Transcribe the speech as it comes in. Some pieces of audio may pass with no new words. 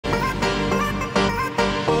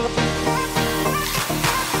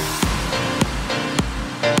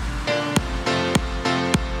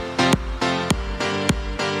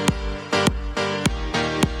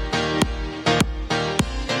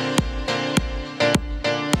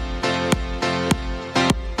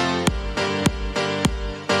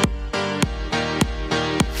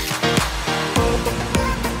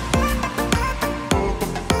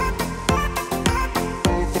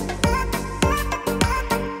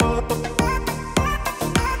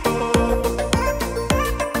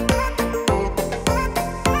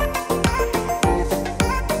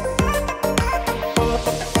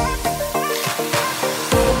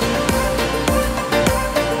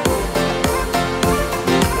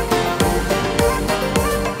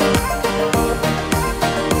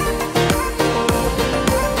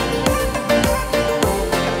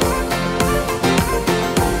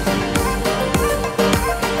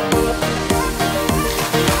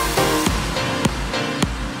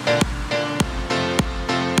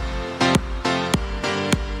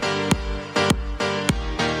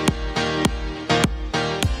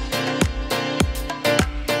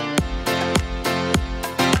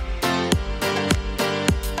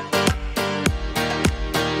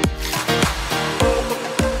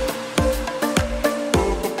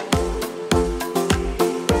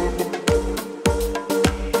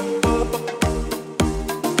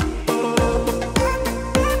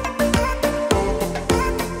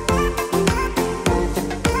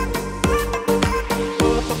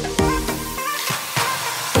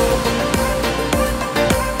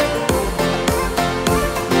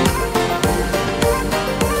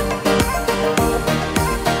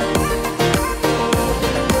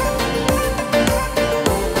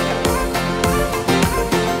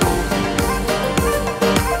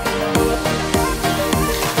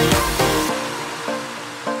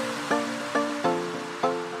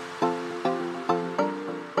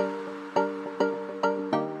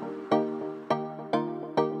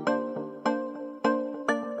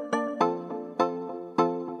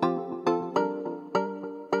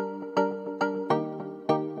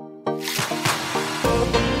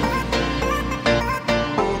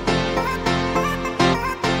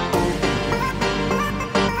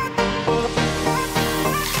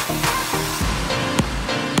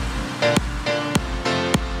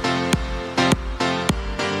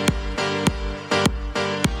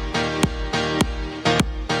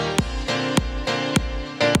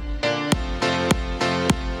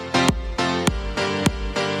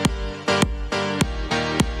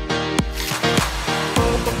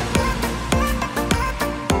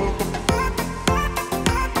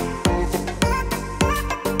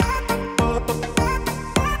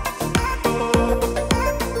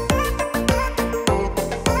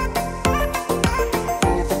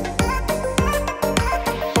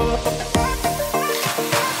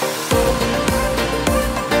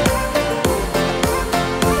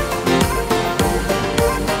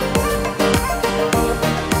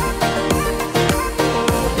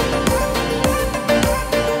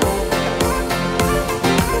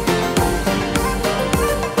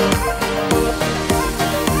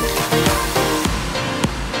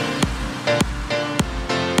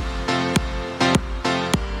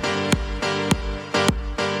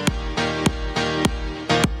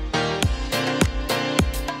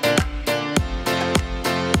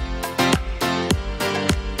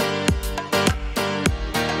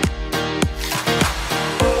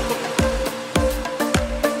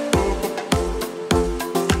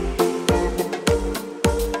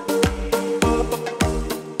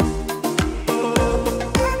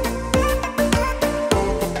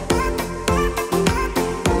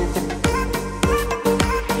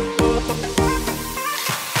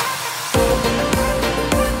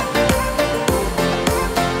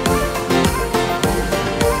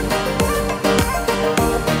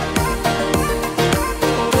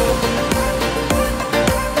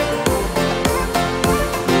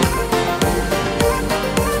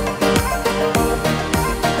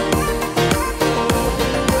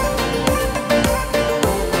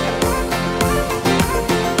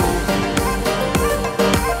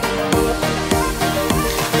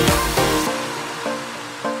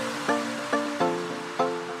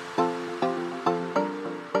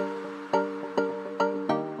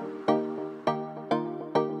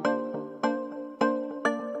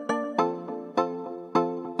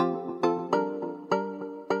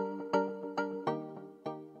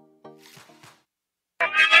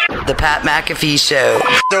The Pat McAfee Show.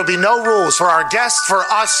 There'll be no rules for our guests, for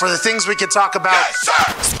us, for the things we can talk about.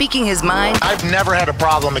 Yes, speaking his mind. I've never had a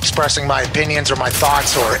problem expressing my opinions or my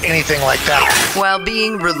thoughts or anything like that. While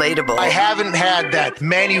being relatable. I haven't had that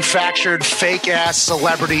manufactured fake-ass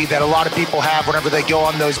celebrity that a lot of people have whenever they go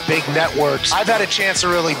on those big networks. I've had a chance to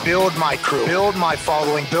really build my crew, build my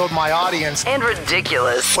following, build my audience. And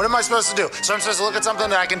ridiculous. What am I supposed to do? So I'm supposed to look at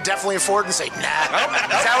something that I can definitely afford and say, nah. Is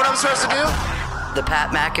that what I'm supposed to do? The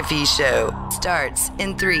Pat McAfee Show starts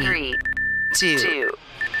in 3, 2,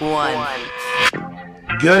 1.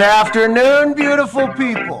 Good afternoon, beautiful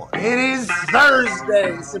people. It is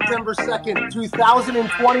Thursday, September 2nd,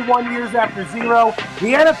 2021, years after zero.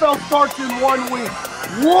 The NFL starts in 1 week.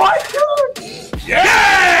 What, dude?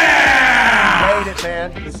 Yeah! Made it,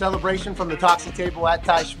 man. The celebration from the Toxic Table at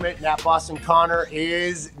Ty Schmidt and at Boston Connor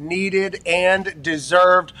is needed and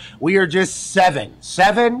deserved. We are just seven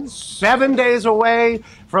days away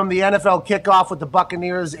from the NFL kickoff with the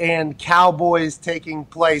Buccaneers and Cowboys taking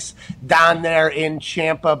place down there in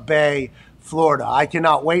Tampa Bay, Florida. I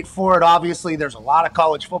cannot wait for it. Obviously, there's a lot of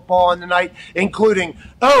college football on tonight, including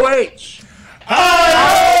OH.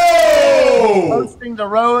 Hosting the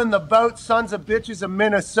Rowing the Boat Sons of Bitches of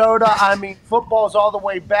Minnesota. I mean, football's all the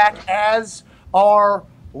way back, as are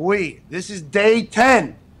we. This is day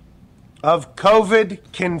 10 of COVID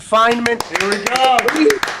confinement. Here we go.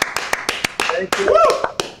 Thank you. Woo!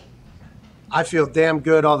 I feel damn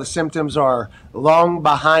good. All the symptoms are long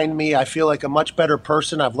behind me. I feel like a much better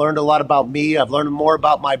person. I've learned a lot about me. I've learned more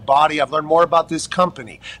about my body. I've learned more about this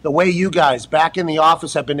company. The way you guys back in the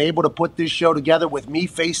office have been able to put this show together with me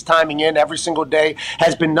FaceTiming in every single day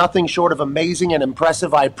has been nothing short of amazing and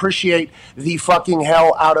impressive. I appreciate the fucking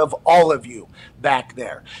hell out of all of you back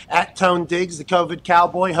there. At Tone Diggs, the COVID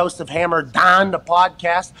cowboy, host of Hammer Dahn, the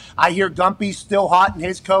podcast. I hear Gumpy's still hot in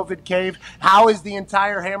his COVID cave. How is the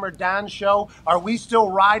entire Hammer Dahn show? Are we still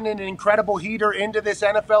riding an incredible heater into this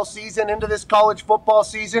NFL season, into this college football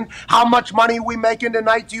season? How much money are we making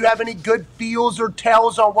tonight? Do you have any good feels or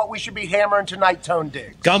tells on what we should be hammering tonight, Tone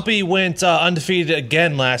Diggs? Gumpy went undefeated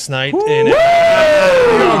again last night. Let's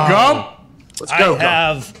go, I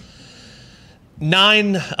have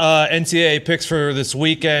 9 NCAA picks for this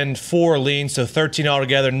weekend, 4 lean, so 13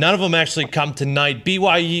 altogether. None of them actually come tonight.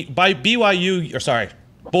 Boise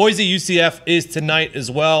UCF is tonight as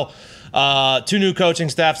well. 2 new coaching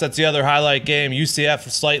staffs. That's the other highlight game. UCF,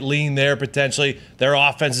 slight lean there potentially. Their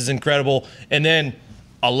offense is incredible. And then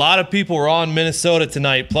a lot of people were on Minnesota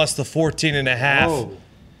tonight, plus the 14.5. Whoa.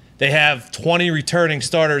 They have 20 returning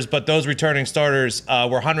starters, but those returning starters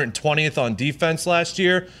were 120th on defense last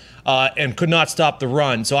year. And could not stop the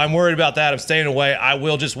run. So I'm worried about that. I'm staying away. I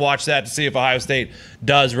will just watch that to see if Ohio State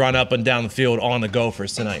does run up and down the field on the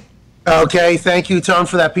Gophers tonight. Okay, thank you, Tone,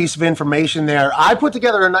 for that piece of information there. I put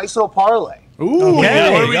together a nice little parlay. Ooh,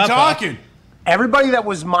 Okay, what are we up, talking? Everybody that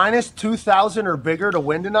was minus 2,000 or bigger to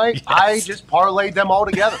win tonight, yes. I just parlayed them all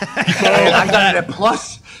together. So I got it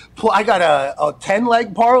at I got a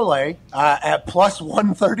 10-leg parlay at plus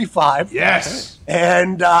 135. Yes.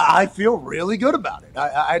 And I feel really good about it.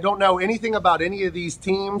 I don't know anything about any of these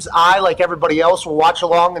teams. I, like everybody else, will watch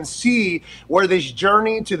along and see where this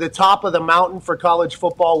journey to the top of the mountain for college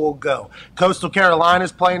football will go. Coastal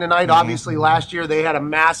Carolina's playing tonight. Obviously, last year they had a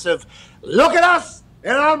massive, look at us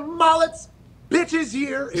and our mullets, bitches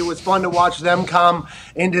here. It was fun to watch them come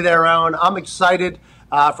into their own. I'm excited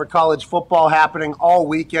for college football happening all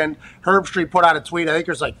weekend. Herb Street put out a tweet. I think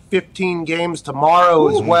there's like 15 games tomorrow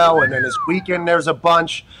as well. And then this weekend there's a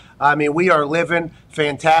bunch. I mean, we are living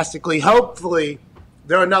fantastically. Hopefully,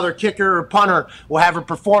 another kicker or punter will have a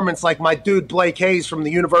performance like my dude Blake Hayes from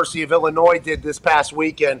the University of Illinois did this past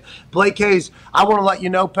weekend. Blake Hayes, I want to let you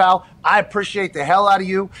know, pal, I appreciate the hell out of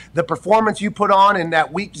you. The performance you put on in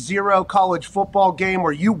that week 0 college football game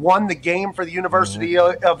where you won the game for the University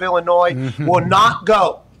of Illinois will not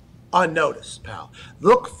go unnoticed, pal.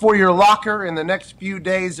 Look for your locker in the next few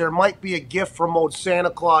days. There might be a gift from old Santa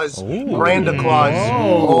Claus, Miranda Claus,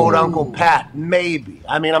 old Uncle Pat, maybe.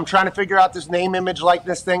 I mean, I'm trying to figure out this name, image,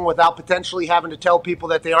 likeness thing without potentially having to tell people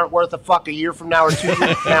that they aren't worth a fuck a year from now or 2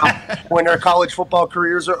 years from now when their college football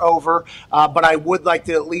careers are over. But I would like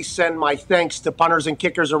to at least send my thanks to punters and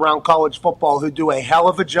kickers around college football who do a hell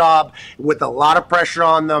of a job with a lot of pressure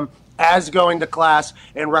on them as going to class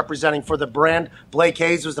and representing for the brand. Blake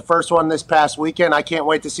Hayes was the first one this past weekend. I can't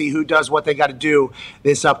wait to see who does what they got to do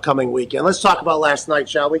this upcoming weekend. Let's talk about last night,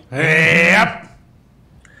 shall we? Yep.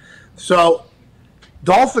 So,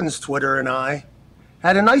 Dolphins Twitter and I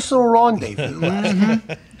had a nice little rendezvous last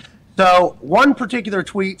night. So one particular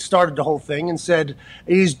tweet started the whole thing and said,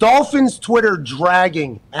 is Dolphins Twitter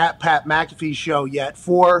dragging at Pat McAfee Show yet?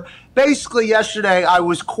 For basically yesterday, I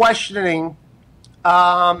was questioning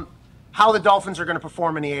how the Dolphins are going to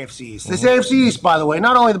perform in the AFC East. This AFC East, by the way,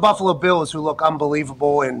 not only the Buffalo Bills, who look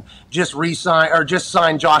unbelievable and just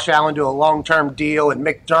signed Josh Allen to a long-term deal, and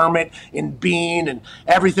McDermott and Bean and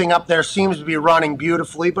everything up there seems to be running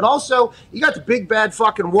beautifully, but also you got the big bad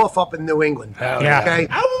fucking wolf up in New England. Okay,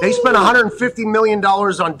 they spent $150 million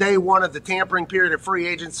on day one of the tampering period of free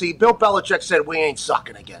agency. Bill Belichick said, "We ain't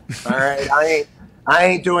sucking again." All right, I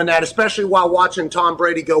ain't doing that, especially while watching Tom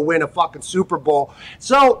Brady go win a fucking Super Bowl.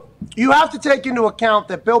 So you have to take into account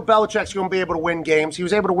that Bill Belichick's going to be able to win games. He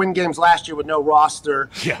was able to win games last year with no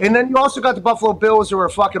roster. Yeah. And then you also got the Buffalo Bills, who are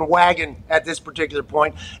a fucking wagon at this particular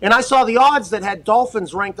point. And I saw the odds that had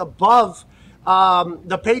Dolphins ranked above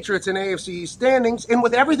the Patriots in AFC standings, and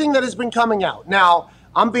with everything that has been coming out. Now,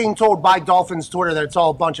 I'm being told by Dolphins Twitter that it's all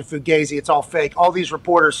a bunch of fugazi, it's all fake. All these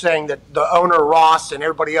reporters saying that the owner, Ross, and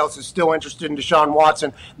everybody else is still interested in Deshaun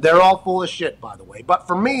Watson, they're all full of shit, by the way. But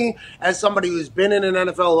for me, as somebody who's been in an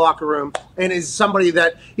NFL locker room and is somebody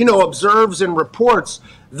that, observes and reports,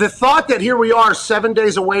 the thought that here we are 7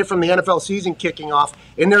 days away from the NFL season kicking off,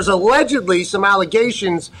 and there's allegedly some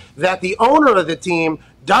allegations that the owner of the team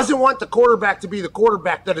doesn't want the quarterback to be the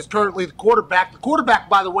quarterback that is currently the quarterback. The quarterback,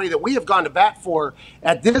 by the way, that we have gone to bat for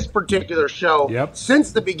at this particular show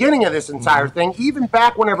since the beginning of this entire thing, even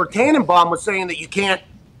back whenever Tannenbaum was saying that you can't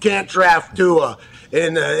draft Tua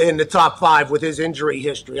in the top 5 with his injury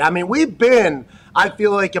history. I mean, we've been, I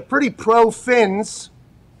feel like, a pretty pro-Fins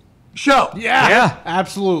show. Yeah,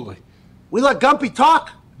 absolutely. We let Gumpy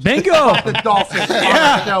talk. Bingo! The Dolphins.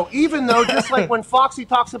 Yeah. So even though, just like when Foxy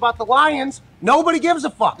talks about the Lions, nobody gives a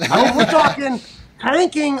fuck. I mean, we're talking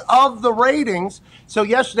tanking of the ratings. So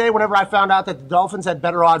yesterday, whenever I found out that the Dolphins had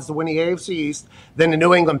better odds to win the AFC East than the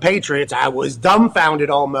New England Patriots, I was dumbfounded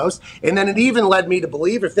almost. And then it even led me to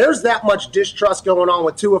believe if there's that much distrust going on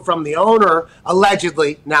with Tua from the owner,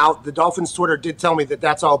 allegedly. Now, the Dolphins Twitter did tell me that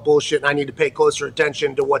that's all bullshit and I need to pay closer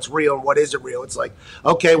attention to what's real and what isn't real. It's like,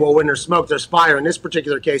 okay, well, when there's smoke, there's fire. In this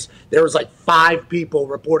particular case, there was like 5 people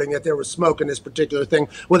reporting that there was smoke in this particular thing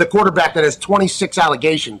with a quarterback that has 26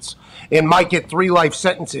 allegations and might get 3 life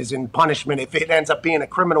sentences in punishment if it ends up being a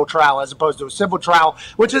criminal trial as opposed to a civil trial,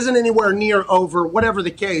 which isn't anywhere near over, whatever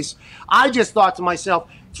the case. I just thought to myself,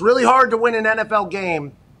 it's really hard to win an NFL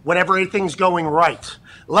game whenever everything's going right,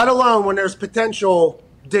 let alone when there's potential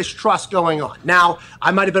distrust going on. Now,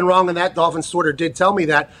 I might have been wrong on that. Dolphins Twitter did tell me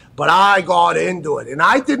that, but I got into it. And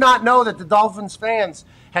I did not know that the Dolphins fans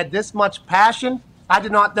had this much passion. I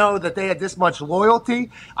did not know that they had this much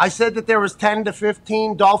loyalty. I said that there was 10 to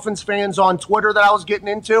 15 Dolphins fans on Twitter that I was getting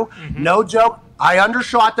into. Mm-hmm. No joke. I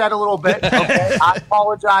undershot that a little bit. Okay, I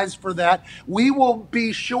apologize for that. We will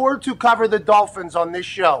be sure to cover the Dolphins on this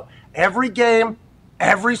show every game,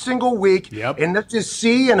 every single week, and let's just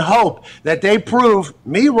see and hope that they prove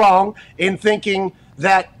me wrong in thinking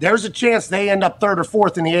that there's a chance they end up 3rd or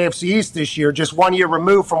 4th in the AFC East this year, just 1 year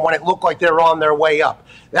removed from when it looked like they were on their way up.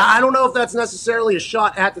 Now, I don't know if that's necessarily a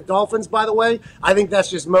shot at the Dolphins, by the way. I think that's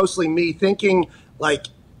just mostly me thinking, like,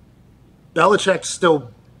 Belichick's still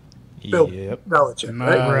Bill Belichick,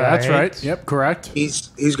 right? That's right. Yep, correct.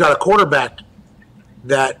 He's got a quarterback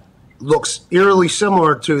that looks eerily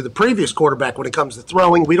similar to the previous quarterback when it comes to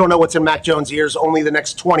throwing. We don't know what's in Mac Jones' ears. Only the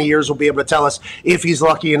next 20 years will be able to tell us if he's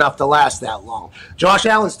lucky enough to last that long. Josh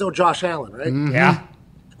Allen's still Josh Allen, right? Mm-hmm. Yeah.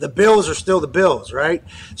 The Bills are still the Bills, right?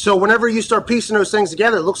 So whenever you start piecing those things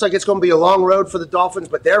together, it looks like it's going to be a long road for the Dolphins,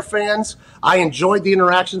 but their fans, I enjoyed the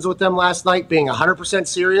interactions with them last night, being 100%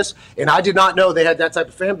 serious, and I did not know they had that type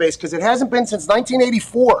of fan base because it hasn't been since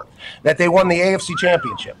 1984 that they won the AFC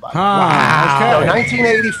Championship. Wow. Okay. So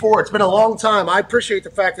 1984. It's been a long time. I appreciate the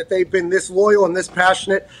fact that they've been this loyal and this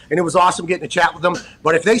passionate, and it was awesome getting to chat with them.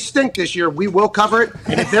 But if they stink this year, we will cover it,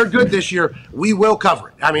 and if they're good this year, we will cover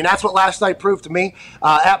it. I mean, that's what last night proved to me.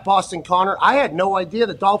 At Boston Connor, I had no idea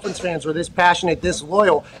that Dolphins fans were this passionate, this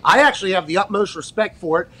loyal. I actually have the utmost respect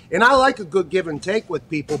for it, and I like a good give and take with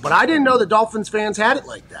people, but I didn't know the Dolphins fans had it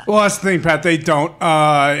like that. Well, that's the thing, Pat. They don't.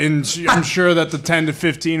 And I'm sure that the 10 to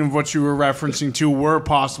 15 of what you were referencing to were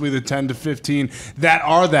possibly the 10 to 15 that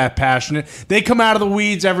are that passionate. They come out of the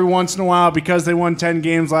weeds every once in a while because they won 10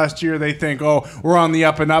 games last year. They think, oh, we're on the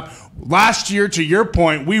up and up. Last year, to your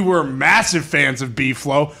point, we were massive fans of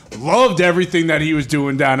B-Flow. Loved everything that he was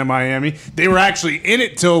doing down in Miami. They were actually in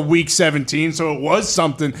it till week 17, so it was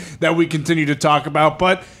something that we continue to talk about.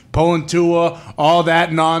 But pulling Tua, all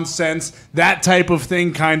that nonsense. That type of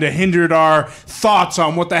thing kind of hindered our thoughts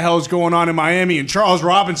on what the hell is going on in Miami. And Charles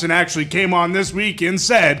Robinson actually came on this week and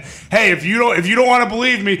said, hey, if you don't want to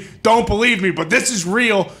believe me, don't believe me. But this is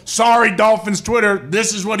real. Sorry, Dolphins Twitter.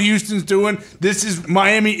 This is what Houston's doing.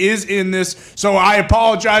 Miami is in this. So I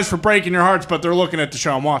apologize for breaking your hearts, but they're looking at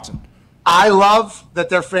Deshaun Watson. I love that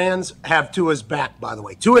their fans have Tua's back, by the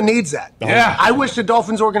way. Tua needs that. Yeah. I wish the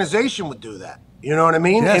Dolphins organization would do that. You know what I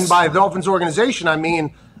mean? Yes. And by Dolphins organization, I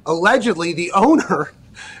mean allegedly the owner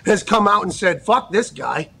has come out and said, fuck this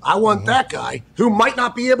guy. I want that guy who might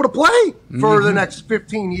not be able to play for the next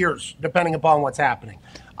 15 years, depending upon what's happening.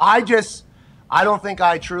 I don't think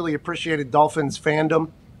I truly appreciated Dolphins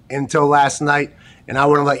fandom until last night. And I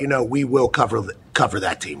want to let you know we will cover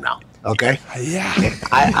that team now. Okay. Yeah.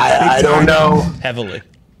 I don't know. Heavily.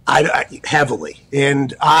 Heavily.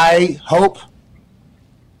 And I hope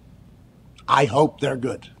they're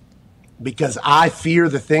good. Because I fear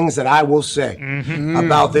the things that I will say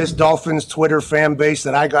about this Dolphins Twitter fan base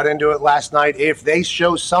that I got into it last night. If they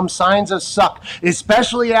show some signs of suck,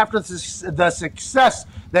 especially after the success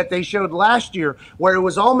that they showed last year, where it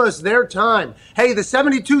was almost their time. Hey, the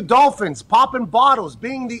 72 Dolphins popping bottles,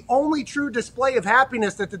 being the only true display of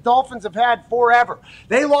happiness that the Dolphins have had forever.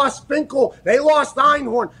 They lost Finkel. They lost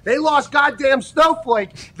Einhorn. They lost goddamn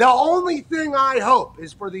Snowflake. The only thing I hope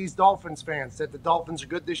is for these Dolphins fans that the Dolphins are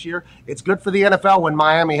good this year. It's good for the NFL when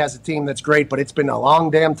Miami has a team that's great, but it's been a long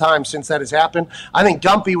damn time since that has happened. I think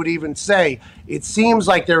Gumpy would even say it seems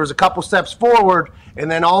like there was a couple steps forward, and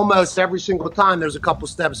then almost every single time there's a couple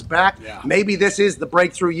steps back. Yeah. Maybe this is the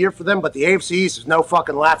breakthrough year for them, but the AFC East is no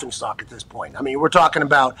fucking laughingstock at this point. I mean, we're talking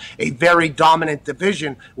about a very dominant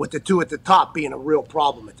division with the two at the top being a real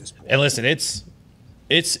problem at this point. And listen, it's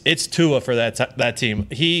Tua for that team.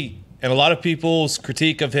 And a lot of people's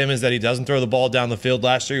critique of him is that he doesn't throw the ball down the field.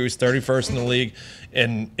 Last year he was 31st in the league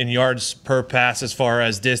in yards per pass as far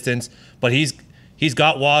as distance, but he's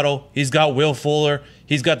got Waddle, he's got Will Fuller,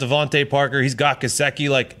 he's got Devontae Parker, he's got Gesicki.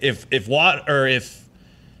 Like if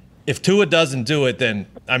Tua doesn't do it, then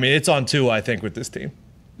I mean it's on Tua, I think, with this team.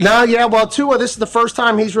 No, yeah, well, Tua, this is the first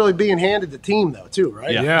time he's really being handed the team, though, too,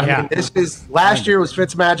 right? Yeah. I mean, last year was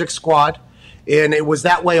Fitzmagic's squad, and it was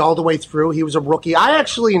that way all the way through. He was a rookie. I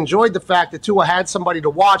actually enjoyed the fact that Tua had somebody to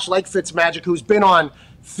watch like Fitzmagic, who's been on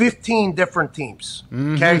 15 different teams.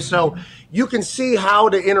 Okay, so you can see how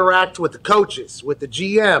to interact with the coaches, with the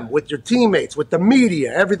GM, with your teammates, with the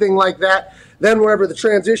media, everything like that. Then whenever the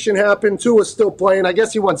transition happened, Tua's still playing. I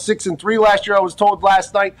guess he won 6-3 last year, I was told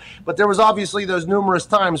last night. But there was obviously those numerous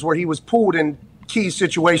times where he was pulled in key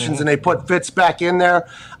situations and they put Fitz back in there.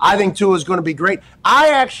 I think Tua is going to be great. I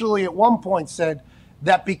actually at one point said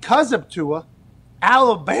that because of Tua,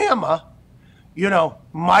 Alabama,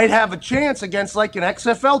 might have a chance against like an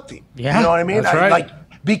XFL team. Yeah, you know what I mean? That's right. Like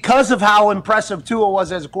because of how impressive Tua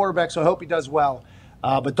was as a quarterback, so I hope he does well.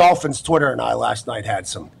 But Dolphins Twitter and I last night had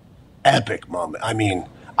some epic moment. I mean,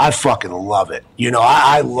 I fucking love it.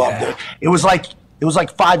 I loved it. It was like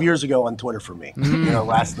 5 years ago on Twitter for me.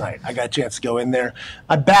 Last night I got a chance to go in there.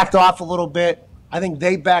 I backed off a little bit. I think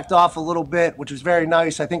they backed off a little bit, which was very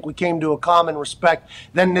nice. I think we came to a common respect.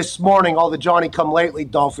 Then this morning, all the Johnny-come-lately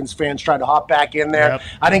Dolphins fans tried to hop back in there. Yep.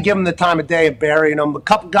 I didn't give them the time of day of burying them. A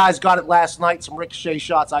couple guys got it last night, some ricochet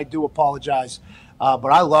shots. I do apologize.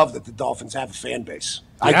 But I love that the Dolphins have a fan base.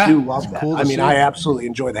 I do love that. Cool I mean, I absolutely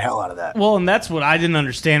enjoy the hell out of that. Well, and that's what I didn't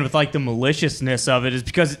understand with like the maliciousness of it is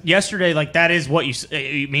because yesterday, like that is what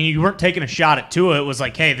you weren't taking a shot at Tua. It was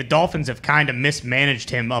like, hey, the Dolphins have kind of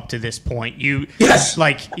mismanaged him up to this point. Yes.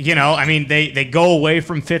 They go away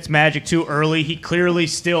from Fitzmagic too early. He clearly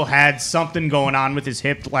still had something going on with his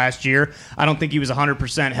hip last year. I don't think he was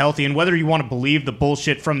 100% healthy. And whether you want to believe the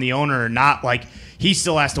bullshit from the owner or not, like, he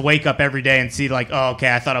still has to wake up every day and see like, oh,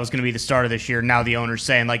 okay, I thought I was going to be the starter this year. Now the owner's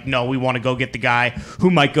saying like, no, we want to go get the guy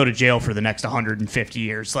who might go to jail for the next 150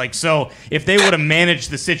 years. Like, so if they would have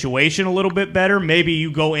managed the situation a little bit better, maybe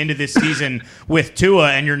you go into this season with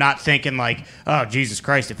Tua and you're not thinking like, oh, Jesus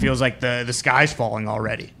Christ, it feels like the sky's falling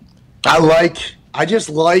already. I don't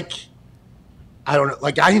know,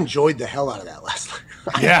 like I enjoyed the hell out of that last night.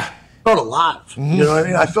 Yeah. I felt alive. You know what I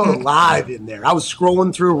mean? I felt alive in there. I was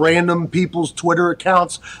scrolling through random people's Twitter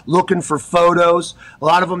accounts looking for photos. A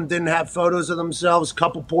lot of them didn't have photos of themselves. A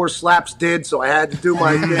couple poor slaps did, so I had to do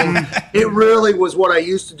my thing. It really was what I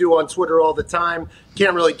used to do on Twitter all the time.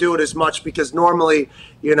 Can't really do it as much because normally,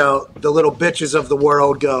 the little bitches of the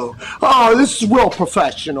world go, oh, this is real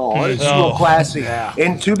professional. This is real classy. Yeah.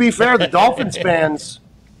 And to be fair, the Dolphins fans,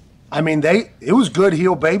 I mean, it was good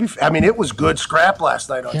heel baby. I mean, it was good scrap last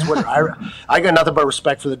night on Twitter. I got nothing but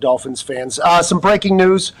respect for the Dolphins fans. Some breaking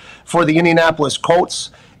news for the Indianapolis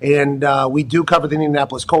Colts. And we do cover the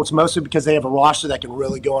Indianapolis Colts mostly because they have a roster that can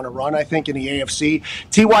really go on a run, I think, in the AFC.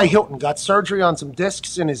 T.Y. Hilton got surgery on some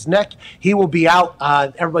discs in his neck. He will be out,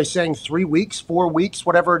 everybody's saying 3 weeks, 4 weeks,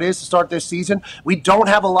 whatever it is to start this season. We don't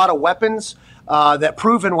have a lot of weapons,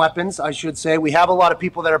 proven weapons, I should say. We have a lot of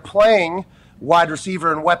people that are playing wide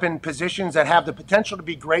receiver and weapon positions that have the potential to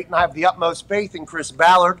be great, and I have the utmost faith in Chris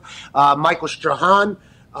Ballard, Michael Strahan,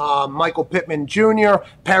 Michael Pittman Jr.,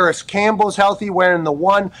 Paris Campbell's healthy, wearing the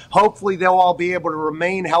 1. Hopefully they'll all be able to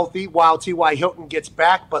remain healthy while T.Y. Hilton gets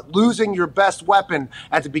back. But losing your best weapon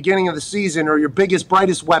at the beginning of the season, or your biggest,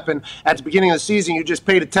 brightest weapon at the beginning of the season, you just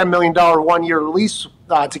paid a $10 million one-year lease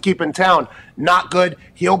to keep in town. Not good.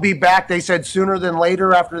 He'll be back, they said, sooner than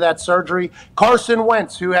later after that surgery. Carson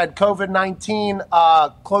Wentz, who had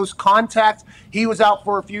COVID-19 close contact, he was out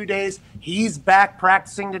for a few days. He's back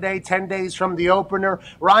practicing today, 10 days from the opener.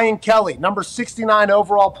 Ryan Kelly, number 69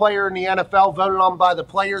 overall player in the NFL, voted on by the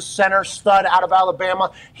Players Center, stud out of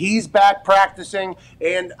Alabama. He's back practicing.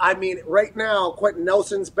 And, I mean, right now, Quentin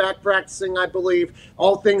Nelson's back practicing, I believe.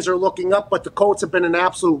 All things are looking up, but the Colts have been an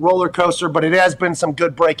absolute roller coaster. But it has been some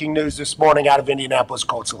good breaking news this morning out of Indianapolis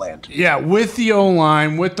Colts land. Yeah, with the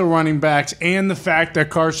O-line, with the running backs, and the fact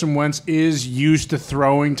that Carson Wentz is used to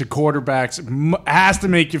throwing to quarterbacks, has to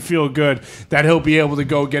make you feel good that he'll be able to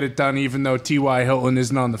go get it done even though T.Y. Hilton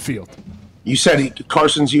isn't on the field. You said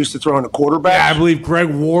Carson's used to throwing a quarterback? Yeah, I believe Greg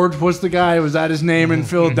Ward was the guy. Was that his name in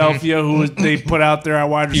Philadelphia who they put out there at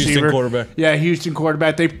wide receiver? Houston quarterback. Yeah, Houston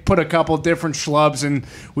quarterback. They put a couple different schlubs, and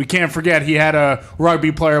we can't forget he had a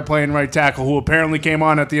rugby player playing right tackle who apparently came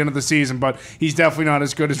on at the end of the season, but he's definitely not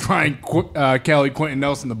as good as Ryan Kelly, Quentin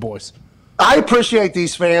Nelson, the boys. I appreciate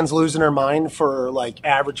these fans losing their mind for, like,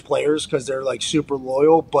 average players because they're, like, super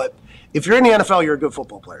loyal, but if you're in the NFL, you're a good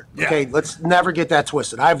football player. Yeah. Okay, let's never get that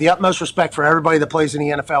twisted. I have the utmost respect for everybody that plays in the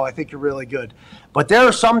NFL. I think you're really good. But there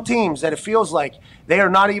are some teams that it feels like they are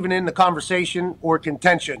not even in the conversation or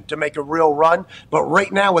contention to make a real run. But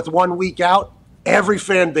right now, with 1 week out, every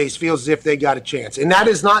fan base feels as if they got a chance. And that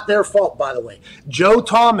is not their fault, by the way. Joe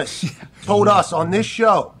Thomas told us on this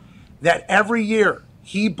show that every year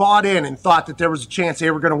he bought in and thought that there was a chance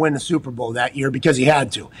they were going to win the Super Bowl that year because he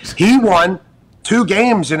had to. He won 2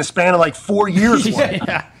 games in a span of like 4 years.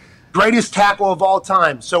 Yeah. Greatest tackle of all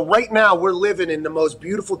time. So right now we're living in the most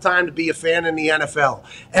beautiful time to be a fan in the NFL.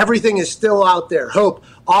 Everything is still out there. Hope,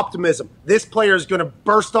 optimism. This player is going to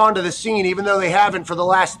burst onto the scene even though they haven't for the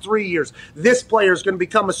last 3 years. This player is going to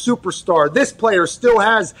become a superstar. This player still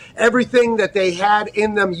has everything that they had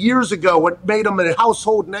in them years ago, what made them a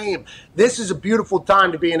household name. This is a beautiful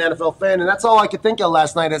time to be an NFL fan, and that's all I could think of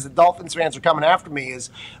last night as the Dolphins fans are coming after me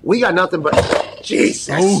is we got nothing but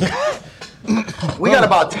Jesus. We got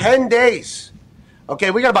about 10 days. Okay,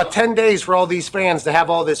 we got about 10 days for all these fans to have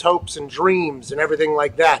all this hopes and dreams and everything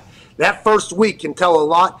like that. That first week can tell a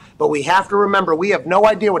lot, but we have to remember we have no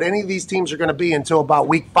idea what any of these teams are going to be until about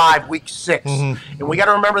week 5, week 6. And we got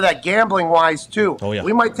to remember that gambling-wise, too. Oh, yeah.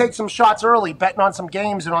 We might take some shots early, betting on some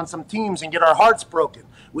games and on some teams and get our hearts broken.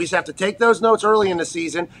 We just have to take those notes early in the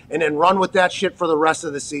season and then run with that shit for the rest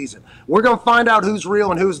of the season. We're going to find out who's real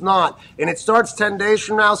and who's not. And it starts 10 days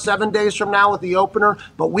from now, 7 days from now with the opener.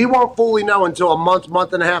 But we won't fully know until a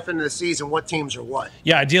month and a half into the season what teams are what.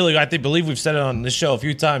 Yeah, ideally, believe we've said it on this show a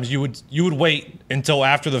few times. You would wait until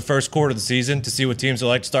after the first quarter of the season to see what teams would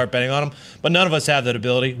like to start betting on them. But none of us have that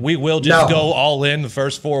ability. We will just go all in the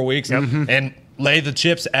first 4 weeks and lay the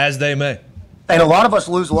chips as they may. And a lot of us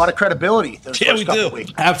lose a lot of credibility those first couple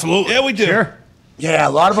weeks. Absolutely. Yeah, we do. Sure. Yeah, a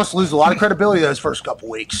lot of us lose a lot of credibility those first couple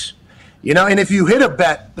weeks. You know, and if you hit a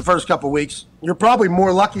bet the first couple weeks, you're probably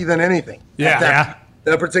more lucky than anything. At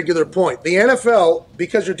that particular point. The NFL,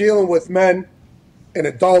 because you're dealing with men and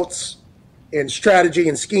adults and strategy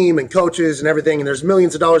and scheme and coaches and everything, and there's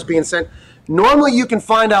millions of dollars being sent, normally you can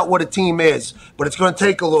find out what a team is, but it's going to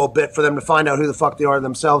take a little bit for them to find out who the fuck they are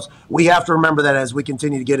themselves. We have to remember that as we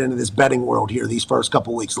continue to get into this betting world here these first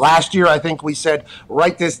couple weeks. Last year, I think we said,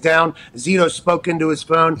 write this down. Zito spoke into his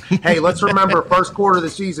phone. Hey, let's remember first quarter of the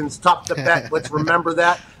season's tough to bet. Let's remember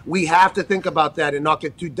that. We have to think about that and not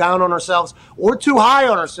get too down on ourselves or too high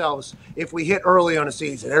on ourselves if we hit early on a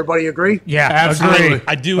season. Everybody agree? Yeah, Absolutely.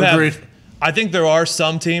 I think there are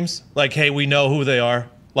some teams, like, hey, we know who they are.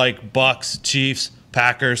 Like Bucks, Chiefs,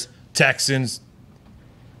 Packers, Texans,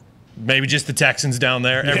 maybe just the Texans down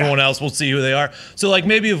there. Yeah. Everyone else, we'll see who they are. So, like,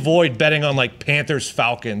 maybe avoid betting on, like, Panthers,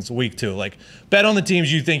 Falcons week 2. Like, bet on the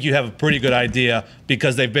teams you think you have a pretty good idea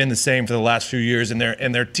because they've been the same for the last few years and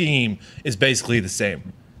their team is basically the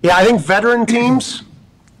same. Yeah, I think veteran teams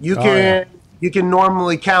you can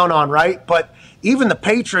normally count on, right? But even the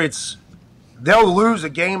Patriots, they'll lose a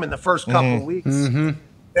game in the first couple of weeks.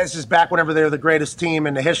 This is back whenever they were the greatest team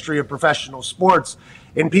in the history of professional sports,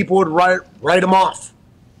 and people would write them off.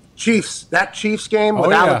 Chiefs, that Chiefs game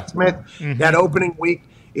with Alex Smith, that opening week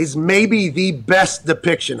is maybe the best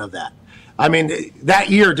depiction of that. I mean, that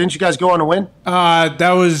year, didn't you guys go on a win?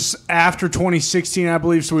 That was after 2016, I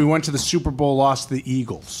believe. So we went to the Super Bowl, lost to the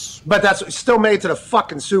Eagles. But that's still made it to the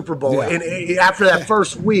fucking Super Bowl. Yeah. And after that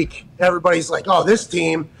first week, everybody's like, oh, this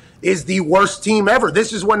team is the worst team ever.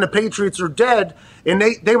 This is when the Patriots are dead. And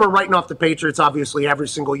they were writing off the Patriots, obviously, every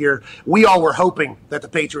single year. We all were hoping that the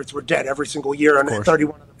Patriots were dead every single year on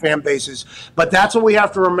 31 of the fan bases. But that's what we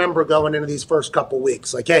have to remember going into these first couple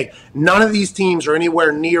weeks. Like, hey, none of these teams are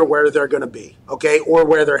anywhere near where they're going to be, okay, or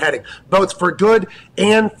where they're heading, both for good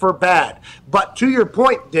and for bad. But to your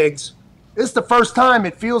point, Diggs, this is the first time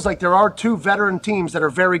it feels like there are two veteran teams that are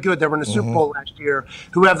very good that were in the Super Bowl last year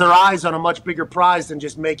who have their eyes on a much bigger prize than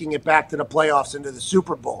just making it back to the playoffs into the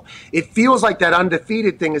Super Bowl. It feels like that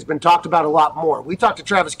undefeated thing has been talked about a lot more. We talked to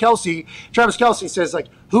Travis Kelce. Travis Kelce says, like,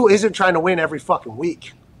 who isn't trying to win every fucking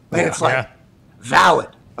week? And it's like, valid.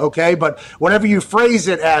 Okay, but whenever you phrase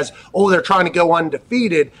it as, oh, they're trying to go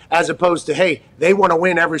undefeated, as opposed to, hey, they want to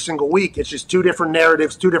win every single week, it's just two different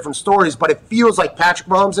narratives, two different stories. But it feels like Patrick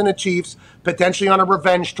Mahomes and the Chiefs potentially on a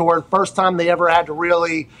revenge tour, first time they ever had to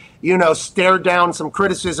really, stare down some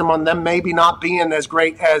criticism on them maybe not being as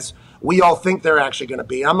great as we all think they're actually going to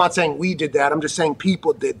be. I'm not saying we did that. I'm just saying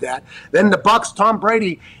people did that. Then the Bucs, Tom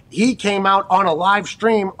Brady, he came out on a live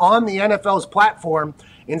stream on the NFL's platform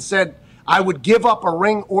and said, I would give up a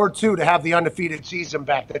ring or two to have the undefeated season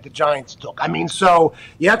back that the Giants took. I mean, so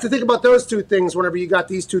you have to think about those two things whenever you got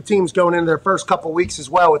these two teams going into their first couple weeks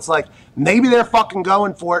as well. It's like maybe they're fucking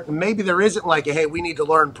going for it, and maybe there isn't like a, hey, we need to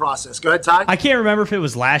learn process. Go ahead, Ty. I can't remember if it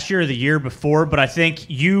was last year or the year before, but I think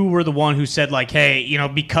you were the one who said, like, hey,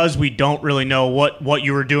 because we don't really know what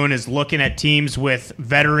you were doing is looking at teams with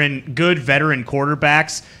good veteran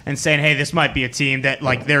quarterbacks and saying, hey, this might be a team that,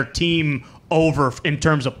 like, their team over in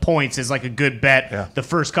terms of points is like a good bet the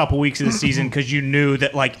first couple weeks of the season because you knew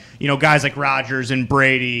that, like, guys like Rodgers and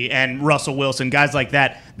Brady and Russell Wilson, guys like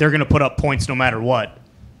that, they're going to put up points no matter what.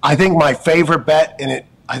 I think my favorite bet,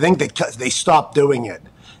 I think they stopped doing it.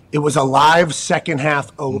 It was a live second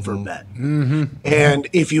half over bet. And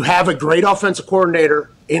if you have a great offensive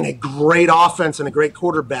coordinator and a great offense and a great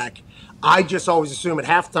quarterback, I just always assume at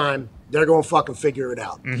halftime they're going to fucking figure it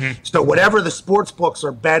out. So whatever the sports books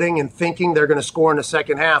are betting and thinking they're going to score in the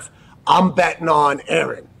second half, I'm betting on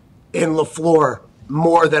Aaron and LaFleur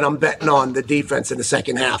more than I'm betting on the defense in the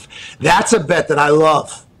second half. That's a bet that I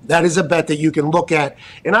love. That is a bet that you can look at,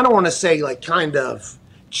 and I don't want to say like kind of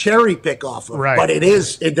cherry pick off of, but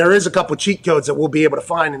there is a couple cheat codes that we'll be able to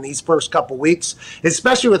find in these first couple weeks,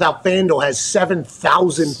 especially with how FanDuel has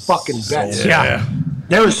 7,000 fucking bets.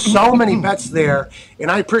 There's so many bets there,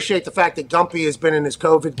 and I appreciate the fact that Gumpy has been in his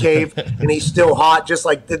COVID cave and he's still hot. Just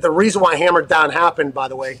like the reason why Hammered Down happened, by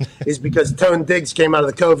the way, is because Tone Diggs came out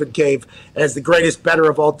of the COVID cave as the greatest bettor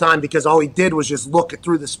of all time because all he did was just look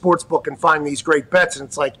through the sports book and find these great bets. And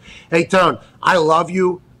it's like, hey, Tone, I love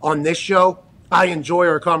you on this show. I enjoy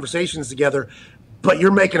our conversations together, but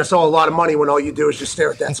you're making us all a lot of money when all you do is just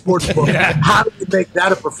stare at that sports book. How do you make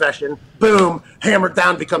that a profession? Boom, Hammered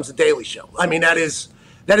Down becomes a daily show. I mean, that is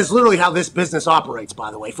literally how this business operates,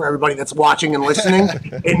 by the way, for everybody that's watching and listening.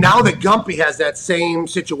 And now that Gumpy has that same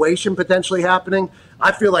situation potentially happening,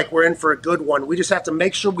 I feel like we're in for a good one. We just have to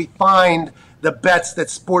make sure we find the bets that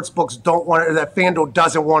sportsbooks don't want, or that FanDuel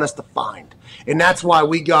doesn't want us to find. And that's why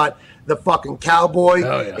we got the fucking Cowboy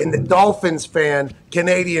and the Dolphins fan,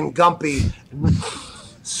 Canadian Gumpy,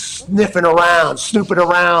 snooping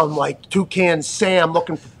around like Toucan Sam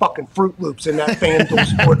looking for fucking Fruit Loops in that FanDuel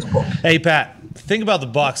sportsbook. Hey, Pat, think about the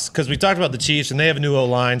Bucs, because we talked about the Chiefs, and they have a new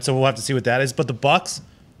O-line, so we'll have to see what that is. But the Bucs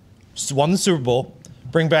won the Super Bowl,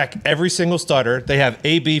 bring back every single starter. They have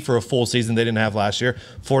AB for a full season they didn't have last year,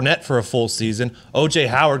 Fournette for a full season, O.J.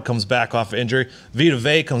 Howard comes back off of injury, Vita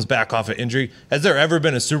Vea comes back off of injury. Has there ever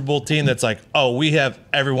been a Super Bowl team that's like, oh, we have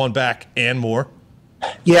everyone back and more?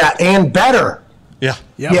 Yeah, and better.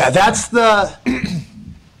 Yeah, that's the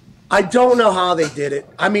 – I don't know how they did it.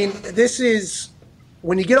 I mean, this is –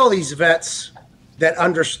 when you get all these vets that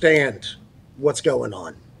understand what's going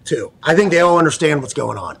on, too. I think they all understand what's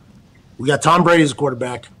going on. We got Tom Brady as a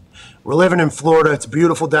quarterback. We're living in Florida. It's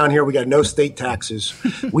beautiful down here. We got no state taxes.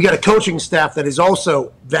 We got a coaching staff that is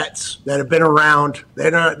also vets that have been around.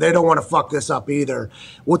 They don't want to fuck this up either.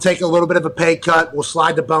 We'll take a little bit of a pay cut. We'll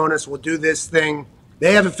slide the bonus. We'll do this thing.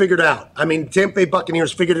 They haven't figured it out. I mean, Tampa Bay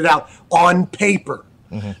Buccaneers figured it out on paper.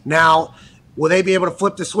 Now, will they be able to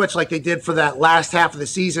flip the switch like they did for that last half of the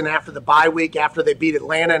season after the bye week, after they beat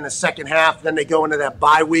Atlanta in the second half? Then they go into that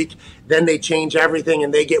bye week. Then they change everything,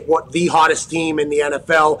 and they get the hottest team in the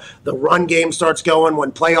NFL. The run game starts going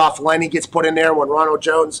when playoff Lenny gets put in there, when Ronald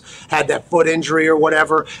Jones had that foot injury or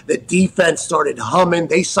whatever. The defense started humming.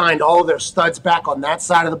 They signed all their studs back on that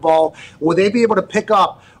side of the ball. Will they be able to pick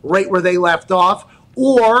up right where they left off?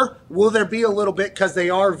 Or will there be a little bit, because they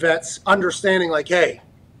are vets, understanding like, hey,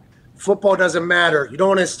 football doesn't matter. You don't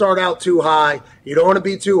want to start out too high. You don't want to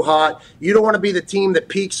be too hot. You don't want to be the team that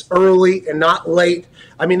peaks early and not late.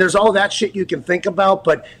 I mean, there's all that shit you can think about,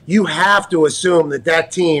 but you have to assume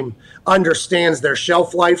that team understands their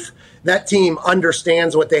shelf life. That team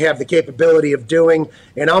understands what they have the capability of doing.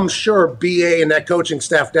 And I'm sure BA and that coaching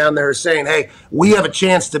staff down there is saying, hey, we have a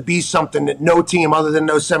chance to be something that no team other than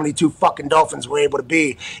those 72 fucking Dolphins were able to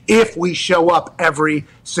be if we show up every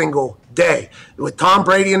single day. With Tom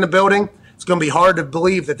Brady in the building, it's going to be hard to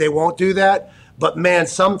believe that they won't do that. But, man,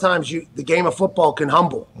 sometimes the game of football can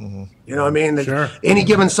humble. You know what I mean? Sure. Any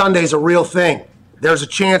given Sunday is a real thing. There's a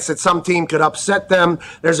chance that some team could upset them.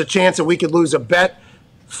 There's a chance that we could lose a bet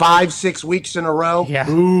 5-6 weeks in a row. Yeah.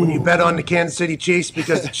 When you bet on the Kansas City Chiefs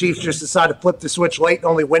because the Chiefs just decide to flip the switch late and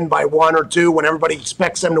only win by 1 or 2 when everybody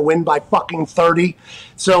expects them to win by fucking 30.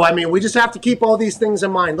 So, I mean, we just have to keep all these things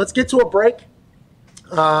in mind. Let's get to a break.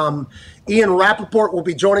 Ian Rappaport will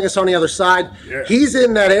be joining us on the other side. Yeah. He's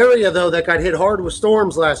in that area, though, that got hit hard with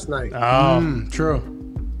storms last night. True.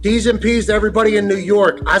 T's and P's to everybody in New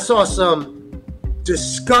York. I saw some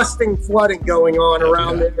disgusting flooding going on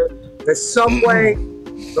around there. The subway,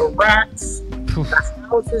 the racks, the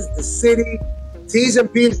houses, the city. T's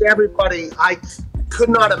and P's to everybody. I could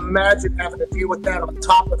not imagine having to deal with that on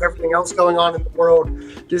top of everything else going on in the world.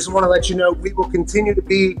 Just want to let you know we will continue to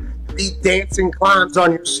be the dancing clowns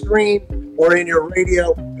on your screen or in your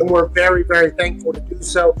radio, and we're very, very thankful to do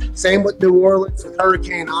so. Same with New Orleans with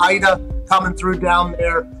Hurricane Ida coming through down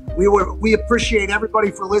there. We appreciate everybody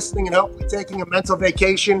for listening and hopefully taking a mental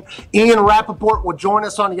vacation. Ian Rappaport will join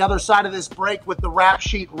us on the other side of this break with the Rap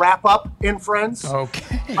Sheet wrap-up in Friends.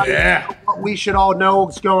 Okay. Yeah. What we should all know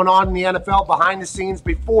is going on in the NFL behind the scenes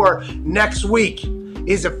before next week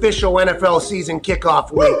is official NFL season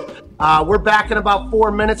kickoff week. We're back in about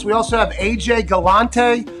 4 minutes. We also have AJ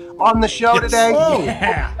Galante on the show today. Oh,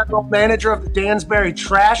 yeah. General manager of the Dansbury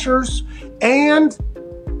Trashers. And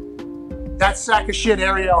that sack of shit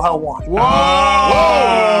Ariel Helwan. Whoa!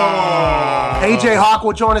 AJ Hawk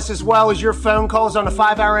will join us as well as your phone calls on the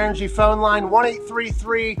 5-Hour Energy phone line,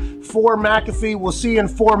 1-833-4-McAfee. We'll see you in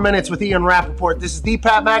 4 minutes with Ian Rappaport. This is the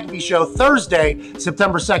Pat McAfee Show, Thursday,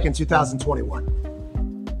 September 2nd, 2021.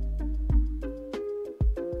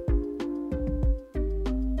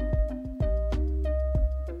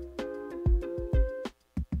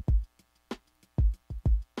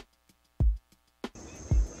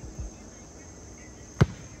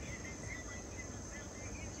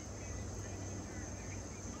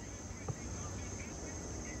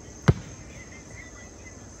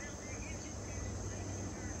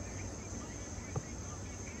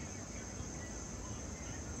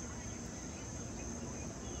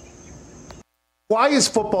 Why is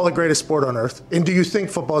football the greatest sport on earth? And do you think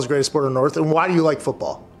football is the greatest sport on earth? And why do you like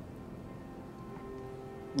football?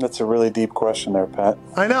 That's a really deep question there, Pat.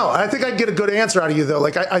 I know. I think I'd get a good answer out of you, though.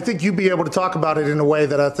 Like, I think you'd be able to talk about it in a way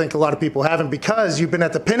that I think a lot of people haven't, because you've been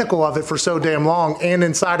at the pinnacle of it for so damn long and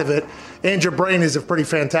inside of it, and your brain is a pretty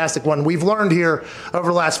fantastic one. We've learned here over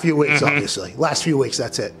the last few weeks, obviously. Last few weeks,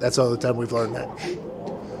 that's it. That's all the time we've learned that.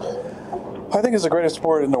 I think it's the greatest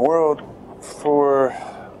sport in the world for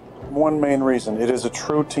one main reason. It is a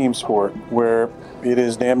true team sport where it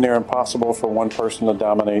is damn near impossible for one person to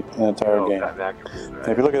dominate an entire game.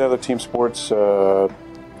 If you look at other team sports,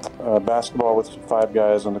 basketball with 5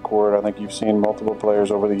 guys on the court, I think you've seen multiple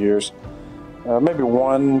players over the years. Maybe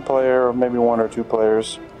one player, or maybe 1 or 2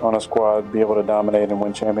 players on a squad be able to dominate and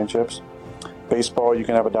win championships. Baseball, you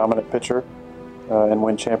can have a dominant pitcher and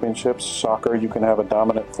win championships. Soccer, you can have a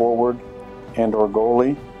dominant forward and or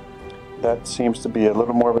goalie. That seems to be a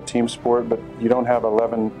little more of a team sport, but you don't have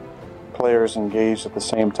 11 players engaged at the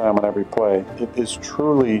same time on every play. It is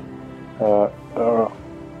truly a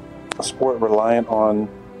sport reliant on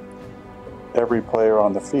every player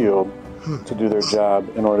on the field to do their job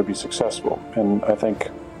in order to be successful. And I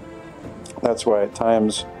think that's why at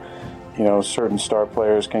times, you know, certain star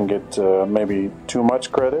players can get maybe too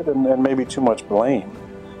much credit and maybe too much blame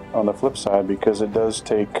on the flip side, because it does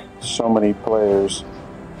take so many players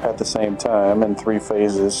at the same time in 3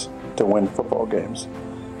 phases to win football games.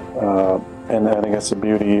 And I think that's the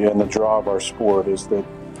beauty and the draw of our sport, is that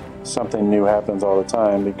something new happens all the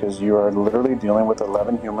time, because you are literally dealing with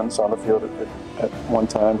 11 humans on the field at one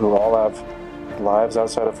time who all have lives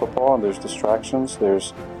outside of football, and there's distractions.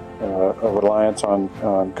 There's a reliance on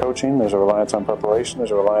coaching. There's a reliance on preparation.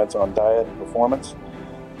 There's a reliance on diet and performance.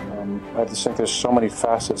 I just think there's so many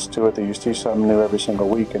facets to it that you see something new every single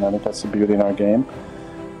week, and I think that's the beauty in our game.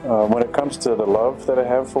 When it comes to the love that I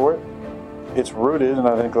have for it, it's rooted, and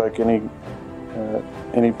I think like any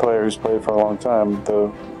player who's played for a long time,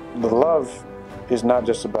 the love is not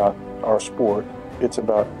just about our sport, it's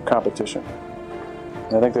about competition.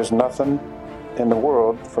 And I think there's nothing in the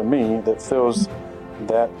world for me that fills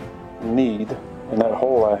that need and that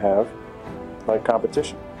hole I have like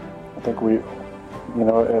competition. I think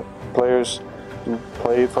if players who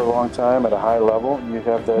play for a long time at a high level, you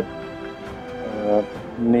have that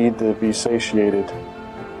need to be satiated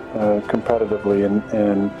competitively,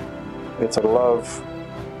 and it's a love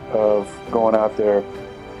of going out there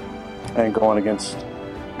and going against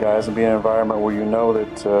guys and being in an environment where you know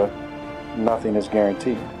that nothing is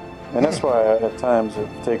guaranteed. And that's why at times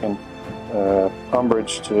I've taken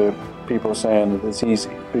umbrage to people saying that it's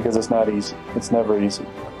easy, because it's not easy. It's never easy.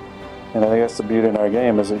 And I think that's the beauty in our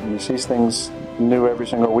game, is that you see things new every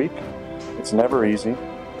single week. It's never easy.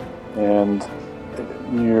 And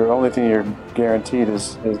your only thing you're guaranteed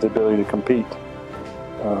is the ability to compete.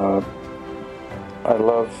 I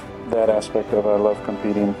love that aspect of it. I love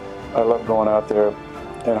competing. I love going out there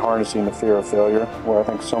and harnessing the fear of failure, where I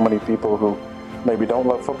think so many people who maybe don't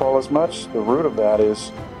love football as much, the root of that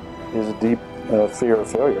is a deep fear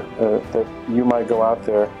of failure, that you might go out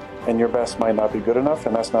there and your best might not be good enough,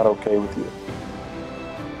 and that's not okay with you.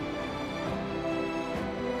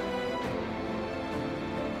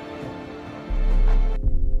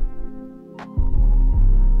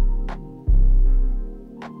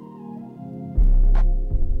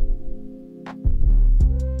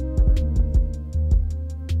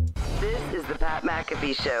 This is the Pat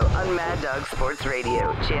McAfee Show on Mad Dog Sports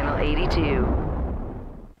Radio, Channel 82.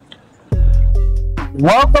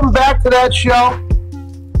 Welcome back to that show.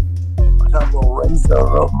 I'm Lorenzo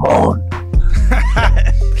Ramon.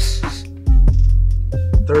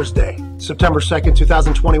 Thursday, September 2nd,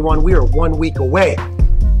 2021. We are 1 week away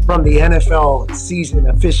from the NFL season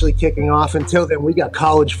officially kicking off. Until then, we got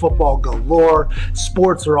college football galore.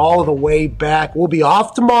 Sports are all the way back. We'll be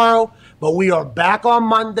off tomorrow, but we are back on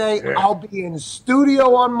Monday. Yeah. I'll be in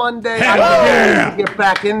studio on Monday. I'm ready to get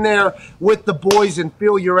back in there with the boys and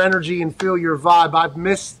feel your energy and feel your vibe. I've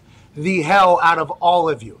missed the hell out of all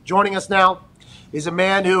of you. Joining us now is a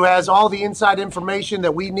man who has all the inside information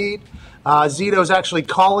that we need. Zito's actually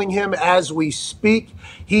calling him as we speak.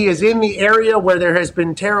 He is in the area where there has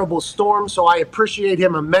been terrible storms, so I appreciate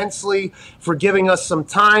him immensely for giving us some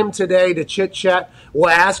time today to chit-chat.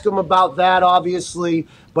 We'll ask him about that, obviously,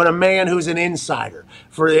 but a man who's an insider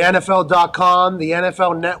for the NFL.com, the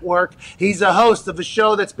NFL Network. He's a host of a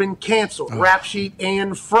show that's been canceled, Rap Sheet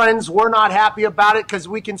and Friends. We're not happy about it because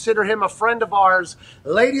we consider him a friend of ours.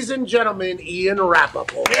 Ladies and gentlemen, Ian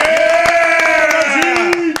Rappaport.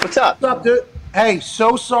 Yeah! What's up? What's up, dude? Hey,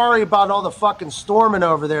 so sorry about all the fucking storming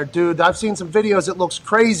over there, dude. I've seen some videos. It looks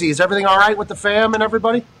crazy. Is everything all right with the fam and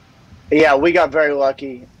everybody? Yeah, we got very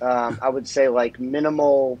lucky. I would say like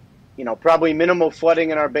minimal, probably minimal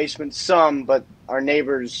flooding in our basement, some, but our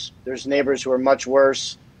neighbors, there's neighbors who are much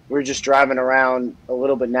worse. We were just driving around a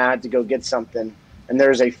little bit now to go get something. And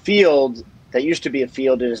there's a field that used to be a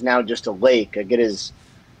field and is now just a lake.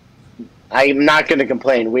 I'm not going to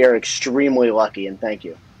complain. We are extremely lucky, and thank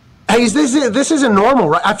you. Hey, this isn't normal,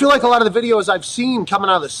 right? I feel like a lot of the videos I've seen coming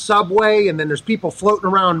out of the subway, and then there's people floating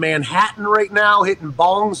around Manhattan right now hitting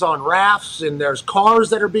bongs on rafts, and there's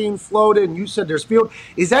cars that are being floated, and you said there's field.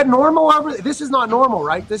 Is that normal? This is not normal,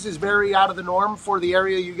 right? This is very out of the norm for the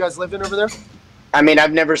area you guys live in over there? I mean,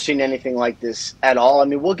 I've never seen anything like this at all. I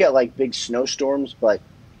mean, we'll get like big snowstorms, but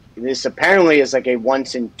this apparently is like a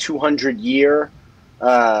once in 200 year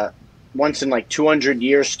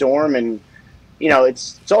storm, and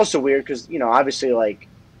it's also weird because, obviously, like,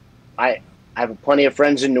 I have plenty of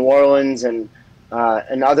friends in New Orleans and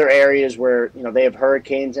other areas where, they have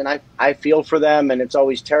hurricanes, and I feel for them, and it's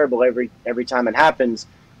always terrible every time it happens.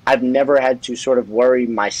 I've never had to sort of worry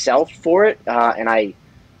myself for it, and I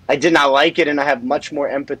did not like it, and I have much more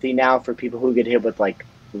empathy now for people who get hit with, like,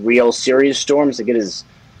 real serious storms. Like, it is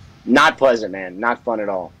not pleasant, man. Not fun at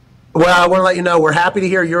all. Well, I want to let you know we're happy to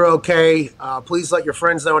hear you're okay. Please let your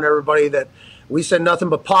friends know and everybody that we send nothing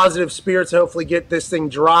but positive spirits to hopefully get this thing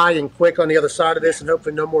dry and quick on the other side of this, and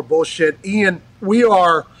hopefully no more bullshit. Ian, we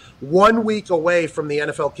are 1 week away from the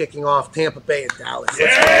NFL kicking off, Tampa Bay and Dallas.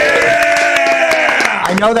 Yeah!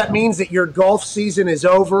 I know that means that your golf season is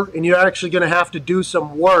over and you're actually going to have to do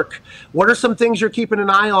some work. What are some things you're keeping an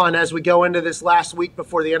eye on as we go into this last week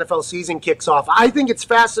before the NFL season kicks off? I think it's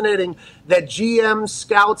fascinating that GMs,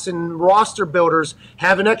 scouts, and roster builders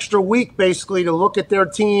have an extra week basically to look at their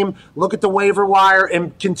team, look at the waiver wire,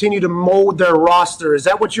 and continue to mold their roster. Is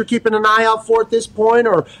that what you're keeping an eye out for at this point,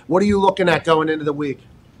 or what are you looking at going into the week?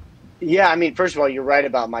 Yeah, I mean, first of all, you're right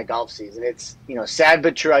about my golf season. It's, sad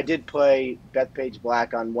but true. I did play Bethpage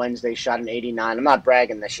Black on Wednesday, shot an 89. I'm not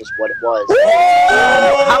bragging. That's just what it was.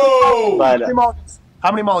 How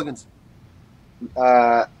many mulligans?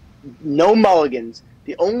 No mulligans.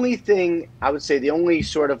 The only thing, I would say, the only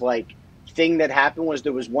sort of thing that happened was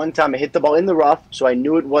there was one time I hit the ball in the rough, so I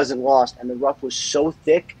knew it wasn't lost, and the rough was so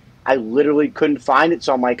thick, I literally couldn't find it.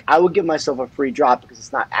 So I'm like, I would give myself a free drop because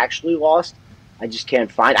it's not actually lost. I just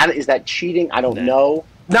can't find it. Is that cheating? I don't know.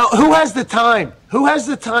 Now, who has the time? Who has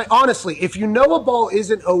the time? Honestly, if you know a ball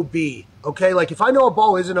isn't OB, okay, if I know a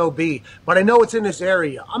ball isn't OB, but I know it's in this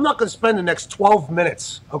area, I'm not going to spend the next 12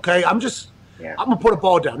 minutes, okay? I'm going to put a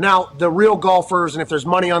ball down. Now, the real golfers, and if there's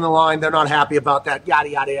money on the line, they're not happy about that, yada,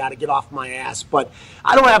 yada, yada, get off my ass. But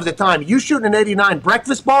I don't have the time. You shooting an 89,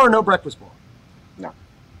 breakfast ball or no breakfast ball? No.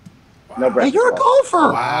 No breakfast. Hey, you're a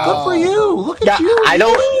golfer. Wow. Good for you. Look at you.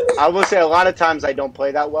 I will say a lot of times I don't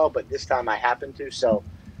play that well, but this time I happen to. So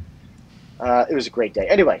it was a great day.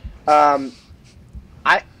 Anyway,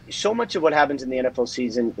 so much of what happens in the NFL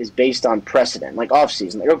season is based on precedent, like off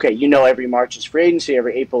season. Okay, every March is free agency,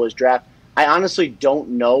 every April is draft. I honestly don't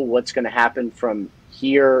know what's going to happen from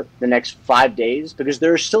here the next 5 days because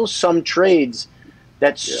there are still some trades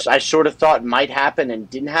that I sort of thought might happen and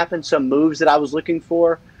didn't happen. Some moves that I was looking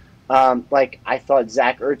for. I thought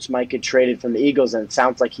Zach Ertz might get traded from the Eagles, and it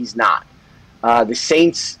sounds like he's not. The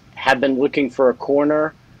Saints have been looking for a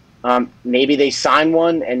corner. Maybe they sign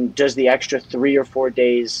one, and does the extra 3 or 4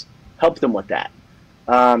 days help them with that?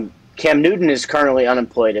 Cam Newton is currently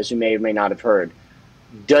unemployed, as you may or may not have heard.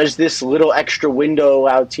 Does this little extra window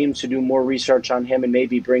allow teams to do more research on him and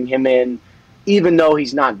maybe bring him in, even though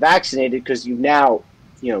he's not vaccinated, because you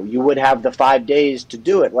would have the 5 days to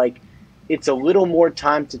do it? It's a little more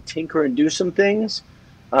time to tinker and do some things.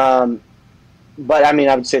 But,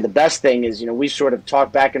 I would say the best thing is, we sort of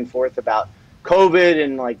talked back and forth about COVID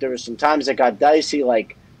and, there were some times that got dicey.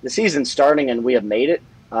 The season's starting and we have made it.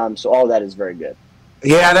 So all that is very good.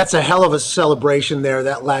 Yeah, that's a hell of a celebration there,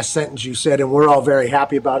 that last sentence you said, and we're all very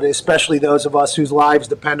happy about it, especially those of us whose lives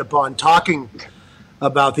depend upon talking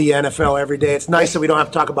about the NFL every day. It's nice that we don't have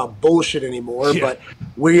to talk about bullshit anymore, but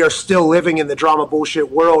we are still living in the drama bullshit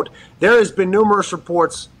world. There has been numerous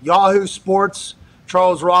reports. Yahoo Sports,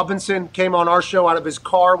 Charles Robinson came on our show out of his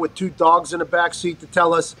car with 2 dogs in the back seat to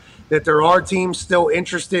tell us that there are teams still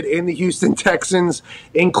interested in the Houston Texans,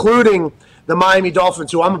 including the Miami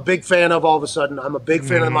Dolphins, who I'm a big fan of all of a sudden. I'm a big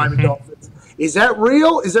fan of the Miami Dolphins. Is that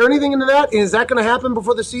real? Is there anything into that? Is that going to happen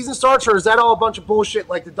before the season starts, or is that all a bunch of bullshit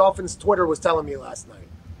like the Dolphins' Twitter was telling me last night?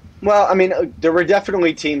 Well, there were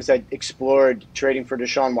definitely teams that explored trading for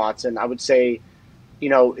Deshaun Watson. I would say,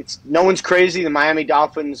 it's no one's crazy. The Miami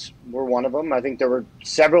Dolphins were one of them. I think there were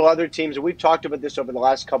several other teams, and we've talked about this over the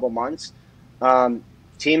last couple months,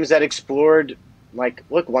 teams that explored,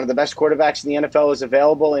 look, one of the best quarterbacks in the NFL is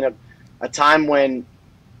available in a time when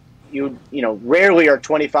rarely are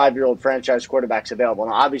 25-year-old franchise quarterbacks available.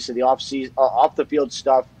 Now, obviously, the off the field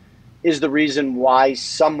stuff is the reason why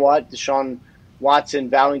somewhat Deshaun Watson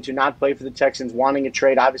vowing to not play for the Texans, wanting a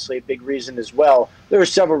trade, obviously a big reason as well. There are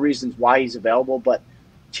several reasons why he's available, but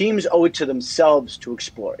teams owe it to themselves to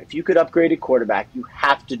explore. If you could upgrade a quarterback, you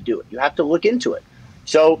have to do it. You have to look into it.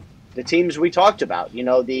 So the teams we talked about,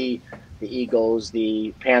 the Eagles,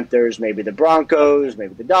 the Panthers, maybe the Broncos,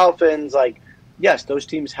 maybe the Dolphins, yes, those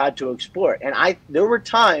teams had to explore it. And there were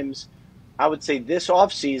times, I would say this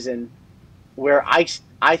offseason, where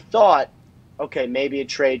I thought, okay, maybe a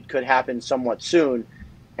trade could happen somewhat soon.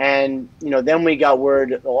 And, then we got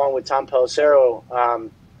word, along with Tom Pelissero,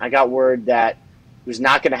 I got word that it was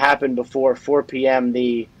not going to happen before 4 p.m.,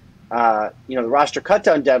 the roster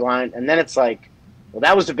cutdown deadline. And then it's well,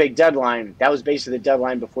 that was a big deadline. That was basically the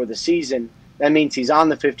deadline before the season. That means he's on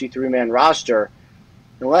the 53-man roster.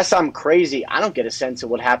 Unless I'm crazy, I don't get a sense of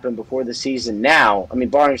what happened before the season now.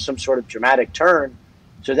 Barring some sort of dramatic turn.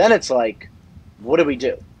 So then it's what do we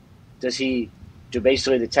do? Do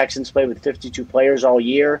basically the Texans play with 52 players all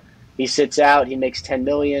year? He sits out. He makes $10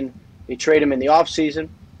 million. They trade him in the offseason.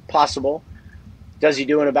 Possible. Does he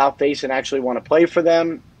do an about-face and actually want to play for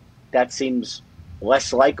them? That seems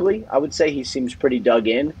less likely. I would say he seems pretty dug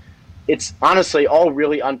in. It's honestly all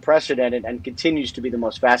really unprecedented and continues to be the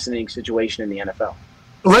most fascinating situation in the NFL.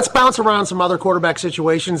 Let's bounce around some other quarterback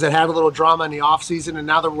situations that had a little drama in the offseason, and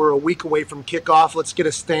now that we're a week away from kickoff, let's get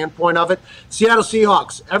a standpoint of it. Seattle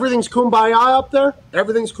Seahawks, everything's kumbaya up there?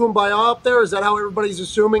 Everything's kumbaya up there? Is that how everybody's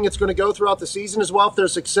assuming it's going to go throughout the season as well if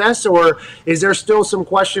there's success, or is there still some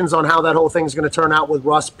questions on how that whole thing's going to turn out with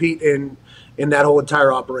Russ, Pete, and in that whole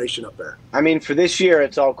entire operation up there? I mean, for this year,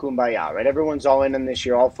 it's all kumbaya, right? Everyone's all in on this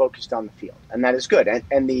year, all focused on the field, and that is good.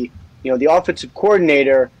 And the offensive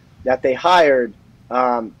coordinator that they hired,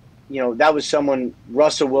 that was someone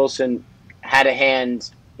Russell Wilson had a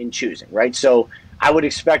hand in choosing, right? So I would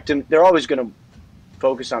expect him. They're always going to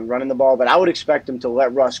focus on running the ball, but I would expect him to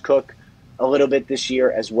let Russ cook a little bit this year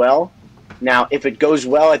as well. Now, if it goes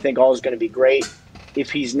well, I think all is going to be great. If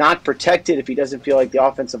he's not protected, if he doesn't feel like the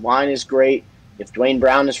offensive line is great, if Dwayne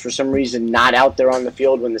Brown is for some reason not out there on the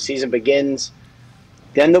field when the season begins,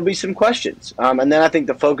 then there'll be some questions. And then I think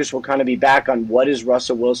the focus will kind of be back on what is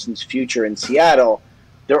Russell Wilson's future in Seattle.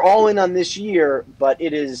 They're all in on this year, but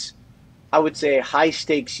it is, I would say, a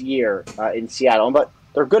high-stakes year in Seattle. But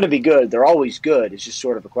they're going to be good. They're always good. It's just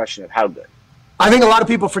sort of a question of how good. I think a lot of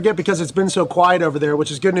people forget because it's been so quiet over there, which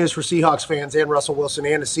is good news for Seahawks fans and Russell Wilson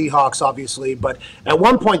and the Seahawks, obviously. But at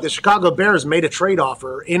one point, the Chicago Bears made a trade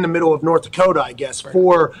offer in the middle of North Dakota, I guess,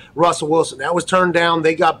 for Russell Wilson. That was turned down.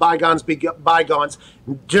 They got bygones be bygones.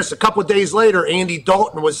 Just a couple of days later, Andy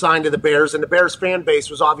Dalton was signed to the Bears, and the Bears fan base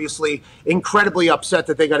was obviously incredibly upset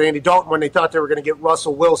that they got Andy Dalton when they thought they were going to get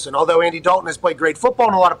Russell Wilson. Although Andy Dalton has played great football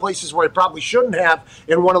in a lot of places where he probably shouldn't have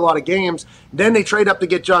and won a lot of games, then they trade up to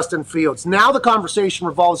get Justin Fields. Now the conversation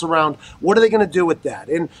revolves around what are they going to do with that?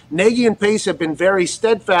 And Nagy and Pace have been very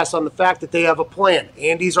steadfast on the fact that they have a plan.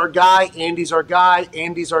 Andy's our guy, Andy's our guy,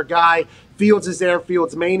 Andy's our guy. Fields is there.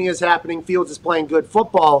 Fields mania is happening. Fields is playing good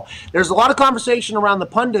football. There's a lot of conversation around the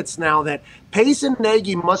pundits now that Pace and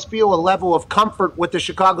Nagy must feel a level of comfort with the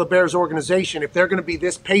Chicago Bears organization if they're going to be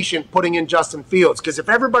this patient putting in Justin Fields. Because if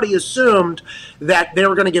everybody assumed that they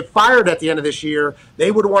were going to get fired at the end of this year,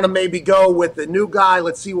 they would want to maybe go with the new guy.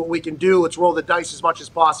 Let's see what we can do. Let's roll the dice as much as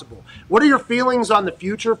possible. What are your feelings on the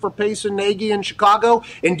future for Pace and Nagy in Chicago?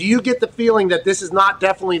 And do you get the feeling that this is not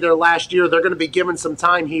definitely their last year? They're going to be given some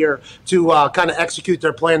time here to kind of execute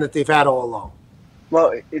their plan that they've had all along?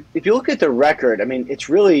 Well, if you look at the record, I mean, it's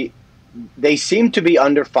really – they seem to be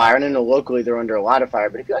under fire, and I know locally they're under a lot of fire.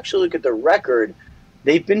 But if you actually look at the record,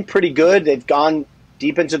 they've been pretty good. They've gone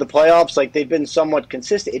deep into the playoffs. Like, they've been somewhat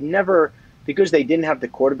consistent. It never, because they didn't have the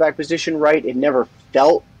quarterback position right, it never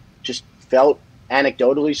felt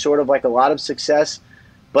anecdotally sort of like a lot of success.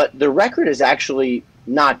 But the record is actually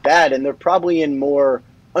not bad, and they're probably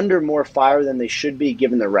under more fire than they should be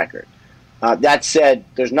given the record. That said,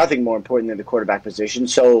 there's nothing more important than the quarterback position.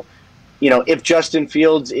 So, if Justin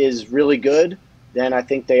Fields is really good, then I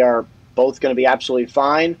think they are both going to be absolutely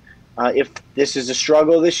fine. If this is a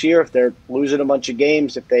struggle this year, if they're losing a bunch of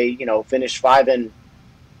games, if they, finish 5-12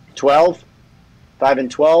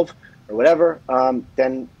 or whatever,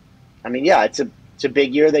 then, I mean, yeah, it's a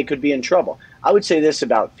big year. They could be in trouble. I would say this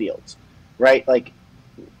about Fields, right? Like,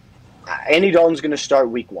 Andy Dalton's going to start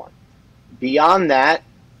week 1. Beyond that,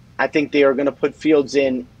 I think they are going to put Fields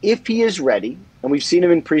in if he is ready. And we've seen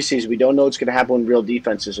him in preseason. We don't know what's going to happen when real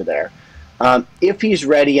defenses are there. If he's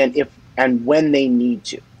ready and when they need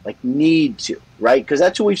to, right? Because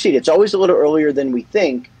that's what we've seen. It's always a little earlier than we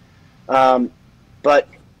think. But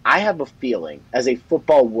I have a feeling, as a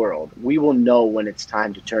football world, we will know when it's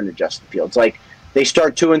time to turn to Justin Fields. Like, they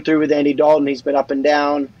start 2-3 with Andy Dalton. He's been up and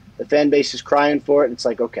down. The fan base is crying for it. And it's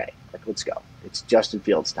like, okay, let's go. It's Justin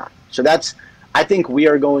Fields' time. So I think we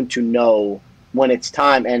are going to know when it's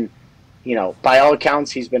time. And, by all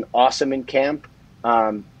accounts, he's been awesome in camp.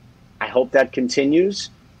 I hope that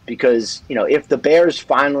continues because, if the Bears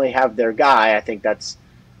finally have their guy, I think a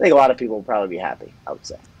lot of people will probably be happy, I would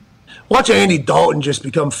say. Watch Andy Dalton just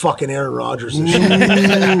become fucking Aaron Rodgers this year.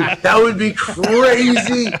 That would be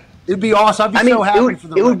crazy. It'd be awesome. I'd be so happy for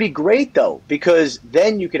them. It would be great, though, because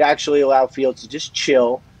then you could actually allow Fields to just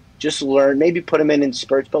chill, just learn, maybe put him in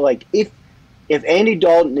spurts. But, like, if Andy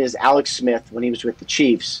Dalton is Alex Smith when he was with the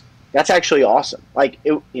Chiefs, that's actually awesome. Like,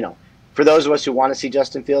 for those of us who want to see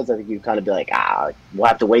Justin Fields, I think you kind of be like, we'll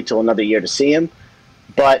have to wait till another year to see him.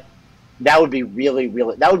 But that would be really,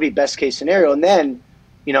 really – that would be best case scenario. And then,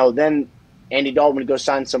 then Andy Dalton would go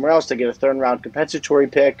sign somewhere else to get a third-round compensatory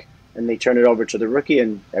pick, and they turn it over to the rookie,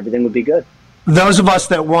 and everything would be good. Those of us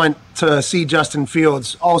that want to see Justin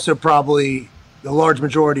Fields also probably the large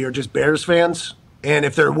majority are just Bears fans. And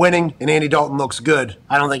if they're winning and Andy Dalton looks good,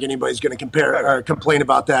 I don't think anybody's going to compare or complain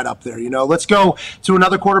about that up there. Let's go to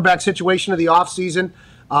another quarterback situation of the offseason,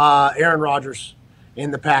 Aaron Rodgers.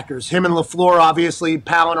 in the Packers. Him and LaFleur obviously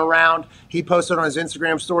palling around. He posted on his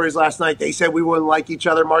Instagram stories last night. They said we wouldn't like each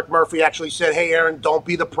other. Mark Murphy actually said, hey, Aaron, don't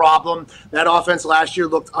be the problem. That offense last year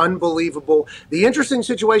looked unbelievable. The interesting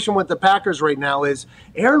situation with the Packers right now is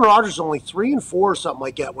Aaron Rodgers is only 3-4 or something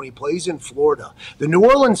like that when he plays in Florida. The New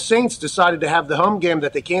Orleans Saints decided to have the home game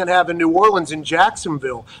that they can't have in New Orleans in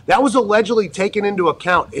Jacksonville. That was allegedly taken into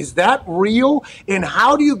account. Is that real? And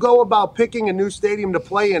how do you go about picking a new stadium to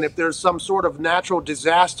play in if there's some sort of natural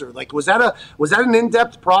disaster? Like, was that an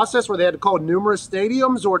in-depth process where they had to call numerous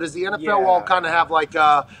stadiums, or does the NFL all kind of have like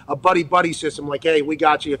a buddy system, like, hey, we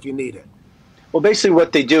got you if you need it? Well, basically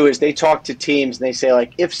what they do is they talk to teams and they say,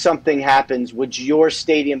 like, if something happens, would your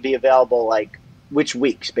stadium be available, like, which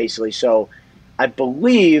weeks, basically? So I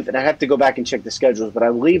believe, and I have to go back and check the schedules, but I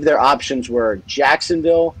believe their options were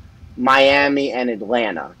Jacksonville, Miami, and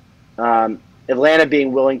Atlanta. Atlanta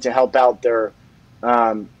being willing to help out their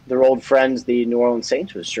old friends, the New Orleans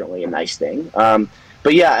Saints, was certainly a nice thing.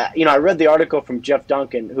 But yeah, I read the article from Jeff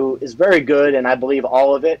Duncan, who is very good, and I believe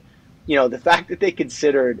all of it. The fact that they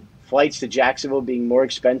considered flights to Jacksonville being more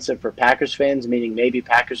expensive for Packers fans, meaning maybe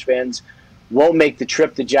Packers fans won't make the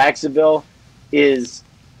trip to Jacksonville, is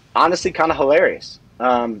honestly kind of hilarious.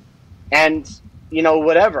 And,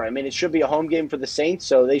 whatever. I mean, it should be a home game for the Saints,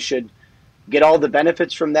 so they should get all the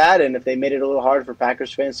benefits from that. And if they made it a little hard for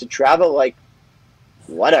Packers fans to travel, like,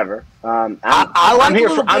 whatever. I'm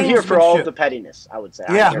here for all of the pettiness, I would say.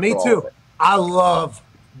 Yeah, me too. I love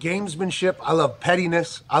gamesmanship. I love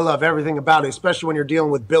pettiness. I love everything about it, especially when you're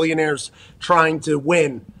dealing with billionaires trying to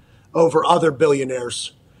win over other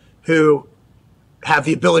billionaires who have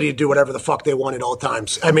the ability to do whatever the fuck they want at all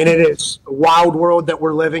times. I mean, it is a wild world that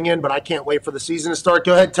we're living in, but I can't wait for the season to start.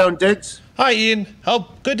 Go ahead, Tone Diggs. Hi, Ian.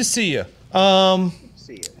 Good to see you.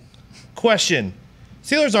 See you. Question.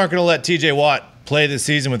 Steelers aren't going to let TJ Watt play this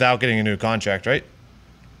season without getting a new contract, right?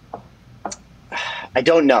 I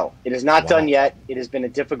don't know. It is not done yet. It has been a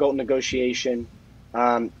difficult negotiation.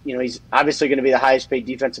 He's obviously going to be the highest paid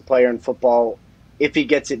defensive player in football. If he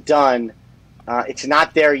gets it done, it's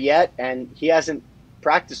not there yet, and he hasn't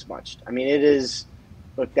practiced much. I mean,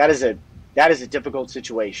 that is a difficult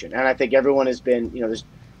situation, and I think everyone has been, there's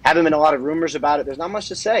haven't been a lot of rumors about it. There's not much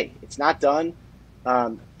to say. It's not done.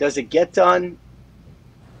 Does it get done?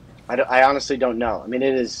 I honestly don't know. I mean,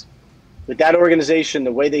 it is, with that organization,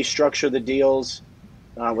 the way they structure the deals,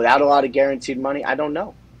 without a lot of guaranteed money, I don't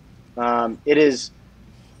know. It's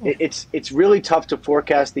really tough to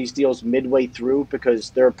forecast these deals midway through,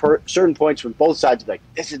 because there are certain points where both sides are like,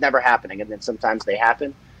 this is never happening, and then sometimes they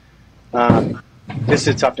happen. This is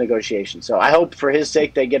a tough negotiation. So I hope for his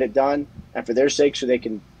sake they get it done, and for their sake so they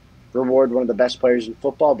can reward one of the best players in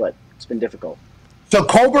football, but it's been difficult. So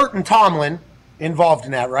Colbert and Tomlin involved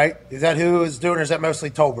in that, right? Is that who is doing, or is that mostly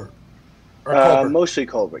Tolbert? Or Colbert? Mostly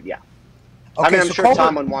Colbert, yeah. Okay, I mean, I'm so sure Colbert,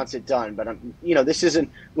 Tomlin wants it done, but this isn't,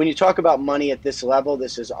 when you talk about money at this level,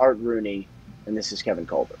 this is Art Rooney and this is Kevin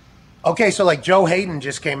Colbert. Okay, so like Joe Hayden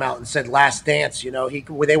just came out and said last dance, they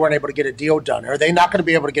weren't able to get a deal done. Are they not going to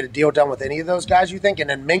be able to get a deal done with any of those guys, you think? And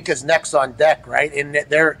then Minka's next on deck, right? And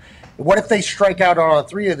what if they strike out on all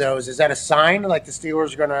three of those? Is that a sign like the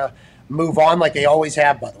Steelers are going to move on like they always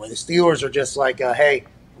have, by the way? The Steelers are just like, hey,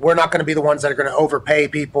 we're not going to be the ones that are going to overpay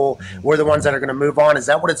people. We're the ones that are going to move on. Is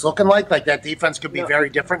that what it's looking like? Like that defense could be very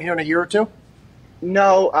different here in a year or two?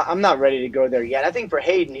 No, I'm not ready to go there yet. I think for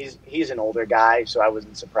Hayden, he's an older guy, so I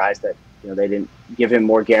wasn't surprised that they didn't give him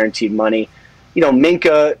more guaranteed money.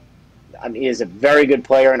 Minka, is a very good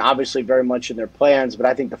player and obviously very much in their plans, but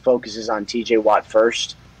I think the focus is on TJ Watt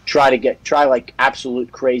first. Try like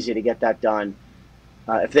absolute crazy to get that done.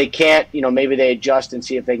 If they can't, maybe they adjust and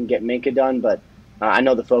see if they can get Minka done, but I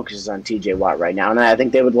know the focus is on TJ Watt right now, and I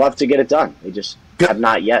think they would love to get it done. They just have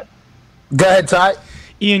not yet. Go ahead, Ty.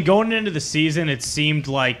 Ian, going into the season, it seemed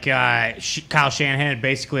like Kyle Shanahan had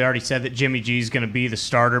basically already said that Jimmy G is going to be the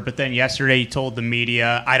starter, but then yesterday he told the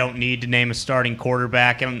media, I don't need to name a starting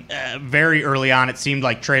quarterback, and very early on it seemed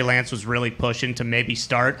like Trey Lance was really pushing to maybe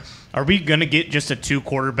start. Are we going to get just a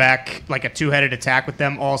two-quarterback, like a two-headed attack with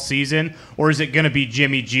them all season, or is it going to be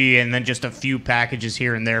Jimmy G and then just a few packages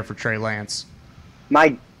here and there for Trey Lance?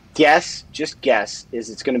 My guess is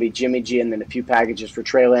it's going to be Jimmy G and then a few packages for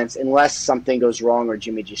Trey Lance, unless something goes wrong or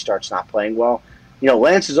Jimmy G starts not playing well.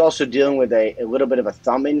 Lance is also dealing with a little bit of a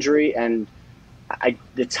thumb injury, and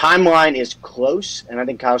the timeline is close, and I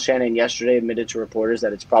think Kyle Shanahan yesterday admitted to reporters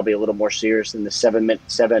that it's probably a little more serious than the 7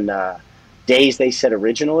 days they said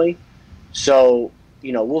originally. So,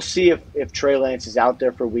 we'll see if Trey Lance is out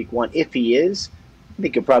there for week 1. If he is, I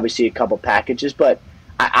think you'll probably see a couple packages, but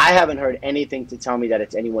I haven't heard anything to tell me that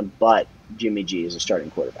it's anyone but Jimmy G as a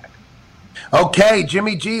starting quarterback. Okay,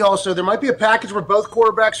 Jimmy G. Also, there might be a package where both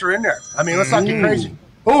quarterbacks are in there. I mean, let's not get crazy.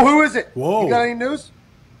 Oh, who is it? Whoa. You got any news?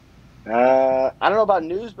 I don't know about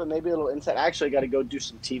news, but maybe a little insight. I actually got to go do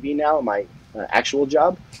some TV now. My actual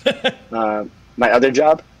job, my other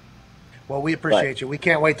job. Well, we appreciate you. We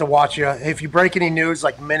can't wait to watch you. If you break any news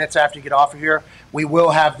like minutes after you get off of here, we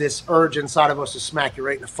will have this urge inside of us to smack you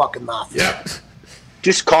right in the fucking mouth. Yeah.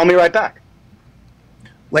 Just call me right back.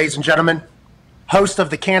 Ladies and gentlemen, host of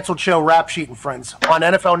the canceled show Rap Sheet and Friends on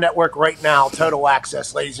NFL Network right now, total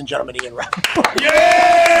access. Ladies and gentlemen, Ian Rappaport.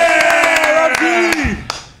 Yeah!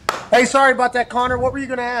 Hey, sorry about that, Connor. What were you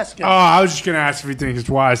going to ask him? Oh, I was just going to ask if you think it's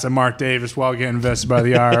wise that Mark Davis, while getting invested by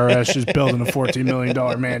the IRS, is building a $14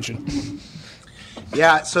 million mansion.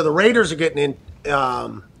 Yeah, so the Raiders are getting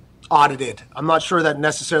audited. I'm not sure that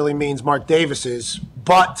necessarily means Mark Davis is,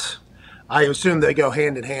 but I assume they go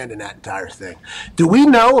hand in hand in that entire thing. Do we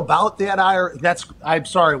know about that IRS? I'm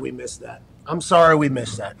sorry we missed that. I'm sorry we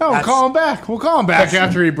missed that. Oh, we'll call him back. We'll call him back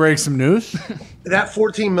after he breaks some news. That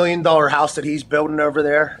 $14 million house that he's building over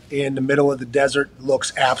there in the middle of the desert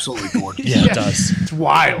looks absolutely gorgeous. Yeah, it does. It's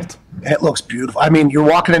wild. It looks beautiful. I mean, you're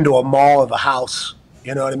walking into a mall of a house.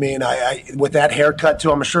 You know what I mean? I with that haircut,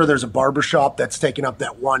 too, I'm sure there's a barbershop that's taking up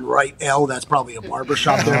that one right L. That's probably a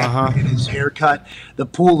barbershop there. Get his haircut. The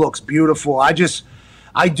pool looks beautiful.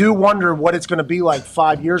 I do wonder what it's going to be like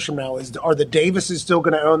 5 years from now. Are the Davises still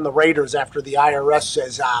going to own the Raiders after the IRS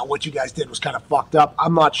says, what you guys did was kind of fucked up?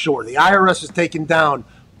 I'm not sure. The IRS has taken down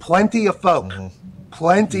plenty of folk.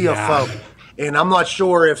 Plenty of folk. And I'm not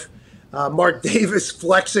sure if Mark Davis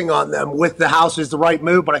flexing on them with the house is the right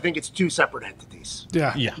move, but I think it's two separate entities.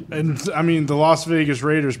 Yeah. And, I mean, the Las Vegas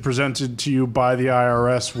Raiders presented to you by the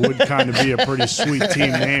IRS would kind of be a pretty sweet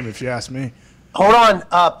team name, if you ask me. Hold on.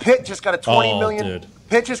 Pitt just got a $20 million. Dude.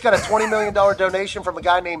 Pitt just got a $20 million donation from a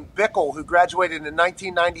guy named Bickle who graduated in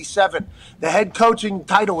 1997. The head coaching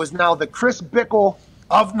title is now the Chris Bickle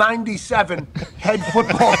of 97 head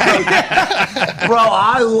football coach. Bro,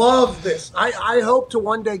 I love this. I hope to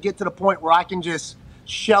one day get to the point where I can just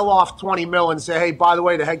shell off 20 mil and say, hey, by the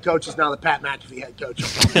way, the head coach is now the Pat McAfee head coach.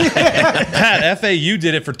 Pat, FAU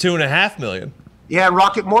did it for $2.5 million. Yeah,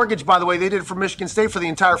 Rocket Mortgage, by the way, they did it for Michigan State for the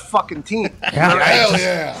entire fucking team. Hell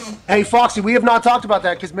yeah. Hey, Foxy, we have not talked about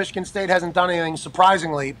that because Michigan State hasn't done anything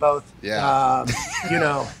surprisingly, both,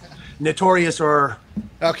 notorious or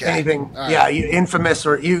anything. Right. Yeah, infamous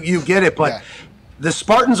or you get it. But the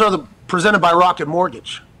Spartans are presented by Rocket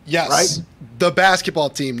Mortgage. Yes. Right? The basketball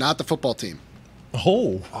team, not the football team.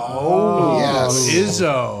 Oh. Yes.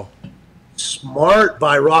 Izzo. Smart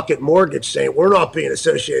by Rocket Mortgage saying we're not being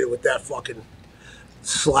associated with that fucking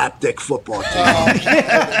slapdick football team.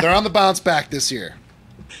 They're on the bounce back this year.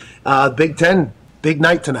 Big Ten, big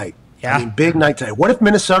night tonight. Yeah. I mean, big night tonight. What if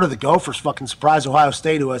Minnesota, the Gophers, fucking surprise Ohio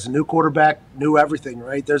State, who has a new quarterback, new everything,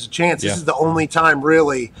 right? There's a chance. This is the only time,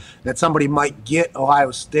 really, that somebody might get Ohio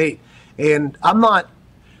State. And I'm not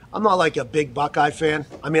like a big Buckeye fan.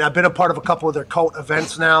 I mean, I've been a part of a couple of their cult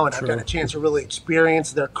events now, and I've got a chance to really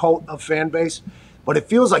experience their cult of fan base. But it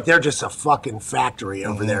feels like they're just a fucking factory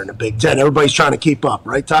over there in the Big Ten. Everybody's trying to keep up,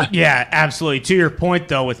 right, Ty? Yeah, absolutely. To your point,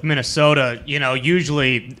 though, with Minnesota,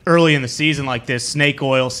 usually early in the season like this, snake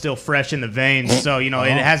oil's still fresh in the veins. So, it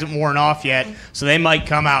hasn't worn off yet. So they might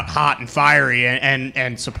come out hot and fiery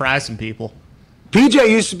and surprise some people. PJ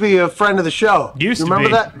used to be a friend of the show. Remember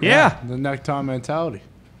that? Yeah. The necktie mentality.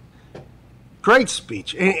 Great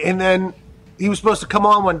speech. And then he was supposed to come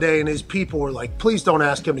on one day, and his people were like, please don't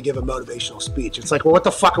ask him to give a motivational speech. It's like, well, what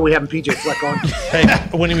the fuck are we having PJ Fleck on? Hey,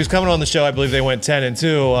 when he was coming on the show, I believe they went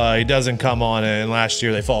 10-2. He doesn't come on, and last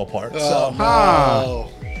year they fall apart.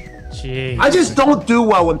 Jeez. I just don't do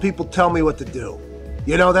well when people tell me what to do.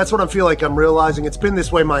 That's what I feel like I'm realizing. It's been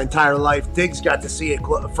this way my entire life. Diggs got to see it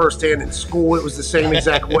firsthand in school. It was the same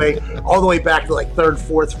exact way, all the way back to like 3rd,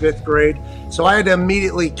 4th, 5th grade. So I had to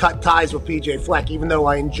immediately cut ties with PJ Fleck, even though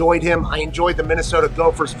I enjoyed him. I enjoyed the Minnesota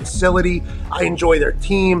Gophers facility. I enjoy their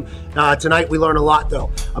team. Tonight we learn a lot,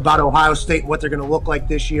 though, about Ohio State and what they're going to look like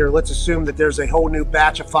this year. Let's assume that there's a whole new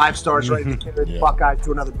batch of 5-stars ready to carry the Buckeyes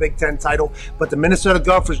to another Big Ten title. But the Minnesota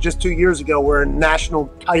Gophers just 2 years ago were in national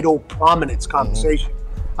title prominence conversation.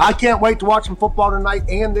 I can't wait to watch some football tonight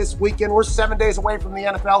and this weekend. We're 7 days away from the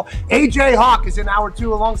NFL. AJ Hawk is in hour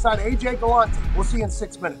 2 alongside AJ Galante. We'll see you in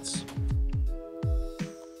 6 minutes.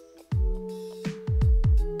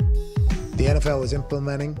 The NFL is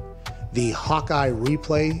implementing the Hawkeye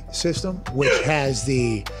replay system, which has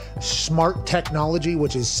the smart technology,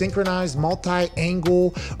 which is synchronized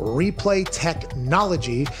multi-angle replay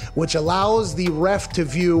technology, which allows the ref to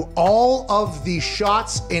view all of the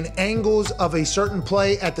shots and angles of a certain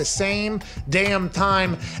play at the same damn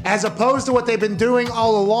time, as opposed to what they've been doing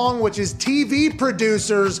all along, which is TV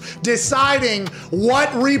producers deciding what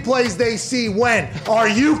replays they see when. Are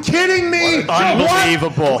you kidding me?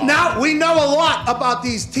 Unbelievable. What? Now, we know a lot about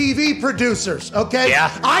these TV producers, okay?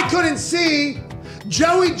 Yeah. I couldn't see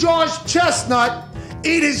Joey Josh Chestnut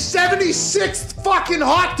eat his 76th fucking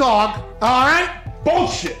hot dog, all right?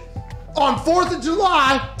 Bullshit. On 4th of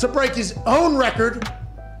July to break his own record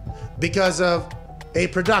because of a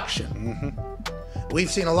production. We've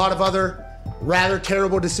seen a lot of other rather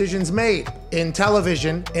terrible decisions made in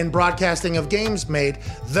television, in broadcasting of games made.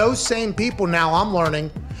 Those same people now, I'm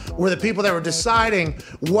learning, were the people that were deciding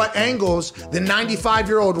what angles the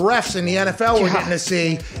 95-year-old refs in the NFL were getting to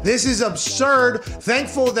see. This is absurd.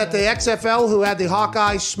 Thankful that the XFL, who had the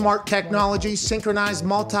Hawkeye smart technology, synchronized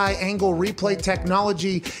multi-angle replay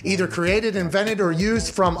technology, either created, invented, or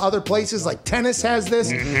used from other places, like tennis has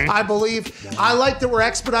this, I believe. I like that we're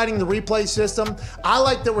expediting the replay system. I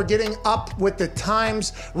like that we're getting up with the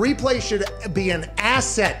times. Replay should be an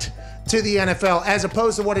asset to the NFL, as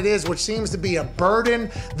opposed to what it is, which seems to be a burden.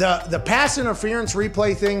 The pass interference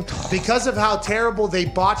replay thing, because of how terrible they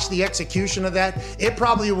botched the execution of that, it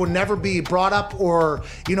probably will never be brought up or,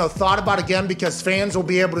 thought about again, because fans will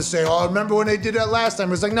be able to say, oh, remember when they did that last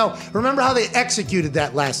time? It's like, no, remember how they executed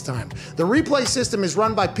that last time. The replay system is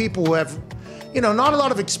run by people who have not a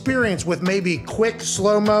lot of experience with maybe quick,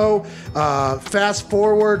 slow-mo, fast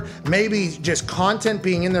forward, maybe just content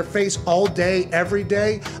being in their face all day, every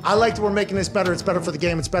day. I like that we're making this better. It's better for the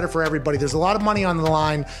game. It's better for everybody. There's a lot of money on the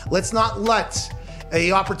line. Let's not let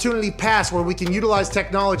an opportunity pass where we can utilize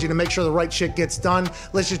technology to make sure the right shit gets done.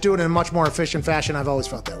 Let's just do it in a much more efficient fashion. I've always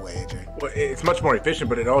felt that way, AJ. Well, it's much more efficient,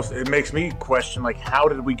 but it makes me question, how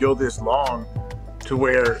did we go this long to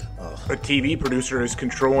where a TV producer is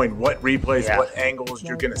controlling what replays, what angles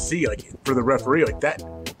you're going to see, for the referee, that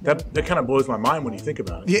kind of blows my mind when you think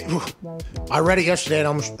about it. Yeah, I read it yesterday and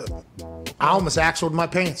I almost axled my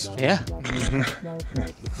pants. Yeah.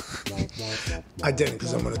 I didn't,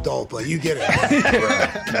 because I'm an adult, but you get it.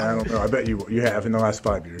 Right. I don't know. I bet you have in the last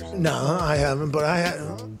 5 years. No, I haven't, but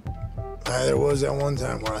there was that one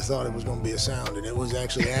time where I thought it was going to be a sound, and it was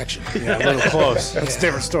actually action. Yeah, a little close. That's a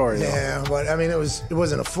different story, though. Yeah, but it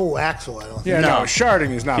wasn't a full axle, I don't think. Yeah, no,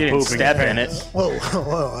 sharding is not You pooping. didn't step in it.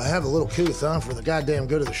 Whoa, I have a little couth, for the goddamn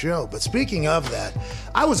good of the show. But speaking of that,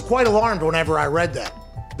 I was quite alarmed whenever I read that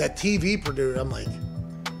TV producer. I'm like,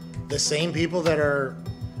 the same people that are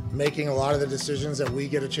making a lot of the decisions that we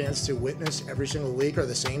get a chance to witness every single week are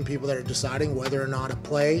the same people that are deciding whether or not a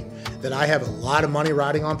play that I have a lot of money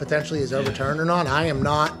riding on potentially is overturned or not. I am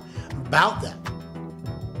not about that.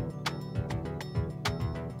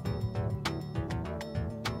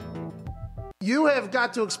 You have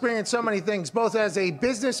got to experience so many things, both as a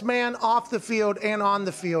businessman off the field and on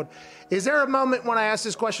the field. Is there a moment when I ask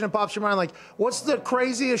this question that pops your mind, what's the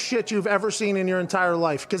craziest shit you've ever seen in your entire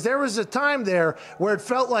life? Because there was a time there where it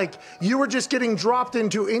felt like you were just getting dropped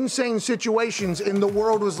into insane situations and the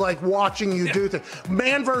world was watching you do things.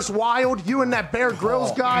 Man vs. Wild, you and that Bear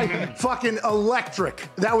Grylls guy, fucking electric.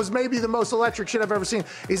 That was maybe the most electric shit I've ever seen.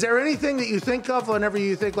 Is there anything that you think of whenever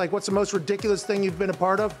you think, what's the most ridiculous thing you've been a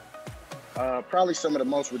part of? Probably some of the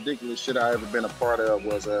most ridiculous shit I ever been a part of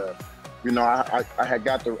was, I had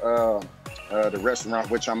got the restaurant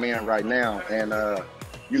which I'm in right now, and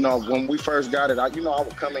when we first got it, I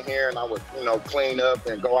would come in here and I would clean up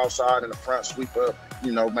and go outside in the front, sweep up,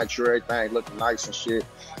 make sure everything looked nice and shit.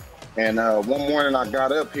 And one morning I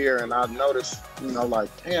got up here and I noticed,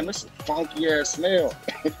 damn, this is a funky ass smell.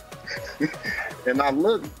 And I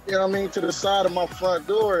looked, to the side of my front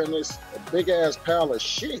door, and it's a big ass pile of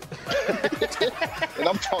shit. And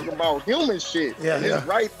I'm talking about human shit. Yeah, and it's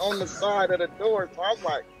right on the side of the door. So I was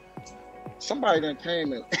like, somebody done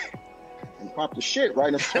came and popped the shit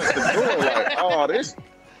right in front of the door. Oh, this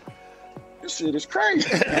shit is crazy.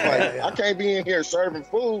 I can't be in here serving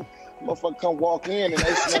food. Motherfucker come walk in and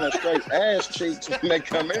they smelling straight ass cheeks when they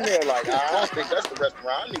come in there. I don't think that's the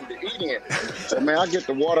restaurant I need to eat in. So man, I get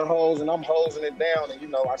the water hose and I'm hosing it down,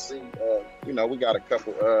 and I see, we got a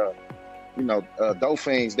couple,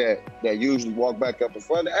 dolphins that usually walk back up in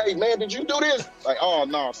front. Hey man, did you do this? Oh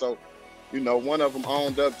no. So, one of them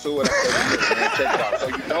owned up to it. I said, man, check it out. So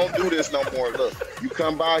you don't do this no more. Look, you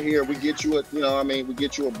come by here, we get you we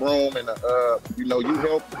get you a broom and you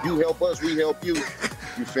help us, we help you.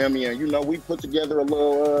 You feel me? And we put together a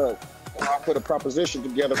little I put a proposition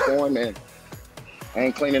together for him, and I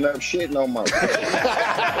ain't cleaning up shit no more. It's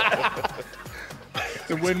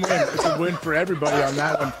a win-win. It's a win for everybody on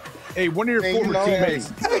that one. Hey, one of your former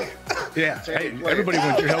teammates. Yeah. Hey, everybody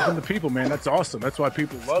wins. You're helping the people, man. That's awesome. That's why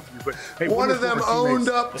people love you. But hey, one of them owned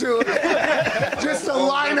up to it. Just a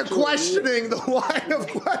line of questioning. The line of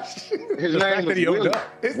questioning. His name was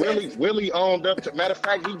Willie. Willie owned up to. Matter of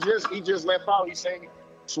fact, he just left out. He saying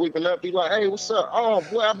sweeping up. He like, hey, what's up? Oh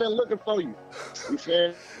boy, I've been looking for you. You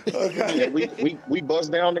feel? Okay. Yeah, we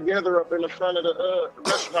bust down together up in the front of the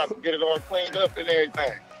restaurant to get it all cleaned up and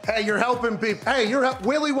everything. Hey, you're helping people. Hey,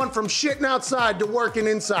 Willie went from shitting outside to working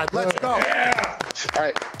inside. Let's go. Yeah. All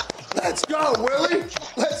right. Let's go, Willie.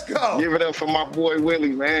 Let's go. Give it up for my boy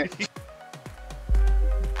Willie, man.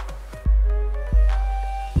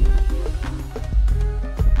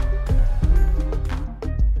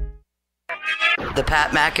 The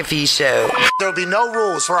Pat McAfee Show. There'll be no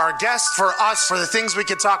rules for our guests, for us, for the things we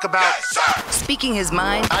can talk about. Yes, speaking his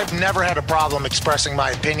mind. I've never had a problem expressing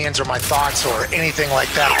my opinions or my thoughts or anything like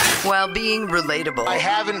that. While being relatable. I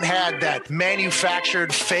haven't had that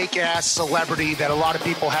manufactured fake-ass celebrity that a lot of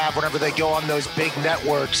people have whenever they go on those big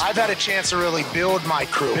networks. I've had a chance to really build my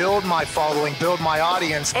crew, build my following, build my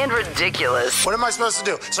audience. And ridiculous. What am I supposed to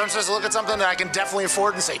do? So I'm supposed to look at something that I can definitely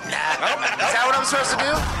afford and say, nah. Is that what I'm supposed to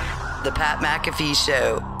do? The Pat McAfee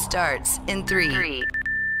Show starts in 3,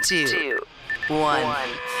 2, 1.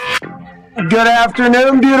 Good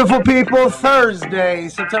afternoon, beautiful people. Thursday,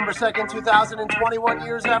 September 2nd, 2021,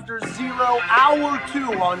 years after 0, hour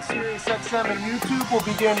 2 on Sirius XM and YouTube will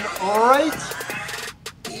begin right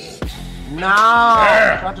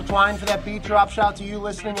now. Dr. Twine for that beat drop. Shout out to you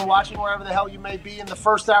listening and watching wherever the hell you may be. In the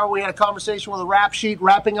first hour, we had a conversation with a rap sheet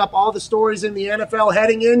wrapping up all the stories in the NFL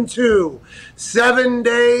heading into 7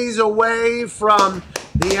 days away from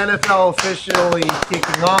the NFL officially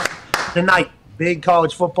kicking off tonight. Big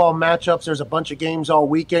college football matchups. There's a bunch of games all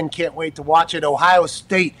weekend. Can't wait to watch it. Ohio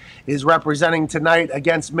State is representing tonight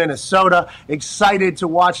against Minnesota. Excited to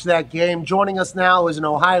watch that game. Joining us now is an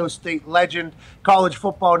Ohio State legend, college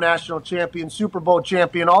football national champion, Super Bowl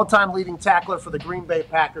champion, all-time leading tackler for the Green Bay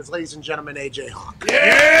Packers. Ladies and gentlemen, AJ Hawk.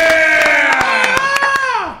 Yeah!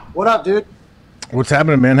 What up, dude? What's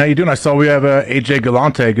happening, man? How you doing? I saw we have AJ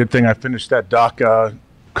Galante. Good thing I finished that doc a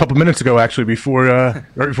couple minutes ago, actually, before I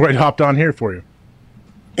hopped on here for you.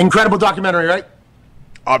 Incredible documentary, right?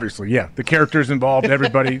 Obviously, yeah. The characters involved,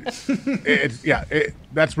 everybody.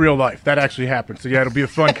 That's real life. That actually happened. So, yeah, it'll be a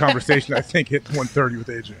fun conversation, I think, at 1:30 with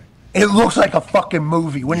AJ. It looks like a fucking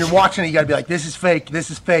movie. When you're watching it, you got to be like, this is fake, this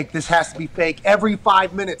has to be fake. Every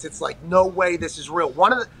 5 minutes, it's like, no way this is real.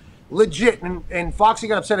 One of the legit, and Foxy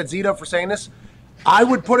got upset at Zito for saying this, I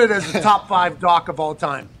would put it as the top 5 doc of all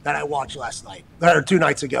time that I watched last night, or 2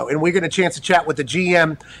 nights ago. And we get a chance to chat with the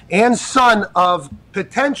GM and son of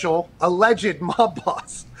potential alleged mob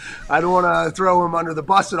boss. I don't want to throw him under the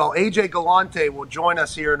bus at all. AJ Galante will join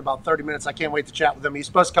us here in about 30 minutes. I can't wait to chat with him. He's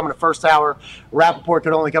supposed to come in the first hour. Rappaport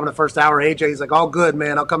could only come in the first hour. AJ's like, all good,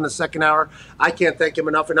 man. I'll come in the second hour. I can't thank him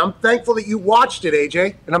enough. And I'm thankful that you watched it,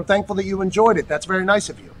 AJ. And I'm thankful that you enjoyed it. That's very nice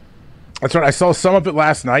of you. That's right. I saw some of it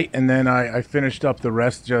last night, and then I finished up the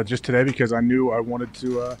rest just today because I knew I wanted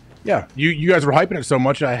to. You guys were hyping it so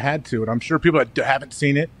much, I had to. And I'm sure people that haven't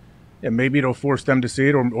seen it, maybe it'll force them to see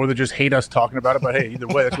it, or they just hate us talking about it. But hey, either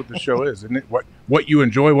way, that's what the show is, isn't it? What you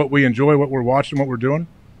enjoy, what we enjoy, what we're watching, what we're doing.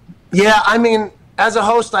 Yeah, I mean, as a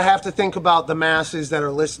host, I have to think about the masses that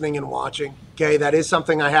are listening and watching. Okay, that is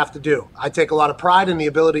something I have to do. I take a lot of pride in the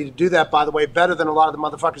ability to do that, by the way, better than a lot of the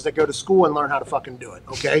motherfuckers that go to school and learn how to fucking do it,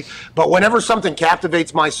 okay? But whenever something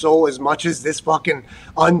captivates my soul as much as this fucking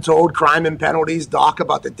untold crime and penalties doc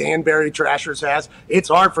about the Danbury Trashers has, it's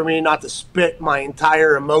hard for me not to spit my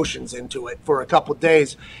entire emotions into it for a couple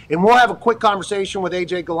days. And we'll have a quick conversation with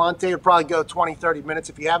AJ Galante. It'll probably go 20, 30 minutes.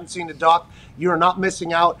 If you haven't seen the doc, you're not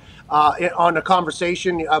missing out on a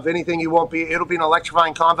conversation of anything. It'll be an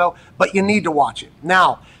electrifying convo, but you need to watch it.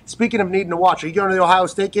 Now, speaking of needing to watch, are you going to the Ohio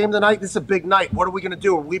State game tonight? This is a big night. What are we going to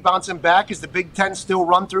do? Are we bouncing back? Is the Big Ten still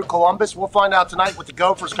run through Columbus? We'll find out tonight with the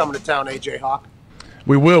Gophers coming to town, AJ Hawk.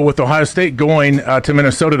 We will, with Ohio State going to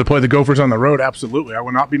Minnesota to play the Gophers on the road. Absolutely. I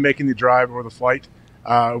will not be making the drive or the flight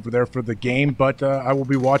over there for the game, but I will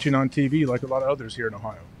be watching on TV like a lot of others here in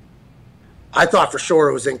Ohio. I thought for sure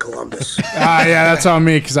it was in Columbus. Yeah, that's on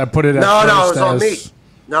me because I put it at No, it was on me.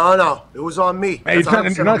 No, it was on me. Hey,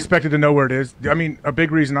 you're not expected to know where it is. I mean, a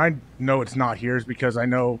big reason I know it's not here is because I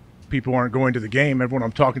know people aren't going to the game. Everyone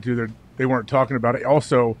I'm talking to, they weren't talking about it.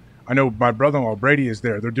 Also, I know my brother-in-law, Brady, is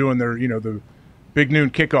there. They're doing their, the big noon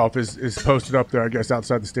kickoff is posted up there, I guess,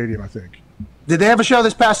 outside the stadium, I think. Did they have a show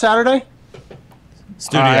this past Saturday?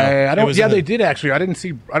 studio. I don't. Yeah, in the- they did actually. I didn't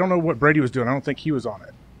see. I don't know what Brady was doing. I don't think he was on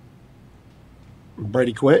it.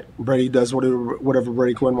 Brady quit. Brady does whatever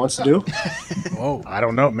Brady Quinn wants to do. Whoa. I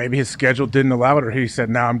don't know. Maybe his schedule didn't allow it, or he said,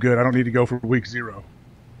 "Nah, I'm good. I don't need to go for week 0."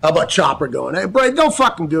 How about Chopper going, hey, Brady, don't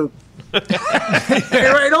fucking go.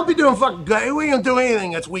 Hey, Ray, don't be doing fucking good. We ain't gonna do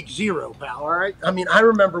anything that's week 0, pal, all right? I mean, I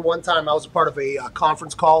remember one time I was a part of a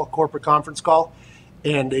conference call, a corporate conference call,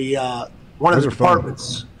 and one of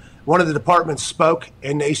the departments spoke,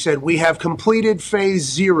 and they said, we have completed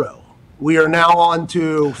phase 0. We are now on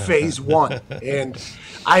to phase 1. And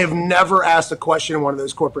I have never asked a question in one of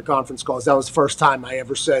those corporate conference calls. That was the first time I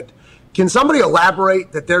ever said, can somebody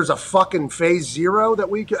elaborate that there's a fucking phase 0 that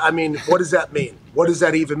we could? I mean, what does that mean? What does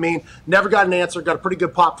that even mean? Never got an answer. Got a pretty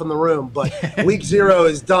good pop from the room. But week 0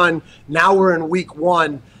 is done. Now we're in week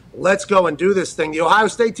 1. Let's go and do this thing. The Ohio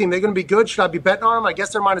State team, they're going to be good. Should I be betting on them? I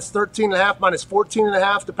guess they're minus 13.5, minus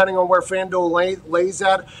 14.5, depending on where FanDuel lays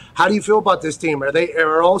at. How do you feel about this team?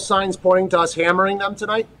 Are all signs pointing to us hammering them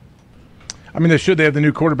tonight? I mean, they should. They have the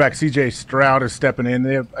new quarterback, C.J. Stroud, is stepping in.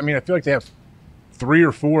 They have. I mean, I feel like they have 3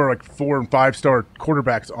 or 4, like 4 and 5 star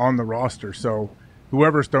quarterbacks on the roster. So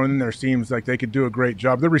whoever's thrown in there seems like they could do a great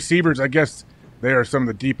job. The receivers, I guess, they are some of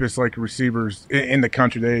the deepest like receivers in the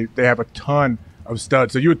country. They have a ton of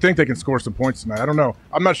studs. So you would think they can score some points tonight. I don't know.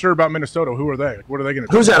 I'm not sure about Minnesota. Who are they? What are they going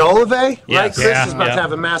to do? Who's that, Olave? Yeah. Right? Chris is about to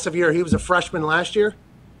have a massive year. He was a freshman last year.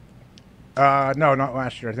 No, not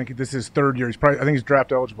last year. I think this is 3rd year. I think he's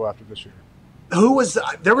draft eligible after this year.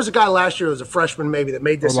 There was a guy last year who was a freshman maybe that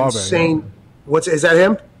made this Olave, insane. yeah. Is that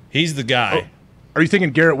him? He's the guy. Are you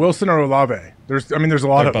thinking Garrett Wilson or Olave? There's a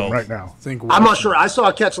lot of them right now. I'm not sure. I saw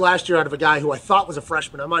a catch last year out of a guy who I thought was a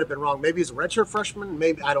freshman. I might have been wrong. Maybe he's a redshirt freshman.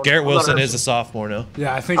 Maybe I don't know. Garrett Wilson is a sophomore now.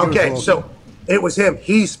 Yeah, I think. Okay, so it was him.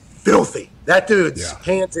 He's filthy. That dude's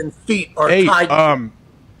hands and feet are tied.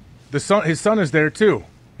 His son is there too.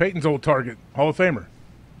 Peyton's old target, Hall of Famer,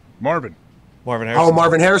 Marvin Harrison. Oh,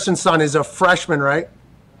 Marvin Harrison's son is a freshman, right?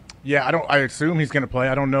 Yeah, I assume he's going to play.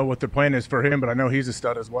 I don't know what the plan is for him, but I know he's a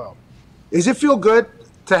stud as well. Does it feel good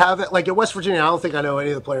to have it? Like at West Virginia, I don't think I know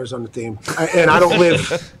any of the players on the team, and I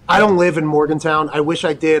don't live in Morgantown. I wish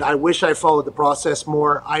I did. I wish I followed the process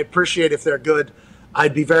more. I appreciate if they're good.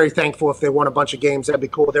 I'd be very thankful if they won a bunch of games. That'd be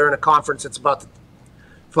cool. They're in a conference that's about to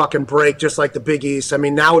fucking break, just like the Big East. I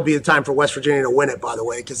mean, now would be the time for West Virginia to win it, by the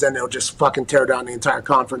way, because then they'll just fucking tear down the entire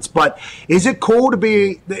conference. But is it cool to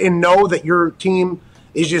be and know that your team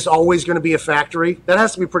is just always going to be a factory? That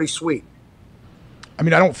has to be pretty sweet. I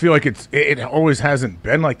mean, I don't feel like it always hasn't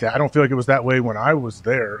been like that. I don't feel like it was that way when I was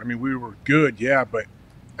there. I mean, we were good, yeah, but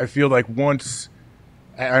I feel like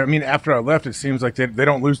after I left, it seems like they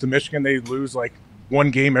don't lose to Michigan. They lose like one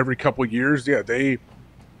game every couple of years. Yeah,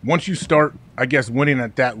 once you start, I guess, winning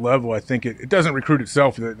at that level, I think it doesn't recruit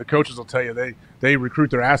itself. The coaches will tell you they recruit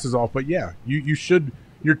their asses off. But yeah, you should.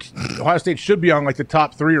 Ohio State should be on like the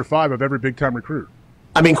top 3 or 5 of every big time recruit.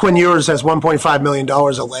 I mean, Quinn Ewers has $1.5 million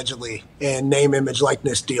allegedly in name, image,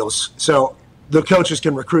 likeness deals. So the coaches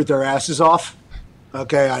can recruit their asses off.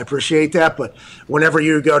 Okay, I appreciate that. But whenever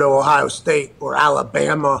you go to Ohio State or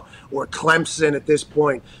Alabama or Clemson at this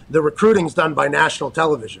point, the recruiting's done by national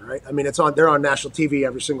television, right? I mean, they're on national TV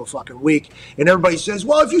every single fucking week. And everybody says,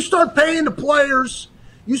 well, if you start paying the players,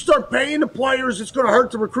 it's going to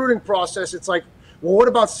hurt the recruiting process. It's like, well, what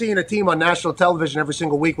about seeing a team on national television every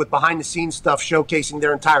single week with behind-the-scenes stuff showcasing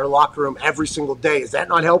their entire locker room every single day? Is that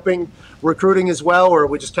not helping recruiting as well, or are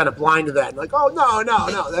we just kind of blind to that? And like, oh,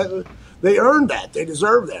 no, they earned that. They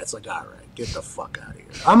deserve that. It's like, all right, get the fuck out of here.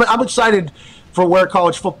 I'm excited for where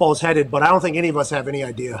college football is headed, but I don't think any of us have any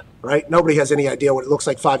idea, right? Nobody has any idea what it looks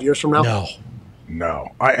like 5 years from now.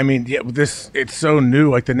 No. I mean, yeah, it's so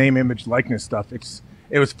new, like the name, image, likeness stuff.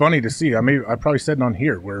 It was funny to see. I mean, I probably said it on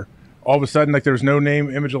here where all of a sudden, like, there was no name,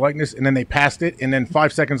 image, or likeness, and then they passed it, and then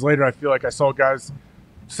 5 seconds later, I feel like I saw guys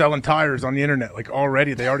selling tires on the internet. Like, they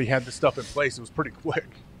already had this stuff in place. It was pretty quick.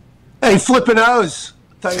 Hey, flipping O's.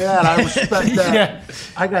 I'll tell you that. I respect that. Yeah.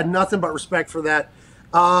 I got nothing but respect for that.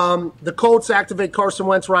 The Colts activate Carson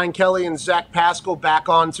Wentz, Ryan Kelly, and Zach Pascal back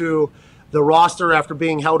onto the roster after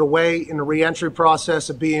being held away in the reentry process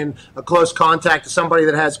of being a close contact to somebody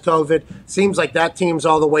that has COVID. Seems like that team's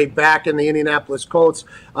all the way back in the Indianapolis Colts.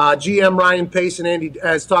 GM Ryan Pace and Andy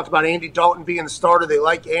has talked about Andy Dalton being the starter. They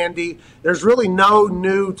like Andy. There's really no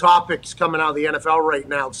new topics coming out of the NFL right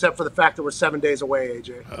now, except for the fact that we're 7 days away,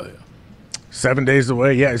 AJ. Oh, yeah. 7 days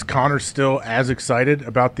away, yeah. Is Connor still as excited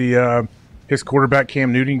about his quarterback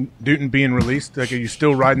Cam Newton being released? Like, are you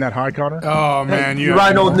still riding that high, Connor? Oh, man. You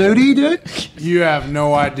riding old Nudie, dude? You have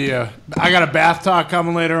no idea. I got a bath talk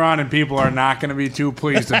coming later on, and people are not going to be too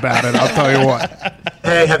pleased about it. I'll tell you what.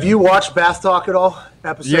 Hey, have you watched Bath Talk at all?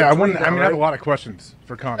 Episode Yeah, I 3 have a lot of questions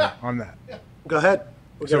for Connor on that. Go ahead.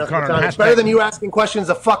 So, Connor, it's better than you asking questions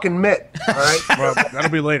of fucking Mitt. All right. Well,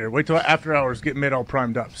 that'll be later. Wait till after hours. Get Mitt all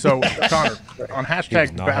primed up. So, Connor, on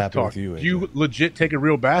hashtag bath talk, do you legit take a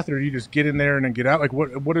real bath, or do you just get in there and then get out? Like,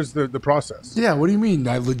 what is the process? Yeah, what do you mean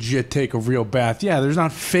I legit take a real bath? Yeah, there's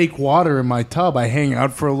not fake water in my tub. I hang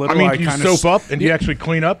out for a little. I mean, do you soap up and do you actually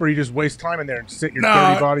clean up, or you just waste time in there and sit your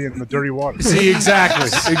dirty body in the dirty water? See,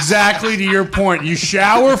 exactly to your point. You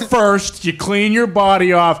shower first, you clean your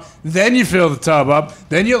body off, then you fill the tub up,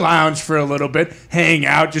 then you lounge for a little bit, hang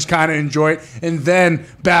out, just kind of enjoy it, and then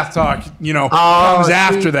bath talk, comes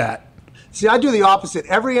after that. See, I do the opposite.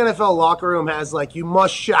 Every NFL locker room has, like, you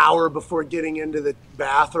must shower before getting into the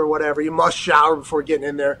bath or whatever. You must shower before getting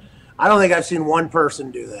in there. I don't think I've seen one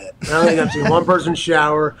person do that. I don't think I've seen one person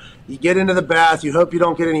shower. You get into the bath. You hope you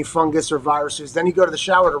don't get any fungus or viruses. Then you go to the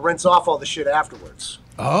shower to rinse off all the shit afterwards.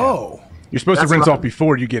 Oh. You're supposed to rinse off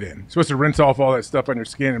before you get in. You're supposed to rinse off all that stuff on your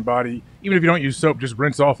skin and body. Even if you don't use soap, just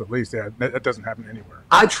rinse off at least. Yeah, that doesn't happen anywhere.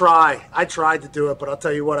 I tried to do it, but I'll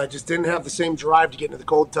tell you what, I just didn't have the same drive to get into the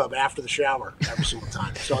cold tub after the shower every single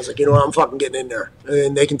time. So I was like, you know what, I'm fucking getting in there.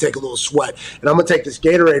 And they can take a little sweat. And I'm going to take this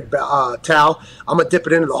Gatorade towel. I'm going to dip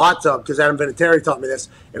it into the hot tub because Adam Vinatieri taught me this.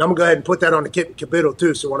 And I'm going to go ahead and put that on the kit and caboodle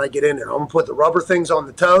too. So when I get in there, I'm going to put the rubber things on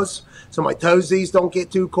the toes so my toesies don't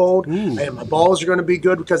get too cold. And my balls are going to be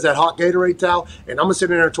good because of that hot Gatorade towel. And I'm going to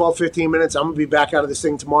sit in there 12, 15 minutes. I'm going to be back out of this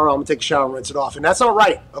thing tomorrow. I'm going to take a shower and rinse it off. And that's not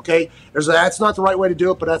right, okay? That's not the right way to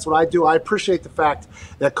do it, but that's what I do. I appreciate the fact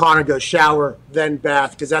that Connor goes shower, then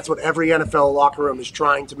bath, because that's what every NFL locker room is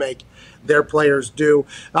trying to make their players do.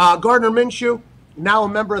 Gardner Minshew, now a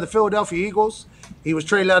member of the Philadelphia Eagles. He was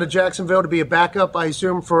traded out of Jacksonville to be a backup, I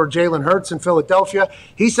assume, for Jalen Hurts in Philadelphia.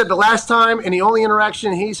 He said the last time and the only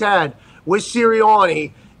interaction he's had with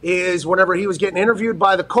Sirianni is whenever he was getting interviewed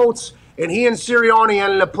by the Colts, and he and Sirianni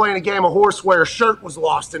ended up playing a game of horse where a shirt was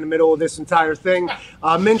lost in the middle of this entire thing.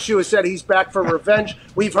 Minshew has said he's back for revenge.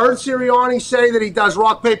 We've heard Sirianni say that he does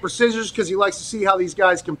rock, paper, scissors because he likes to see how these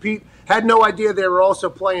guys compete. Had no idea they were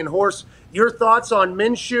also playing horse. Your thoughts on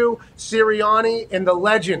Minshew, Sirianni, and the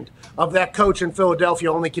legend of that coach in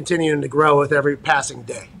Philadelphia only continuing to grow with every passing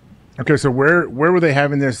day? Okay, so where were they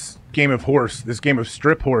having this game of horse, this game of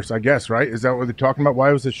strip horse, I guess, right? Is that what they're talking about?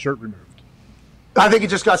 Why was his shirt removed? I think it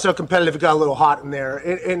just got so competitive, it got a little hot in there.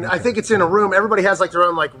 And I think it's in a room. Everybody has like their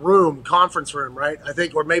own like room, conference room, right? I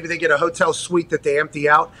think, or maybe they get a hotel suite that they empty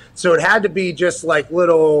out. So it had to be just like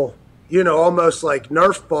little, almost like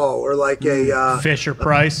Nerf ball or like a Fisher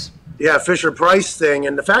Price. Yeah, Fisher Price thing.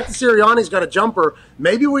 And the fact that Sirianni's got a jumper,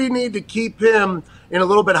 maybe we need to keep him in a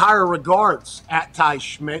little bit higher regards at Ty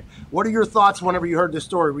Schmidt. What are your thoughts whenever you heard this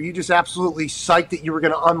story? Were you just absolutely psyched that you were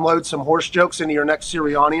going to unload some horse jokes into your next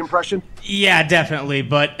Sirianni impression? Yeah, definitely.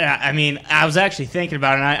 But, I was actually thinking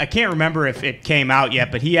about it, and I can't remember if it came out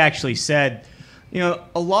yet, but he actually said, a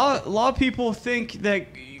lot of people think that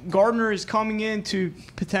Gardner is coming in to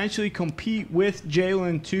potentially compete with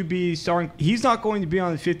Jalen to be starting. He's not going to be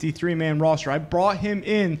on the 53-man roster. I brought him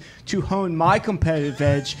in to hone my competitive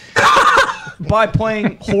edge by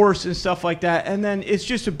playing horse and stuff like that. And then it's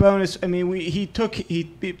just a bonus. I mean, he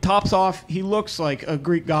tops off. He looks like a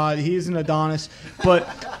Greek god. He is an Adonis. But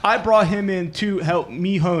I brought him in to help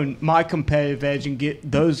me hone my competitive edge and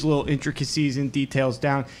get those little intricacies and details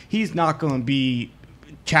down. He's not going to be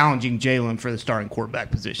challenging Jalen for the starting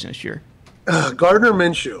quarterback position this year. Gardner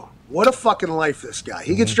Minshew, what a fucking life this guy.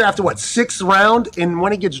 He gets drafted, 6th round? And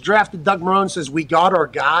when he gets drafted, Doug Marrone says, we got our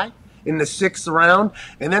guy in the 6th round.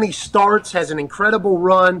 And then he starts, has an incredible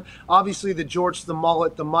run. Obviously, the George, the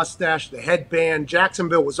mullet, the mustache, the headband.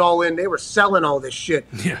 Jacksonville was all in. They were selling all this shit.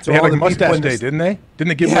 Yeah. They had like mustache day, didn't they? Didn't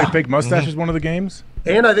they give away fake mustaches one of the games?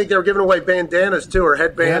 And I think they were giving away bandanas, too, or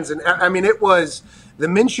headbands. Yeah. And I mean, it was... The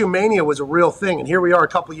Minshew mania was a real thing, and here we are a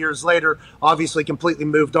couple years later, obviously completely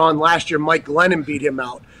moved on. Last year, Mike Glennon beat him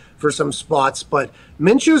out for some spots, but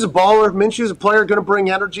Minshew's a baller. Minshew's a player going to bring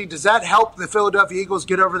energy. Does that help the Philadelphia Eagles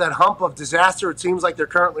get over that hump of disaster it seems like they're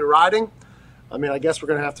currently riding? I mean, I guess we're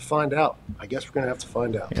going to have to find out.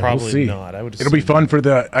 Probably not. I would. It'll be fun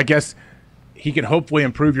for I guess he can hopefully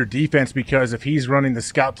improve your defense because if he's running the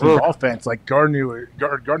scout team offense, like Gardner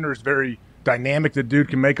is very dynamic. The dude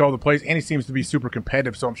can make all the plays, and he seems to be super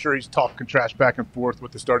competitive. So I'm sure he's talking trash back and forth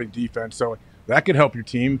with the starting defense. So that could help your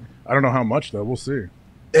team. I don't know how much though. We'll see.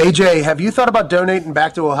 AJ, have you thought about donating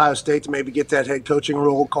back to Ohio State to maybe get that head coaching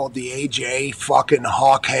role called the AJ fucking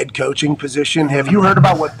Hawk head coaching position? Have you heard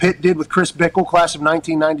about what Pitt did with Chris Bickle, class of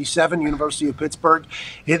 1997, University of Pittsburgh?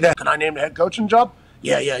 Can I name the head coaching job?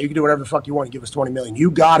 Yeah, you can do whatever the fuck you want and give us $20 million.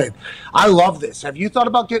 You got it. I love this. Have you thought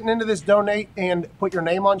about getting into this donate and put your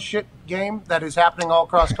name on shit game that is happening all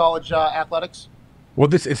across college athletics?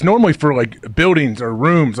 Well, it's normally for like buildings or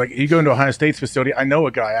rooms. Like you go into Ohio State's facility. I know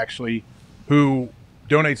a guy actually who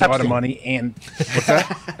donates a lot of money. And what's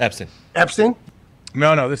that? Epstein.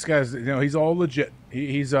 No. This guy's he's all legit.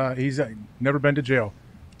 He's never been to jail,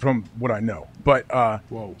 from what I know. But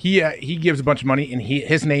he gives a bunch of money, and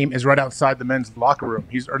his name is right outside the men's locker room.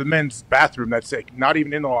 Or the men's bathroom. That's it. Not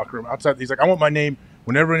even in the locker room. Outside. He's like, I want my name.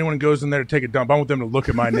 Whenever anyone goes in there to take a dump, I want them to look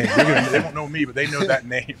at my name. They won't know me, but they know that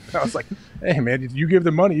name. And I was like, hey, man, you give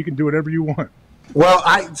them money, you can do whatever you want.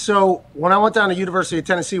 Well, so when I went down to University of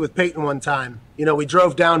Tennessee with Peyton one time, we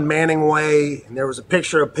drove down Manning Way, and there was a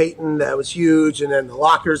picture of Peyton that was huge, and then the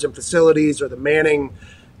lockers and facilities, or the Manning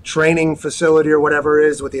training facility or whatever it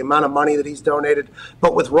is, with the amount of money that he's donated.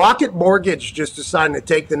 But with Rocket Mortgage just deciding to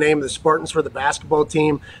take the name of the Spartans for the basketball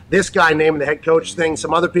team, this guy naming the head coach thing,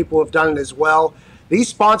 some other people have done it as well.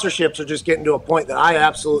 These sponsorships are just getting to a point that I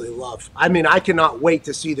absolutely love. I mean, I cannot wait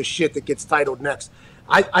to see the shit that gets titled next.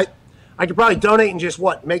 I could probably donate and just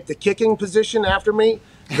make the kicking position after me.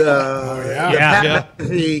 The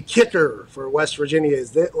kicker for West Virginia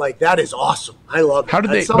is that is awesome. I love it. How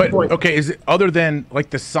did they? Is it other than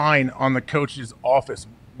like the sign on the coach's office?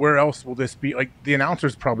 Where else will this be? Like the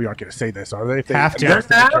announcers probably aren't going to say this, are they? If they have to.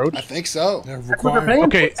 Coach? I think so.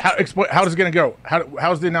 Okay, how is it going to go?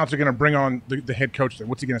 How's the announcer going to bring on the head coach then?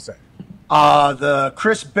 What's he going to say? The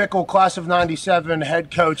Chris Bickle class of '97 head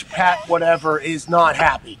coach Pat whatever is not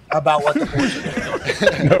happy about what the boys are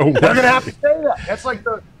doing. No, they're going to have to say that. That's like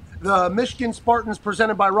the Michigan Spartans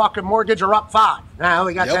presented by Rocket Mortgage are up 5. Now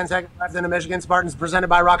we got 10 seconds left, and the Michigan Spartans presented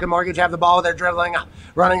by Rocket Mortgage have the ball. They're dribbling up,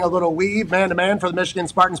 running a little weave man-to-man for the Michigan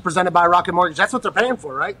Spartans presented by Rocket Mortgage. That's what they're paying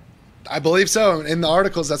for, right? I believe so. In the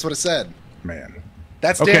articles, that's what it said. Man.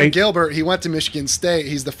 That's Dan Gilbert. He went to Michigan State.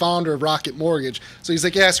 He's the founder of Rocket Mortgage. So he's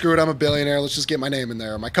like, yeah, screw it. I'm a billionaire. Let's just get my name in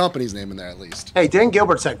there, or my company's name in there at least. Hey, Dan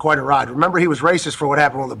Gilbert's had quite a ride. Remember, he was racist for what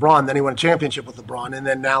happened with LeBron. Then he won a championship with LeBron. And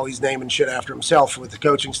then now he's naming shit after himself with the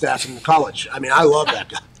coaching staff in the college. I mean, I love that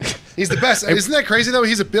guy. He's the best. Isn't that crazy, though?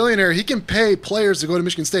 He's a billionaire. He can pay players to go to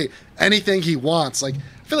Michigan State anything he wants. Like,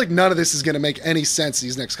 I feel like none of this is going to make any sense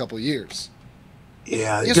these next couple of years.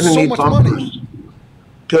 Yeah, he's going to need so much money.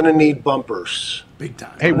 Gonna need bumpers. Big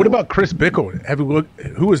time. Hey, what about Chris Bickle? Have you looked?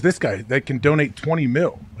 Who is this guy that can donate $20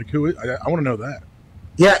 million? Like, who is? I want to know that.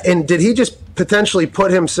 Yeah, and did he just potentially put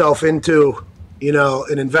himself into,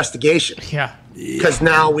 an investigation? Yeah. Because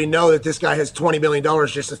now we know that this guy has $20 million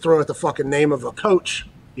just to throw at the fucking name of a coach.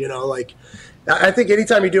 I think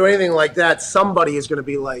anytime you do anything like that, somebody is going to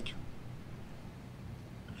be like,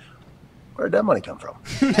 where'd that money come from?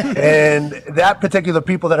 And that particular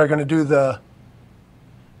people that are going to do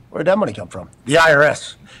where'd that money come from? The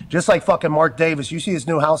IRS. Just like fucking Mark Davis. You see his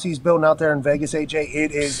new house he's building out there in Vegas, AJ?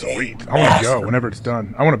 It is sweet. I want to go whenever it's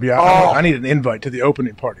done. I want to be out. I need an invite to the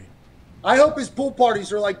opening party. I hope his pool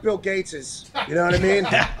parties are like Bill Gates's. You know what I mean?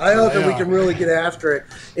 I hope that we can really get after it.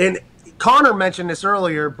 And Connor mentioned this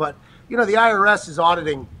earlier, but the IRS is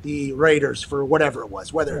auditing the Raiders for whatever it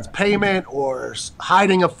was, whether it's payment or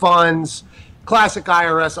hiding of funds, classic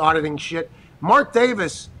IRS auditing shit. Mark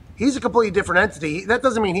Davis, he's a completely different entity. That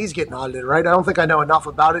doesn't mean he's getting audited, right? I don't think I know enough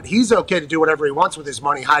about it. He's okay to do whatever he wants with his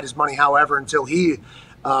money, hide his money however, until he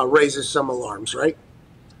raises some alarms, right?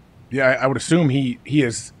 Yeah, I would assume he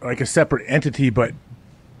is like a separate entity, but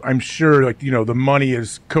I'm sure the money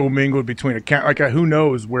is commingled between account. Who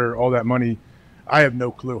knows where all that money? I have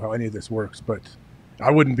no clue how any of this works, but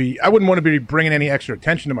I wouldn't want to be bringing any extra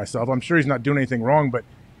attention to myself. I'm sure he's not doing anything wrong, but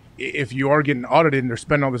if you are getting audited and they're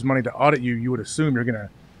spending all this money to audit you, you would assume you're going to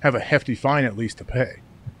have a hefty fine at least to pay.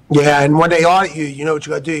 Yeah, and when they audit you, you know what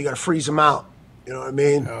you got to do? You got to freeze them out. You know what I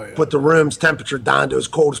mean? Oh, yeah. Put the room's temperature down to as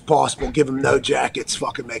cold as possible. Give them no jackets.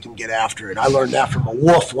 Fucking make them get after it. I learned that from a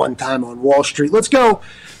wolf one time on Wall Street. Let's go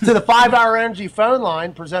to the 5-Hour Energy phone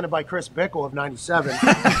line presented by Chris Bickle of 97.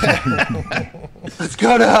 Let's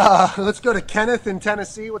go to Kenneth in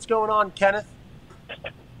Tennessee. What's going on, Kenneth?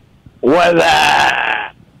 What's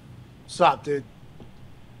up? What's up, dude?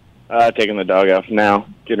 Taking the dog out now,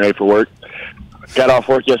 getting ready for work. Got off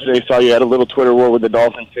work yesterday, saw you had a little Twitter war with the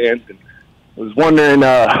Dolphin fans, and was wondering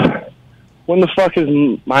when the fuck has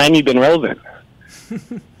Miami been relevant?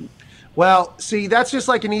 Well, see, that's just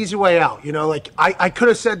like an easy way out. I could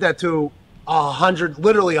have said that to 100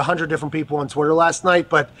 different people on Twitter last night,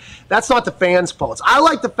 but that's not the fans' fault. I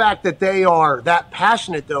like the fact that they are that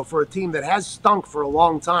passionate, though, for a team that has stunk for a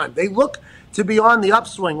long time. They look to be on the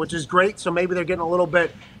upswing, which is great. So maybe they're getting a little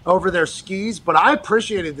bit over their skis, but I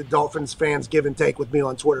appreciated the Dolphins fans give and take with me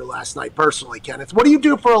on Twitter last night personally, Kenneth. What do you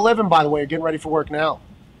do for a living, by the way? You're getting ready for work now.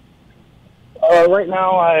 Right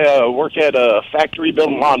now, I work at a factory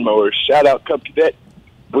building lawnmowers. Shout out Cub Cadet,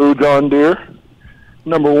 Brew John Deere,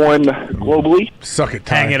 #1 globally. Suck it,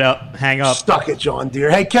 Ty. Hang it up. Hang up. Stuck it, John Deere.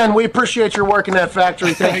 Hey, Ken, we appreciate your work in that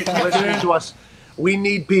factory. Thank you for listening to us. We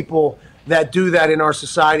need people that do that in our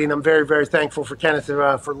society, and I'm very, very thankful for Kenneth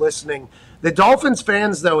for listening. The Dolphins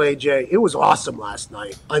fans, though, AJ, it was awesome last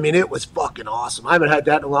night. I mean, it was fucking awesome. I haven't had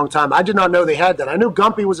that in a long time. I did not know they had that. I knew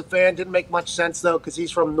Gumpy was a fan. Didn't make much sense, though, because he's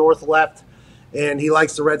from North Left, and he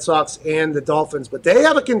likes the Red Sox and the Dolphins. But they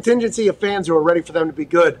have a contingency of fans who are ready for them to be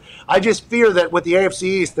good. I just fear that with the AFC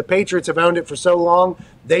East, the Patriots have owned it for so long,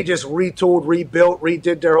 they just retooled, rebuilt,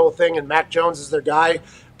 redid their whole thing, and Mac Jones is their guy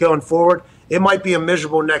going forward. It might be a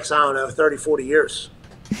miserable next, 30, 40 years.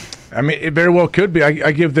 I mean, it very well could be.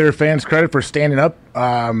 I give their fans credit for standing up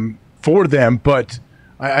for them, but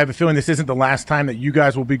I have a feeling this isn't the last time that you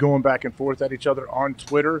guys will be going back and forth at each other on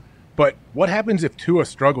Twitter. But what happens if Tua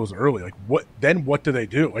struggles early? Like, what do they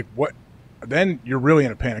do? Like, what? Then you're really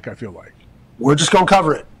in a panic, I feel like. We're just going to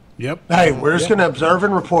cover it. Yep. Hey, we're just going to observe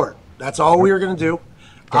and report. That's all we are going to do.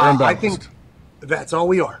 I think that's all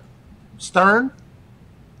we are. Stern,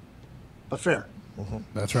 but fair.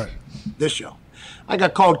 That's right. This show. I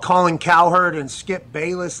got called Colin Cowherd and Skip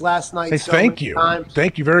Bayless last night. Hey, thank you.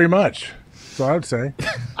 Thank you very much. That's all I would say.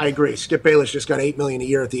 I agree. Skip Bayless just got $8 million a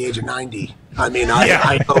year at the age of 90. I mean,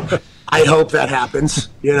 I hope that happens,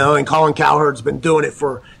 and Colin Cowherd's been doing it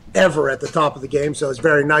forever at the top of the game, so it's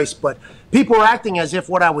very nice. But people are acting as if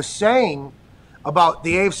what I was saying about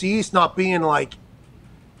the AFC East not being like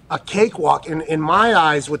a cakewalk, in my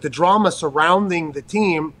eyes, with the drama surrounding the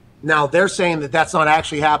team. Now, they're saying that that's not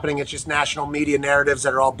actually happening. It's just national media narratives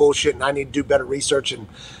that are all bullshit, and I need to do better research. And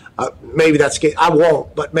maybe that's the case. I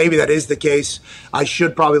won't, but maybe that is the case. I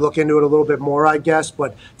should probably look into it a little bit more, I guess.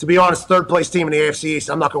 But to be honest, third-place team in the AFC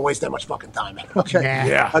East, I'm not going to waste that much fucking time. Okay?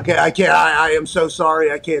 Yeah. Okay, I can't. I am so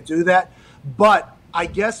sorry. I can't do that. But I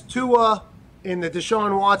guess Tua and the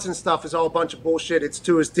Deshaun Watson stuff is all a bunch of bullshit. It's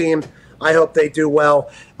Tua's team. I hope they do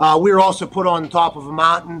well. We were also put on top of a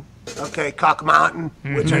mountain. Okay, Cock Mountain,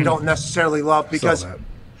 which I don't necessarily love because,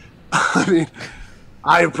 I mean,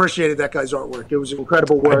 I appreciated that guy's artwork. It was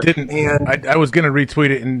incredible work. I was going to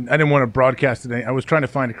retweet it, and I didn't want to broadcast it. I was trying to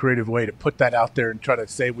find a creative way to put that out there and try to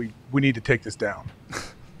say we need to take this down.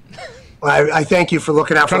 I thank you for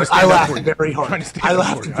looking out for us. I laughed very hard. I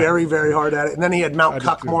laughed very, very hard at it. And then he had Mount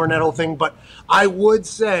Cuckmore and that whole thing. But I would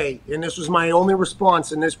say, and this was my only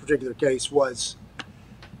response in this particular case, was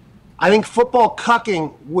I think football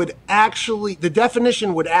cucking would actually, the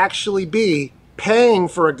definition would actually be paying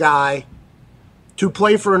for a guy to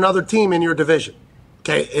play for another team in your division.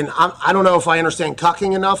 Okay, and I don't know if I understand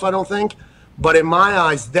cucking enough, I don't think. But in my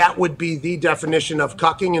eyes, that would be the definition of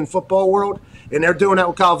cucking in football world. And they're doing that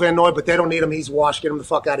with Kyle Van Noy, but they don't need him. He's washed. Get him the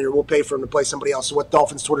fuck out of here. We'll pay for him to play somebody else. So what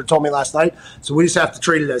Dolphins Twitter told me last night. So we just have to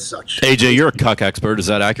treat it as such. AJ, you're a cuck expert. Is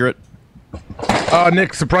that accurate?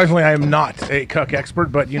 Nick, surprisingly, I am not a cuck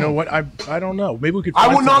expert, but you know what? I don't know. Maybe we could. I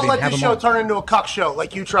will not let this show turn into a cuck show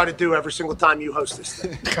like you try to do every single time you host this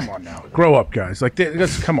thing. Come on now, grow up, guys.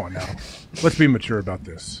 Come on now. Let's be mature about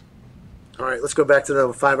this. All right, let's go back to the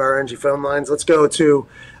 5-hour energy phone lines. Let's go to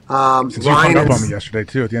Since you hung up on me yesterday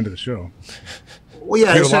too at the end of the show. Well,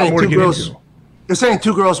 yeah, you're saying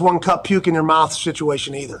two girls, one cup, puke in your mouth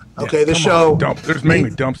situation either. Okay, yeah, this show. There's mainly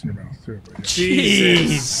dumps in your mouth too.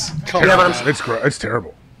 Jeez. It's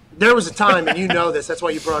terrible. There was a time, and you know this, that's why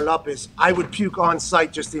you brought it up, is I would puke on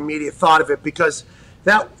sight, just the immediate thought of it, because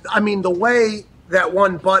the way that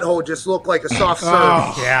one butthole just looked like a soft serve.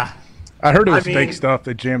 Oh, yeah. I heard it was fake stuff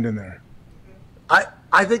they jammed in there.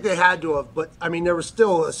 I think they had to have, but, there was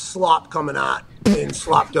still a slop coming out and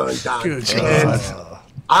slop going down. Good and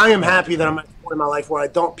I am happy that I'm at a point in my life where I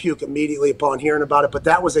don't puke immediately upon hearing about it, but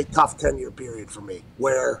that was a tough 10-year period for me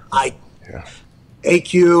where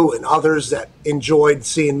AQ and others that enjoyed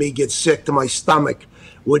seeing me get sick to my stomach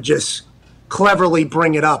would just cleverly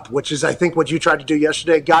bring it up, which is, I think, what you tried to do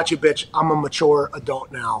yesterday. Got you, bitch. I'm a mature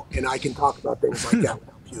adult now, and I can talk about things like that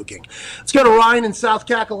without puking. Let's go to Ryan in South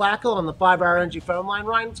Kakalaka on the 5-hour energy phone line.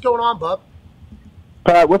 Ryan, what's going on, bub?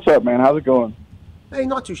 Pat, what's up, man? How's it going? Hey,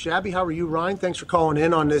 not too shabby. How are you, Ryan? Thanks for calling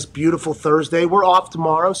in on this beautiful Thursday. We're off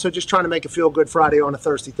tomorrow, so just trying to make a feel-good Friday on a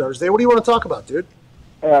thirsty Thursday. What do you want to talk about, dude?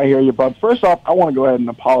 Hey, I hear you, bud. First off, I want to go ahead and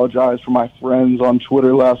apologize for my friends on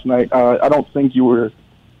Twitter last night. I don't think you were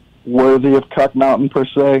worthy of Cuck Mountain, per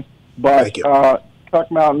se, but Cuck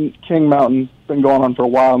Mountain, King Mountain, been going on for a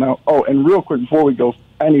while now. Oh, and real quick, before we go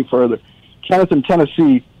any further, Kenneth in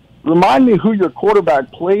Tennessee remind me who your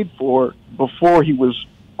quarterback played for before he was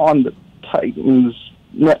on the Titans.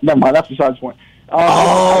 Never mind, that's besides the point.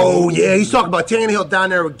 Yeah, he's talking about Tannehill down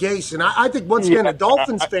there with Gase. And I think, once again, the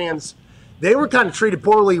Dolphins fans, they were kind of treated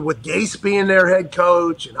poorly with Gase being their head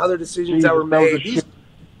coach and other decisions that were made.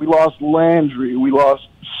 We lost Landry. We lost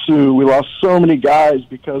Sue. We lost so many guys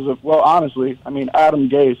because of, well, honestly, I mean, Adam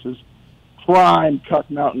Gase is prime Cuck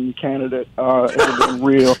Mountain candidate, if we're being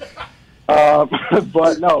real.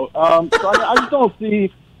 But no, so I just don't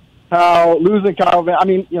see how losing Kyle Van. I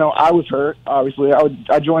mean, you know, I was hurt. Obviously,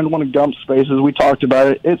 I joined one of Gump's spaces. We talked about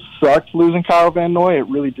it. It sucked losing Kyle Van Noy. It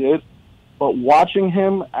really did. But watching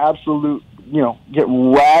him get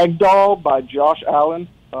ragdolled by Josh Allen.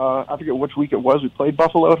 I forget which week it was. We played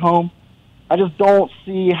Buffalo at home. I just don't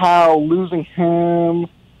see how losing him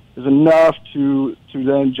is enough to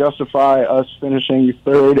then justify us finishing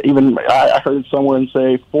third. Even I heard someone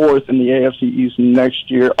say fourth in the AFC East next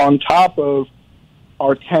year, on top of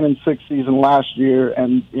our 10-6 season last year.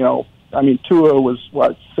 And I mean, Tua was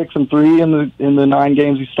 6-3 in the 9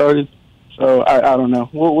 games he started. So I don't know.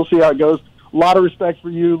 We'll see how it goes. A lot of respect for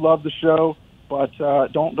you. Love the show. But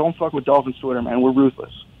don't fuck with Dolphins Twitter, man. We're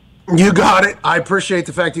ruthless. You got it. I appreciate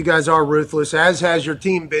the fact you guys are ruthless, as has your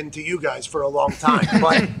team been to you guys for a long time.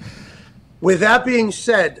 But with that being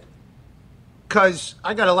said, because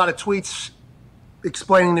I got a lot of tweets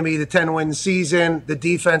explaining to me the 10-win season, the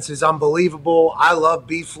defense is unbelievable. I love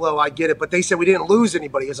B-Flow. I get it. But they said we didn't lose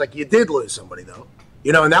anybody. It's like, you did lose somebody, though.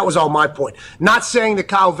 And that was all my point. Not saying that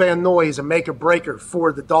Kyle Van Noy is a make-or-breaker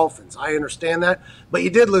for the Dolphins. I understand that. But you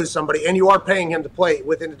did lose somebody, and you are paying him to play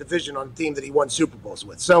within the division on a team that he won Super Bowls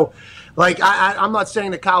with. So, I'm not saying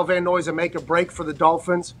that Kyle Van Noy is a make-or-break for the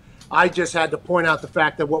Dolphins. I just had to point out the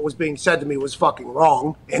fact that what was being said to me was fucking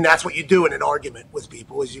wrong. And that's what you do in an argument with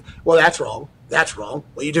people is that's wrong. That's wrong.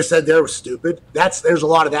 What you just said there was stupid. There's a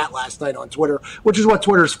lot of that last night on Twitter, which is what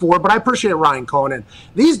Twitter's for. But I appreciate Ryan calling in.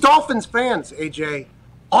 These Dolphins fans, AJ,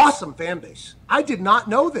 awesome fan base. I did not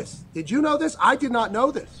know this. Did you know this? I did not know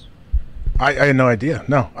this. I had no idea.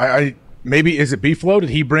 No, I maybe is it B-Flow?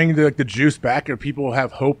 Did he bring the juice back, or people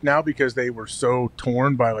have hope now because they were so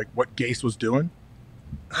torn by what Gase was doing?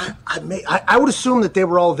 I would assume that they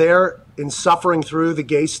were all there and suffering through the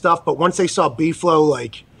Gase stuff, but once they saw B-Flow,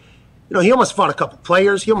 he almost fought a couple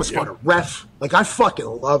players. He almost fought a ref. I fucking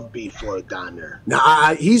love B-Flow down there.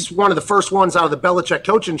 Now, he's one of the first ones out of the Belichick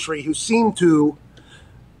coaching tree who seemed to,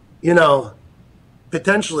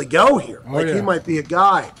 potentially go here. He might be a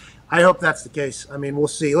guy. I hope that's the case. I mean, we'll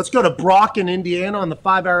see. Let's go to Brock in Indiana on the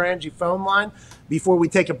 5-hour Angie phone line before we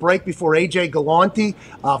take a break, before AJ Galante,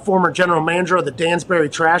 former general manager of the Dansbury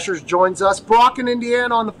Trashers, joins us. Brock in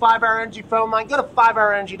Indiana on the 5-hour Angie phone line. Go to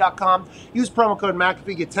 5hourangie.com. Use promo code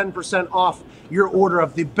McAfee. Get 10% off your order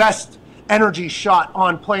of the best energy shot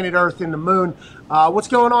on planet Earth in the moon. What's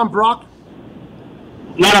going on, Brock?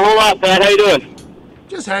 Not a whole lot, Pat. How you doing?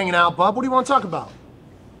 Just hanging out, bub. What do you want to talk about?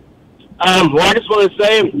 Well, I just want to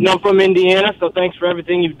say, I'm from Indiana, so thanks for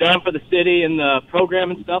everything you've done for the city and the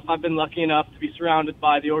program and stuff. I've been lucky enough to be surrounded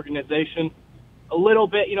by the organization a little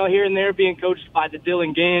bit, here and there, being coached by the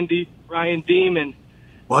Dylan Gandy, Ryan Deem, and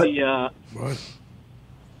the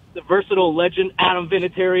versatile legend Adam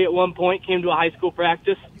Vinatieri at one point came to a high school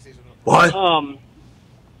practice. What?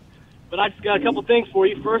 But I just got a couple things for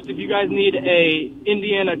you. First, if you guys need a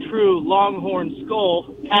Indiana True Longhorn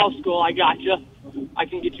skull, cow skull, I got you. I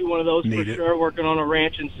can get you one of those for sure, working on a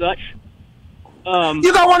ranch and such.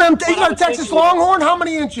 You got one of them? You got a Texas Longhorn? How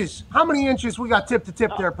many inches? How many inches we got tip to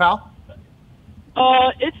tip there, pal?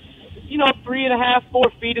 It's 3.5,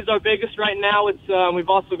 4 feet is our biggest right now. It's we've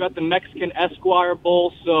also got the Mexican Esquire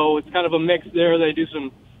Bull, so it's kind of a mix there. They do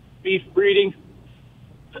some beef breeding.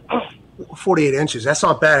 48 inches. That's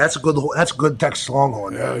not bad. That's a good Texas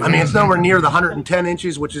Longhorn. Yeah, I mean, it's nowhere near the 110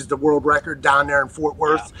 inches, which is the world record down there in Fort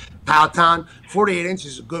Worth, Powhatan. 48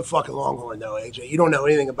 inches is a good fucking Longhorn, though, AJ. You don't know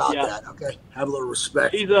anything about that, okay? Have a little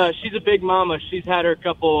respect. She's a big mama. She's had her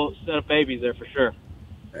couple set of babies there for sure.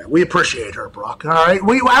 Yeah, we appreciate her, Brock. All right.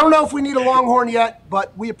 I don't know if we need a Longhorn yet,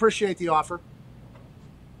 but we appreciate the offer.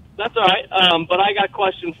 That's all right. But I got a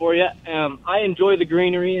question for you. I enjoy the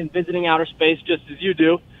greenery and visiting outer space just as you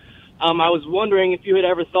do. I was wondering if you had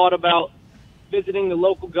ever thought about visiting the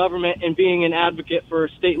local government and being an advocate for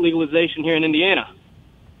state legalization here in Indiana.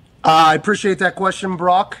 I appreciate that question,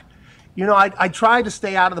 Brock. I try to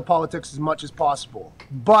stay out of the politics as much as possible,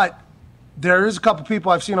 but there is a couple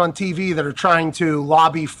people I've seen on TV that are trying to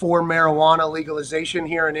lobby for marijuana legalization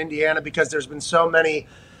here in Indiana because there's been so many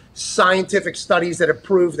scientific studies that have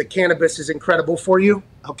proved that cannabis is incredible for you,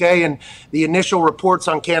 okay? And the initial reports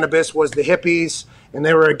on cannabis was the hippies, and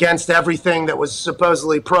they were against everything that was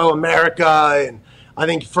supposedly pro-America, and I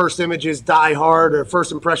think first images die hard, or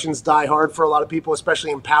first impressions die hard for a lot of people,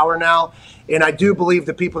 especially in power now. And I do believe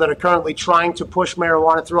the people that are currently trying to push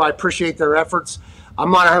marijuana through, I appreciate their efforts. I'm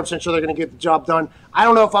not 100% sure they're going to get the job done. I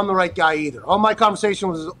don't know if I'm the right guy either. All my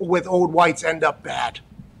conversations with old whites end up bad.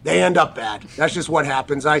 They end up bad. That's just what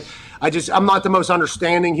happens. I'm not the most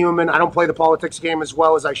understanding human. I don't play the politics game as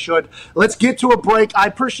well as I should. Let's get to a break. I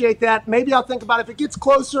appreciate that. Maybe I'll think about it. If it gets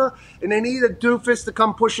closer and they need a doofus to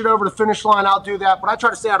come push it over the finish line, I'll do that. But I try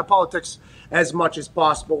to stay out of politics as much as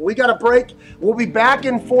possible. We got a break. We'll be back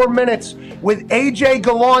in 4 minutes with AJ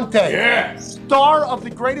Galante, star of the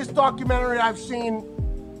greatest documentary I've seen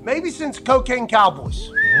maybe since Cocaine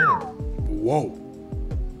Cowboys. Whoa.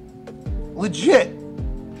 Legit.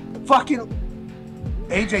 Fucking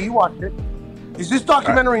AJ, you watched it. Is this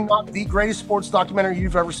documentary not the greatest sports documentary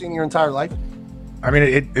you've ever seen in your entire life? I mean,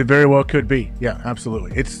 it very well could be. Yeah,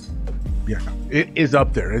 absolutely. It is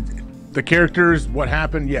up there. The characters, what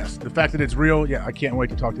happened, yes. The fact that it's real, yeah, I can't wait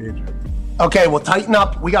to talk to AJ. Okay, well, tighten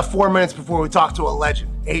up. We got 4 minutes before we talk to a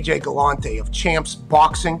legend, AJ Galante of Champs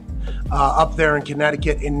Boxing up there in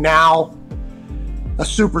Connecticut, and now a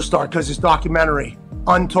superstar because his documentary,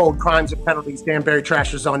 Untold Crimes and Penalties, Dan Barry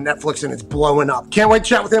Trasher's on Netflix, and it's blowing up. Can't wait to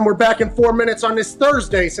chat with him. We're back in 4 minutes on this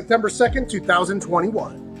Thursday, September 2nd,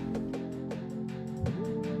 2021.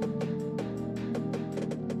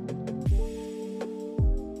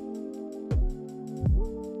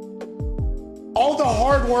 All the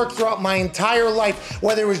hard work throughout my entire life,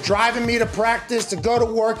 whether it was driving me to practice, to go to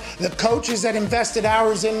work, the coaches that invested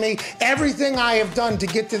hours in me, everything I have done to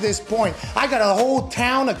get to this point. I got a whole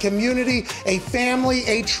town, a community, a family,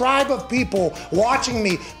 a tribe of people watching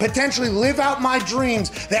me potentially live out my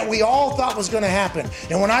dreams that we all thought was going to happen.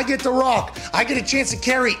 And when I get to Rock, I get a chance to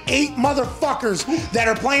carry 8 motherfuckers that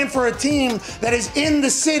are playing for a team that is in the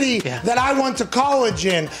city that I went to college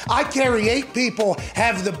in. I carry 8 people,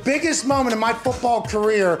 have the biggest moment in my football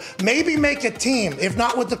career, maybe make a team, if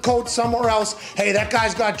not with the coach somewhere else. Hey, that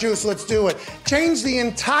guy's got juice, let's do it. Change the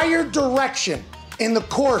entire direction in the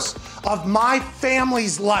course of my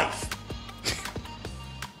family's life.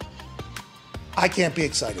 I can't be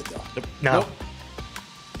excited though. No.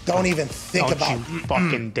 Don't even think about it. Don't you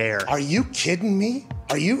fucking dare. Are you kidding me?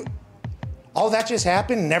 All that just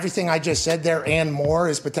happened and everything I just said there and more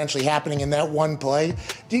is potentially happening in that one play?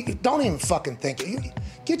 Don't even fucking think it.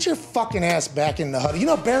 Get your fucking ass back in the huddle. You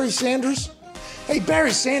know Barry Sanders? Hey,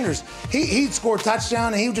 Barry Sanders, he'd score a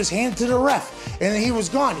touchdown and he would just hand it to the ref and then he was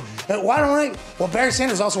gone. Why don't I? Well, Barry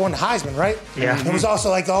Sanders also won the Heisman, right? Yeah. It was also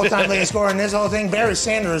like the all-time leading scorer in this whole thing. Barry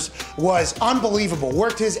Sanders was unbelievable,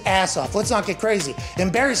 worked his ass off. Let's not get crazy.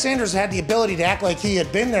 And Barry Sanders had the ability to act like he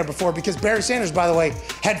had been there before because Barry Sanders, by the way,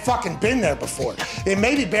 had fucking been there before. And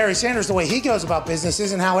maybe Barry Sanders, the way he goes about business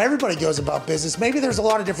isn't how everybody goes about business. Maybe there's a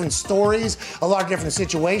lot of different stories, a lot of different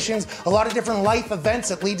situations, a lot of different life events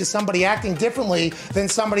that lead to somebody acting differently than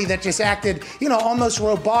somebody that just acted, almost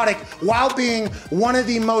robotic while being one of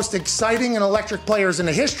the most exciting and electric players in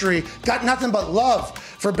the history. Got nothing but love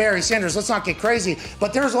for Barry Sanders. Let's not get crazy.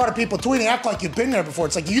 But there's a lot of people tweeting, act like you've been there before.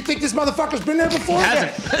 It's like, you think this motherfucker's been there before? He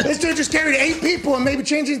hasn't. This dude just carried 8 people and maybe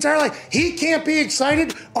changed the entire life. He can't be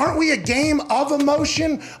excited. Aren't we a game of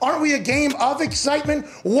emotion? Aren't we a game of excitement?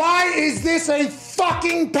 Why is this a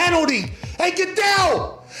fucking penalty? Hey,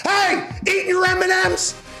 Goodell! Hey, eating your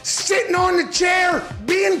M&Ms, sitting on the chair,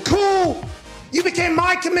 being cool. You became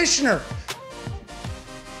my commissioner.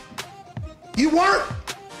 You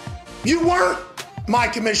weren't my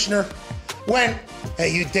commissioner when, hey,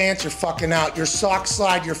 you dance, you're fucking out. Your sock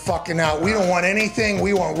slide, you're fucking out. We don't want anything.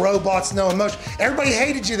 We want robots, no emotion. Everybody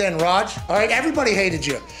hated you then, Raj. All right, everybody hated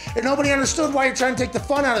you. And nobody understood why you're trying to take the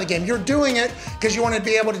fun out of the game. You're doing it because you wanted to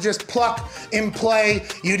be able to just pluck and play.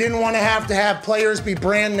 You didn't want to have players be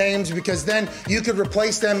brand names because then you could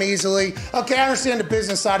replace them easily. Okay, I understand the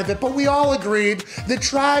business side of it, but we all agreed, the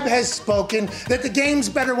tribe has spoken, that the game's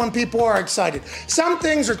better when people are excited. Some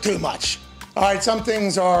things are too much. All right, some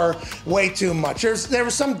things are way too much. There were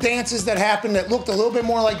some dances that happened that looked a little bit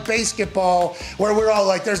more like basketball, where we're all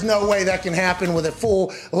like, there's no way that can happen with a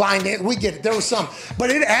full line dance. We get it, there was some. But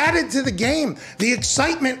it added to the game. The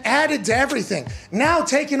excitement added to everything. Now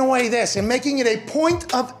taking away this and making it a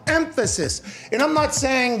point of emphasis. And I'm not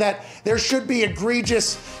saying that there should be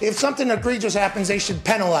if something egregious happens, they should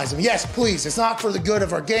penalize them. Yes, please. It's not for the good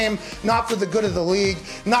of our game, not for the good of the league,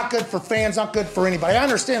 not good for fans, not good for anybody. I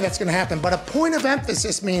understand that's going to happen, but a point of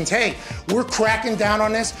emphasis means, hey, we're cracking down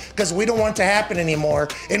on this because we don't want it to happen anymore.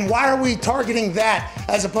 And why are we targeting that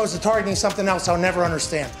as opposed to targeting something else I'll never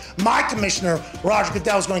understand? My commissioner, Roger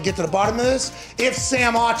Goodell, is going to get to the bottom of this if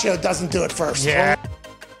Sam Acho doesn't do it first. Yeah.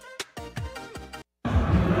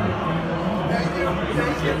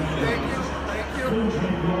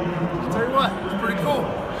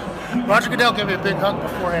 Roger Goodell gave me a big hug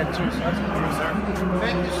beforehand, too, so that's good news there.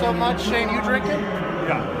 Thank you so much. Shane, you drinking?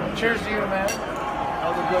 Yeah. Cheers to you, man. That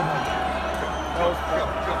was a good one. That was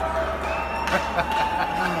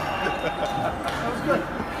good.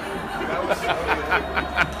 That was so good.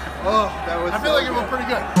 Oh, that was I feel like it went pretty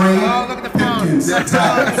good. Oh, look at the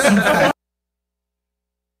phone.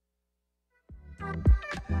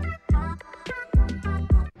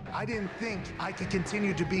 I didn't think I could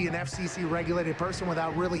continue to be an FCC-regulated person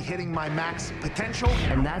without really hitting my max potential.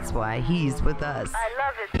 And that's why he's with us. I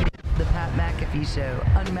love it. The Pat McAfee Show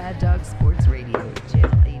on Mad Dog Sports Radio,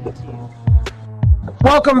 Channel 82.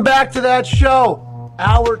 Welcome back to that show.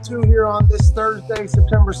 Hour 2 here on this Thursday,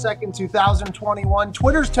 September 2nd, 2021.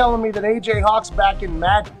 Twitter's telling me that AJ Hawk's back in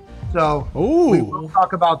Madden. So we will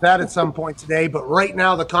talk about that at some point today. But right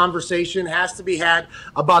now, the conversation has to be had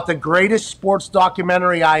about the greatest sports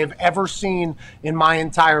documentary I have ever seen in my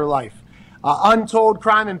entire life. Untold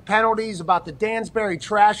Crime and Penalties, about the Dansbury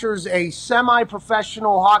Trashers, a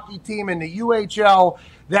semi-professional hockey team in the UHL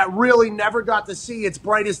that really never got to see its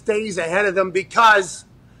brightest days ahead of them because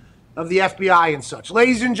of the FBI and such.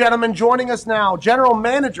 Ladies and gentlemen, joining us now, general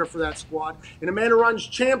manager for that squad, and a man who runs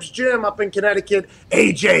Champs Gym up in Connecticut,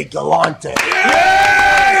 AJ Galante. AJ!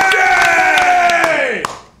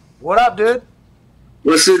 What up, dude?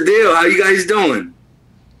 What's the deal? How you guys doing?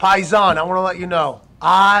 Paisan, I want to let you know,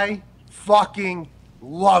 I fucking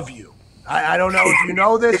love you. I don't know if you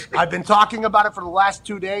know this. I've been talking about it for the last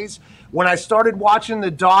 2 days. When I started watching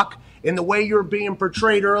the doc and the way you were being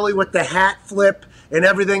portrayed early with the hat flip and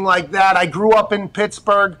everything like that. I grew up in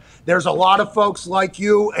Pittsburgh. There's a lot of folks like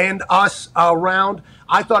you and us around.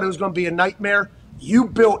 I thought it was going to be a nightmare. You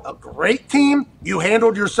built a great team. You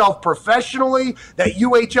handled yourself professionally. That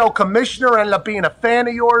UHL commissioner ended up being a fan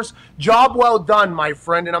of yours. Job well done, my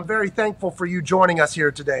friend, and I'm very thankful for you joining us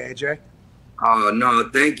here today, AJ. Oh, no,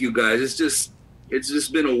 thank you, guys. It's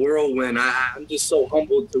just been a whirlwind. I'm just so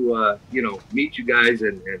humbled to, meet you guys,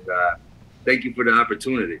 and thank you for the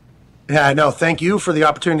opportunity. Yeah, I know. Thank you for the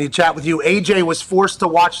opportunity to chat with you. AJ was forced to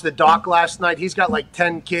watch the doc last night. He's got like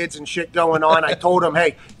 10 kids and shit going on. I told him,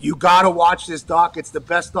 hey, you got to watch this doc. It's the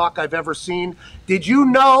best doc I've ever seen. Did you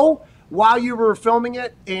know while you were filming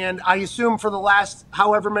it, and I assume for the last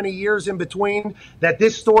however many years in between, that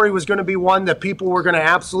this story was going to be one that people were going to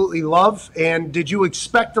absolutely love? And did you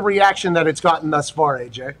expect the reaction that it's gotten thus far,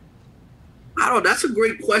 AJ? I don't know. That's a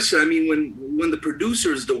great question. I mean, when the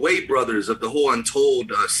producers, the Way brothers of the whole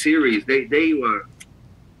Untold series, they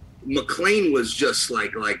McLean was just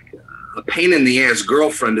like a pain in the ass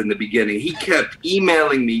girlfriend in the beginning. He kept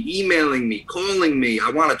emailing me, calling me. I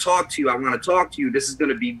want to talk to you. This is going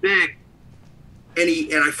to be big. And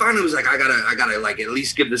I finally was like, I gotta like at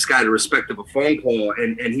least give this guy the respect of a phone call.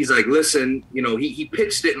 And he's like, listen, he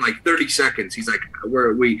pitched it in like 30 seconds. He's like,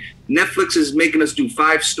 Netflix is making us do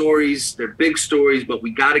 5 stories. They're big stories, but we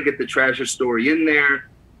got to get the Trasher story in there.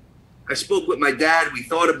 I spoke with my dad. We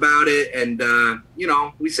thought about it, and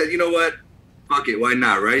we said, you know what, fuck it, why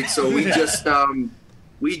not, right? So we just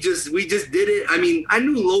we just did it. I mean, I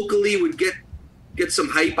knew locally would get some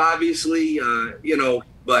hype, obviously,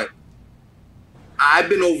 but I've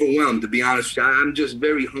been overwhelmed, to be honest. I'm just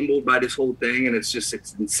very humbled by this whole thing, and it's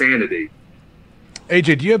insanity.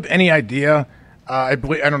 AJ, do you have any idea? I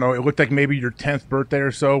don't know. It looked like maybe your 10th birthday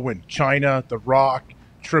or so when China, The Rock,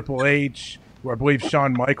 Triple H, I believe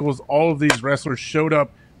Shawn Michaels, all of these wrestlers showed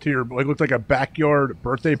up to your, it looked like a backyard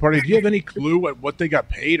birthday party. Do you have any clue what they got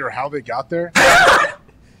paid or how they got there?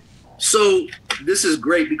 So this is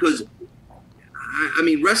great because I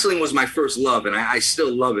mean, wrestling was my first love, and I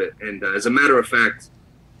still love it. And as a matter of fact,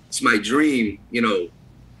 it's my dream. You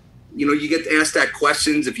get asked that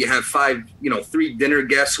questions. If you have 3 dinner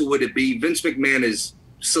guests, who would it be? Vince McMahon is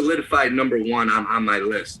solidified #1 on my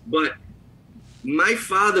list. But my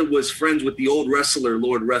father was friends with the old wrestler,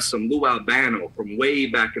 Lord Wrestling, Lou Albano, from way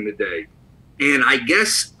back in the day. And I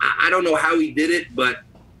guess, I don't know how he did it, but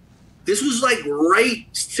this was like right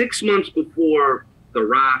 6 months before The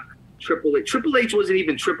Rock, Triple H. Triple H wasn't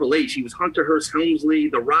even Triple H. He was Hunter Hearst Helmsley.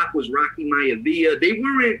 The Rock was Rocky Maivia. They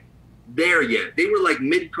weren't there yet. They were like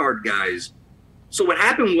mid-card guys. So what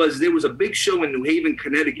happened was there was a big show in New Haven,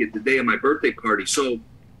 Connecticut the day of my birthday party. So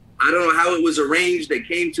I don't know how it was arranged. They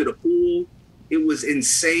came to the pool. It was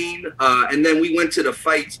insane. And then we went to the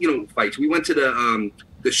fights. We wwent to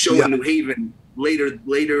the show in New Haven later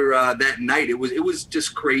that night. It was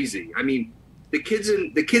just crazy. I mean, the kids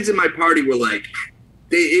in my party were like,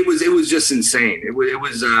 it was just insane. It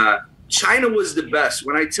was China was the best.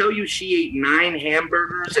 When I tell you she ate 9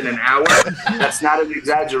 hamburgers in an hour, that's not an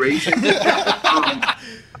exaggeration.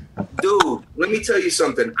 Dude, let me tell you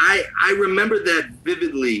something. I remember that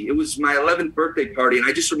vividly. It was my 11th birthday party, and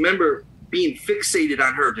I just remember being fixated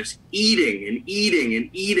on her, just eating and eating and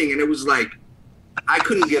eating, and it was like I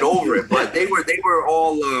couldn't get over it. But they were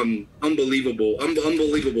all unbelievable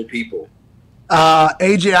people.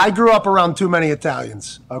 AJ, I grew up around too many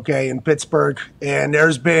Italians, okay, in Pittsburgh, and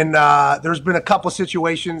there's been a couple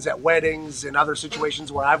situations at weddings and other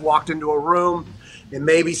situations where I've walked into a room and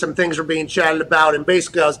maybe some things were being chatted about, and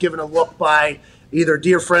basically I was given a look by either a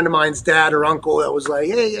dear friend of mine's dad or uncle that was like,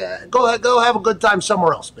 hey, go have a good time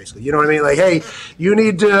somewhere else, basically. You know what I mean? Like, hey, you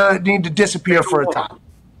need to disappear for a time.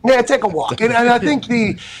 Yeah, take a walk. And I think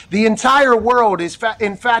the entire world is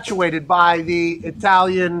infatuated by the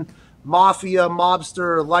Italian mafia,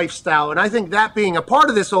 mobster lifestyle. And I think that being a part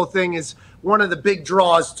of this whole thing is one of the big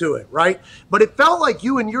draws to it, right? But it felt like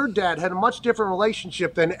you and your dad had a much different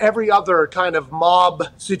relationship than every other kind of mob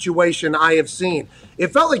situation I have seen. It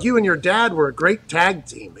felt like you and your dad were a great tag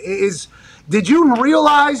team. Did you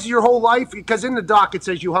realize your whole life, because in the doc it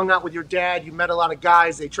says you hung out with your dad, you met a lot of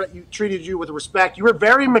guys, they treated you with respect. You were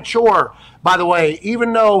very mature, by the way,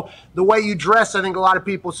 even though the way you dressed, I think a lot of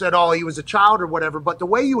people said, oh, he was a child or whatever, but the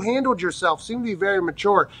way you handled yourself seemed to be very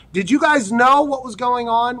mature. Did you guys know what was going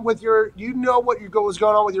on with what was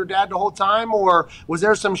going on with your dad the whole time, or was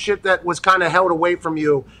there some shit that was kind of held away from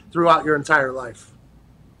you throughout your entire life?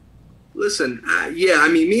 Listen, I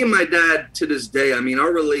mean, me and my dad to this day, I mean,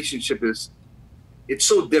 our relationship it's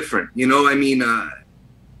so different, you know? I mean,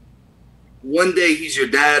 one day he's your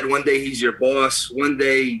dad, one day he's your boss, one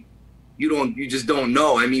day you just don't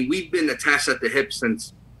know. I mean, we've been attached at the hip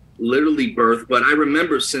since literally birth, but I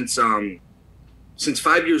remember since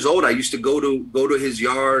 5 years old, I used to go to his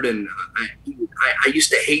yard, and I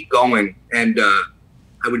used to hate going, and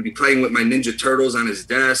I would be playing with my Ninja Turtles on his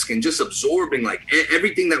desk and just absorbing like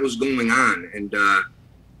everything that was going on. And,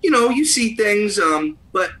 you see things,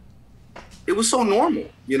 but it was so normal,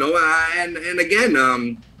 and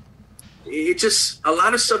again, it just, a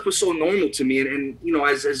lot of stuff was so normal to me. And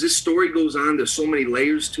as this story goes on, there's so many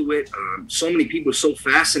layers to it. So many people are so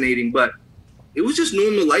fascinating, but it was just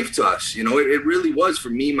normal life to us. It really was for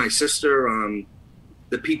me, my sister,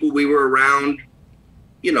 the people we were around,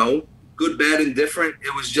 good, bad, and different.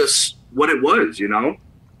 It was just what it was,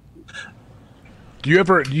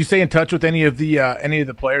 Do you stay in touch with any of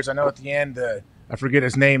the players? I know at the end, I forget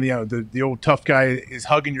his name. The old tough guy is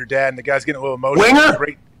hugging your dad, and the guy's getting a little emotional. Winger?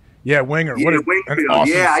 Great, yeah, Winger. What an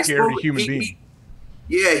awesome, scary human being.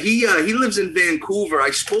 He lives in Vancouver.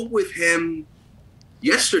 I spoke with him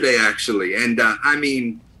yesterday, actually, and I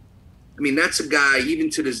mean, that's a guy. Even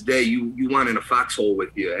to this day, you want in a foxhole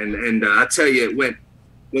with you. And I tell you, when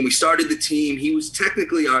we started the team, he was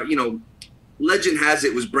technically our, legend has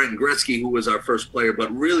it was Brent Gretzky who was our first player,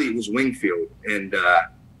 but really it was Wingfield. And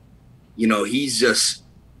he's just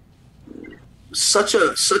such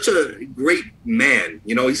a great man.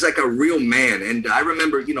 He's like a real man. And I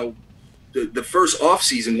remember, the first off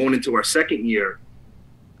season going into our second year,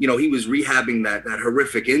 he was rehabbing that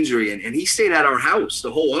horrific injury, and he stayed at our house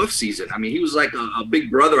the whole off season. I mean, he was like a big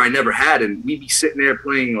brother I never had, and we'd be sitting there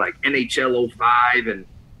playing like NHL 05, and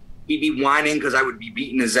he'd be whining because I would be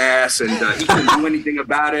beating his ass, and he couldn't do anything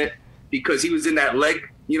about it because he was in that leg.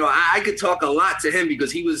 I could talk a lot to him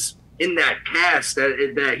because he was in that cast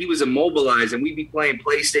that he was immobilized, and we'd be playing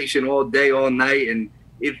PlayStation all day, all night. And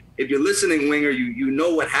if you're listening, Winger, you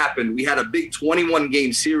know what happened. We had a big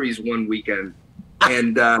 21-game series one weekend,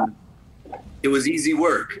 and it was easy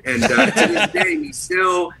work. And to this day,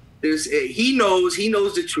 he knows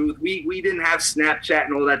the truth. We didn't have Snapchat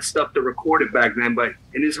and all that stuff to record it back then, but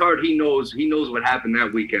in his heart, he knows what happened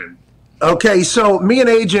that weekend. Okay, so me and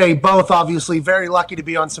AJ both obviously very lucky to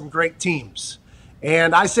be on some great teams.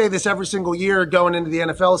 And I say this every single year going into the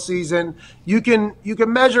NFL season. You can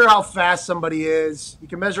measure how fast somebody is. You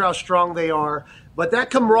can measure how strong they are. But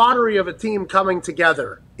that camaraderie of a team coming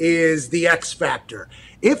together is the X factor.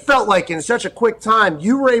 It felt like in such a quick time,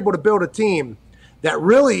 you were able to build a team that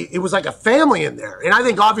really, it was like a family in there. And I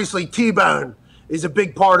think obviously T-Bone is a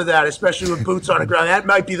big part of that, especially with boots on the ground. That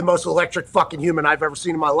might be the most electric fucking human I've ever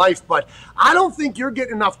seen in my life. But I don't think you're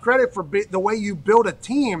getting enough credit for the way you build a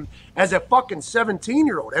team as a fucking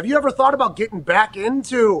 17-year-old. Have you ever thought about getting back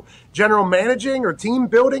into general managing or team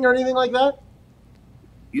building or anything like that?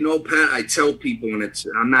 You know, Pat, I tell people, and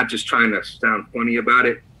I'm not just trying to sound funny about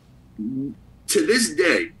it. To this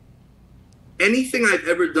day, anything I've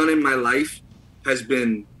ever done in my life has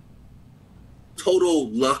been total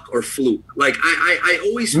luck or fluke. Like I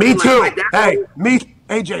always Me feel too. like my dad,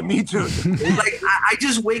 AJ, me too. like I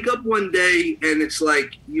just wake up one day and it's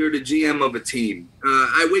like you're the GM of a team.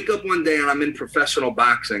 I wake up one day and I'm in professional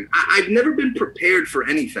boxing. I've never been prepared for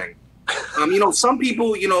anything. You know, some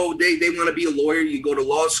people, you know, they want to be a lawyer. You go to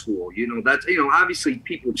law school. You know, that's, you know, obviously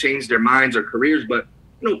people change their minds or careers, but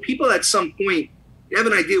you know, people at some point they have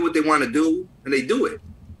an idea what they want to do and they do it.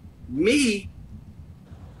 Me,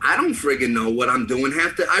 I don't friggin' know what I'm doing.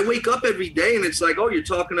 I wake up every day and it's like, oh, you're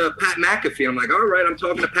talking to Pat McAfee. I'm like, all right, I'm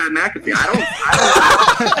talking to Pat McAfee.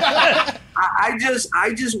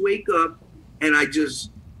 I just wake up and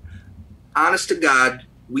honest to God,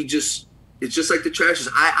 it's just like the trashes.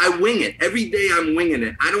 I wing it. Every day I'm winging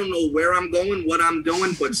it. I don't know where I'm going, what I'm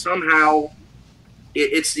doing, but somehow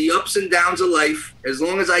it's the ups and downs of life. As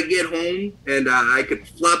long as I get home and I could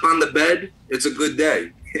flop on the bed, it's a good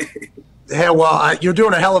day. Yeah, well, you're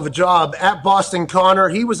doing a hell of a job. At Boston Connor,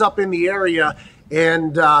 he was up in the area,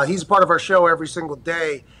 and he's a part of our show every single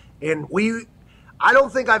day. And I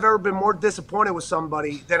don't think I've ever been more disappointed with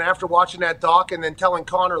somebody than after watching that doc and then telling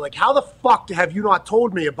Connor, like, how the fuck have you not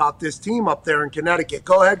told me about this team up there in Connecticut?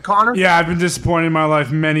 Go ahead, Connor. Yeah, I've been disappointed in my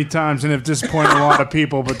life many times and have disappointed a lot of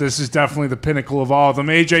people, but this is definitely the pinnacle of all of them.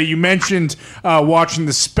 AJ, you mentioned watching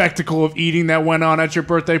the spectacle of eating that went on at your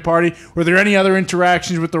birthday party. Were there any other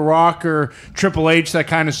interactions with The Rock or Triple H that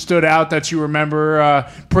kind of stood out that you remember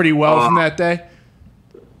pretty well from that day?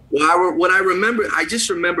 Well, what I remember, I just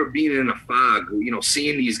remember being in a fog, you know,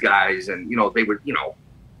 seeing these guys, and you know, they were, you know,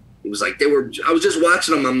 it was like I was just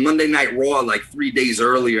watching them on Monday Night Raw like 3 days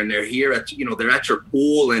earlier, and they're here at, you know, they're at your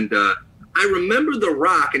pool, and I remember The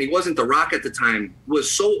Rock, and he wasn't The Rock at the time,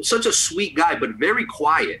 was such a sweet guy, but very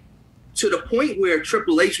quiet, to the point where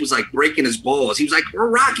Triple H was like breaking his balls. He was like, "Oh,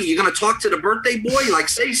 Rocky, you're gonna talk to the birthday boy? Like,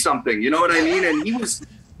 say something," you know what I mean? And he was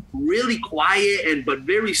really quiet but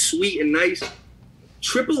very sweet and nice.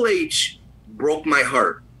 Triple H broke my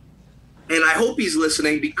heart. And I hope he's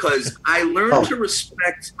listening, because I learned to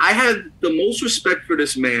respect. I have the most respect for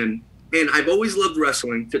this man. And I've always loved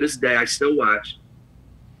wrestling. To this day, I still watch.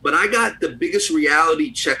 But I got the biggest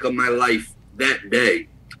reality check of my life that day.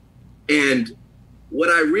 And what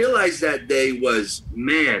I realized that day was,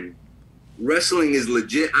 man, wrestling is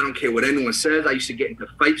legit. I don't care what anyone says. I used to get into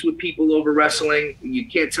fights with people over wrestling. You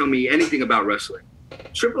can't tell me anything about wrestling.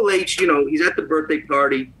 Triple H, you know, he's at the birthday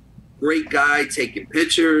party. Great guy, taking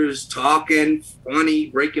pictures, talking, funny,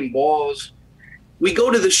 breaking balls. We go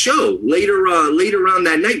to the show later on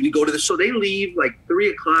that night. We go to the show. They leave like 3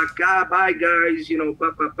 o'clock. Bye, guys. You know,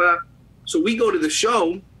 blah. So we go to the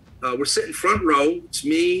show. We're sitting front row. It's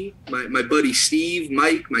me, my buddy Steve,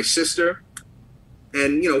 Mike, my sister,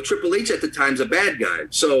 and you know, Triple H at the time's a bad guy.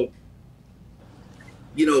 So,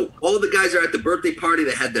 you know, all the guys are at the birthday party.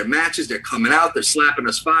 They had their matches. They're coming out. They're slapping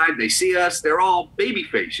us 5. They see us. They're all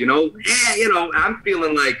babyface, you know. Yeah, you know, I'm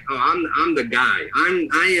feeling like, oh, I'm the guy.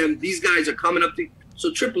 I am. These guys are coming up to.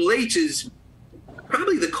 So Triple H is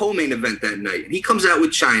probably the co-main event that night. And he comes out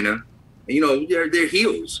with China. And, you know, they're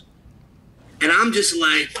heels. And I'm just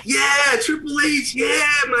like, yeah, Triple H,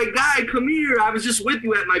 yeah, my guy, come here. I was just with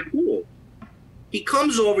you at my pool. He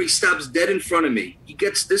comes over. He stops dead in front of me. He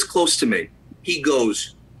gets this close to me. He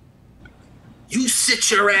goes, "You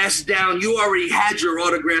sit your ass down. You already had your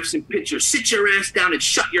autographs and pictures. Sit your ass down and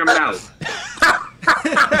shut your mouth."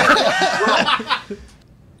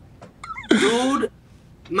 Dude,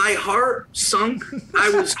 my heart sunk.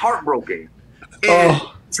 I was heartbroken. And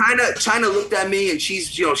China looked at me, and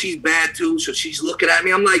she's bad too, so she's looking at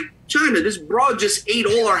me. I'm like, China, this broad just ate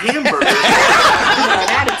all our hamburgers.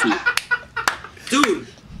 Attitude. Dude,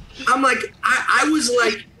 I'm like, I was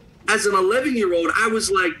like, as an 11-year-old, I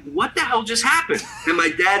was like, what the hell just happened? And my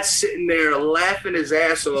dad's sitting there laughing his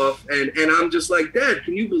ass off. And I'm just like, Dad,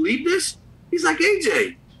 can you believe this? He's like,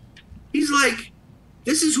 AJ. He's like,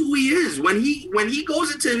 this is who he is. When he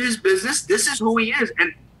goes into his business, this is who he is.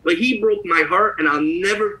 But he broke my heart, and I'll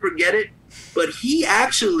never forget it. But he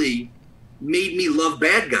actually made me love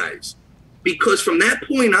bad guys. Because from that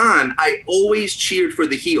point on, I always cheered for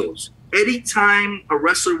the heels. Anytime a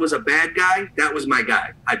wrestler was a bad guy, that was my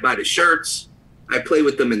guy. I'd buy the shirts. I play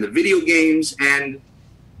with them in the video games. And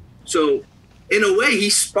so, in a way, he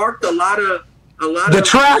sparked a lot of the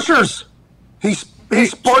Trashers. He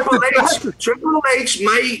sparked the Trashers. Triple H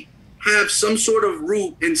might have some sort of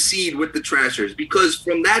root and seed with the Trashers, because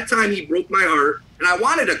from that time he broke my heart, and I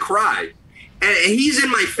wanted to cry. And he's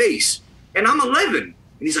in my face, and I'm 11.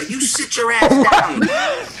 he's like, you sit your ass down.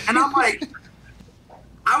 And I'm like,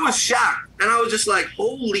 I was shocked. And I was just like,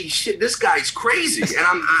 holy shit, this guy's crazy. And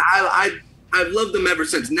I've loved him ever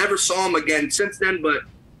since. Never saw him again since then, but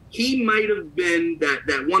he might have been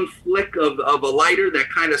that one flick of a lighter that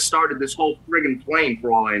kind of started this whole friggin' flame,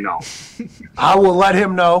 for all I know. I will let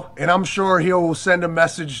him know, and I'm sure he'll send a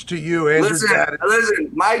message to you and your dad.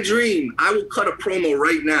 Listen, my dream, I will cut a promo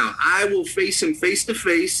right now. I will face him face to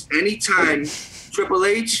face anytime. Triple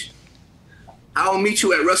H, I'll meet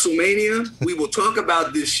you at WrestleMania. We will talk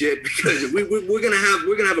about this shit because we're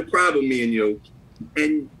gonna have a problem, me and you.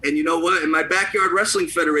 And you know what? In my backyard wrestling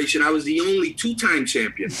federation, I was the only 2-time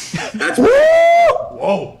champion. That's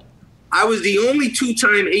whoa! I was the only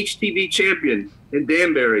 2-time HTV champion in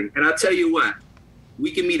Danbury. And I'll tell you what,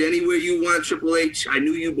 we can meet anywhere you want, Triple H. I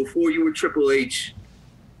knew you before you were Triple H.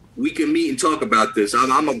 We can meet and talk about this.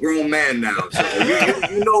 I'm a grown man now, so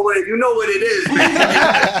you know what it is, man.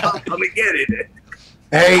 I'm gonna get it.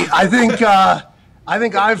 Hey, I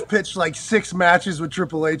think I've pitched like 6 matches with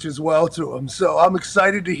Triple H as well to him. So I'm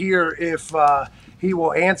excited to hear if he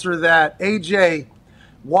will answer that. AJ,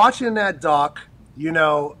 watching that doc, you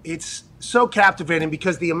know, it's so captivating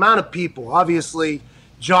because the amount of people, obviously,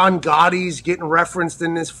 John Gotti's getting referenced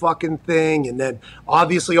in this fucking thing, and then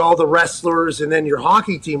obviously all the wrestlers, and then your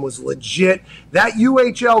hockey team was legit. That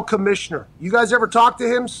UHL commissioner, you guys ever talk to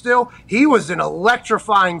him still? He was an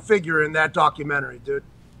electrifying figure in that documentary, dude.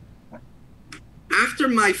 After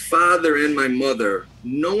my father and my mother,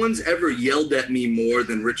 no one's ever yelled at me more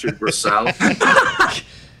than Richard Brissell.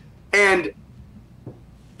 And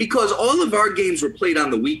because all of our games were played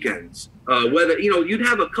on the weekends, whether, you know, you'd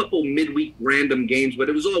have a couple midweek random games, but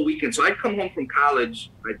it was all weekend. So I'd come home from college,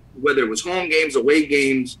 whether it was home games, away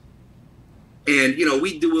games, and, you know,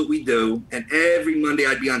 we do what we do. And every Monday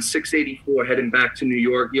I'd be on 684 heading back to New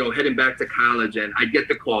York, you know, heading back to college. And I'd get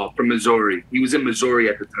the call from Missouri. He was in Missouri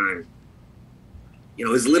at the time. You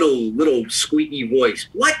know, his little squeaky voice.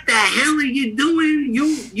 What the hell are you doing?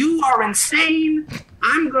 You are insane.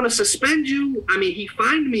 I'm going to suspend you. I mean, he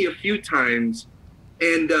fined me a few times.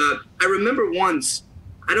 And I remember once,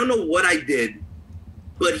 I don't know what I did,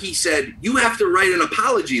 but he said, you have to write an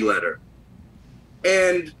apology letter.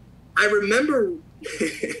 And I remember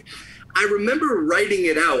writing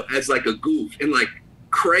it out as like a goof in like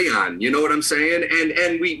crayon, you know what I'm saying?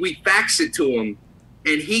 And we faxed it to him.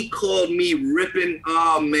 And he called me ripping.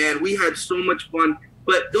 Oh, man, we had so much fun.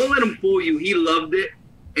 But don't let him fool you. He loved it.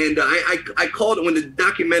 And I called him when the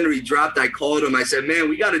documentary dropped. I called him. I said, man,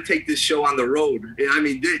 we got to take this show on the road. I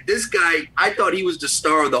mean, this guy, I thought he was the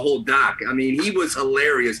star of the whole doc. I mean, he was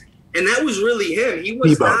hilarious. And that was really him. He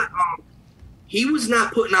was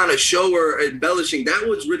not putting on a show or embellishing. That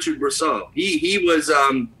was Richard Brissell. He was,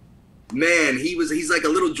 man, he's like a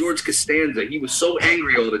little George Costanza. He was so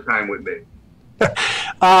angry all the time with me.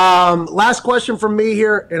 Last question from me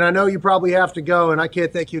here, and I know you probably have to go, and I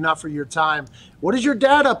can't thank you enough for your time. What is your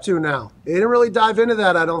dad up to now? He didn't really dive into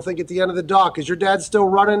that, I don't think, at the end of the doc. Is your dad still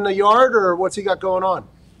running the yard, or what's he got going on?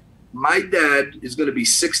 My dad is going to be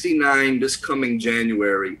 69 this coming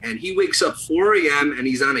January, and he wakes up 4 a.m. and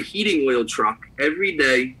he's on a heating oil truck every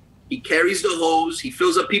day. He carries the hose. He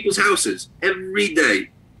fills up people's houses every day.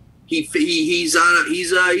 He's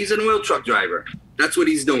an oil truck driver. That's what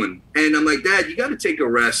he's doing. And I'm like, Dad, you got to take a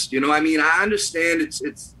rest. You know, I mean, I understand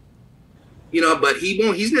it's, you know, but he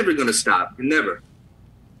won't, he's never going to stop. Never.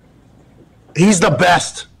 He's the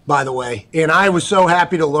best, by the way. And I was so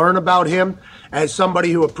happy to learn about him as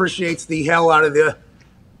somebody who appreciates the hell out of the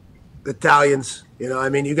Italians. You know, I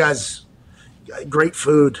mean, you guys, great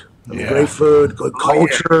food, great food, good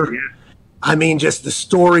culture. Yeah. I mean, just the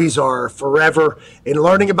stories are forever. And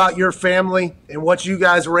learning about your family and what you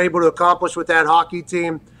guys were able to accomplish with that hockey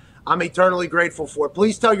team, I'm eternally grateful for.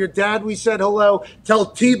 Please tell your dad we said hello. Tell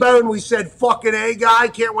T-Bone we said fucking A guy.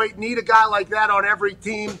 Can't wait to need a guy like that on every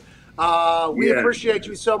team. We appreciate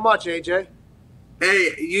you so much, AJ.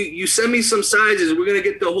 Hey, you send me some sizes. We're going to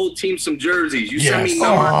get the whole team some jerseys. You send me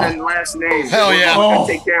numbers and last names. Hell yeah. I'm going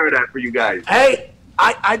to take care of that for you guys. Hey,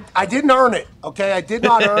 I didn't earn it, okay? I did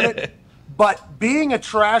not earn it. But being a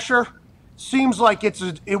trasher seems like it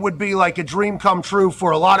would be like a dream come true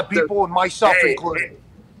for a lot of people, and myself included.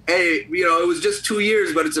 Hey, you know, it was just 2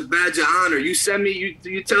 years, but it's a badge of honor. You send me,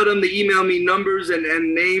 you tell them to email me numbers and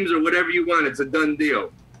names or whatever you want. It's a done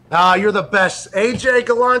deal. You're the best. AJ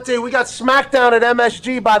Galante, we got SmackDown at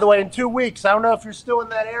MSG, by the way, in 2 weeks. I don't know if you're still in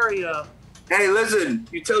that area. Hey, listen,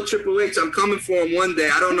 you tell Triple H I'm coming for him one day.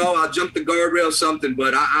 I don't know. I'll jump the guardrail or something,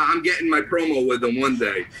 but I'm getting my promo with him one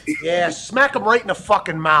day. Yeah, smack him right in the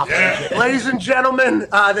fucking mouth. Yeah. Ladies and gentlemen,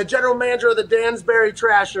 the general manager of the Dansbury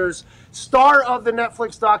Trashers, star of the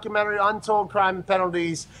Netflix documentary Untold Crime and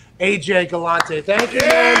Penalties, AJ Galante. Thank you,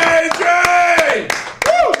 man. AJ!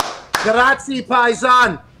 Woo! Grazie,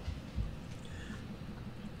 paisan.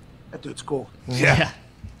 That dude's cool. Yeah.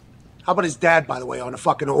 How about his dad, by the way, on a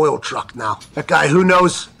fucking oil truck now? That guy, who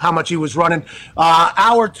knows how much he was running.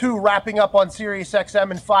 Hour 2 wrapping up on Sirius XM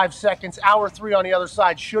in 5 seconds. Hour 3 on the other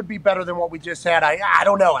side should be better than what we just had. I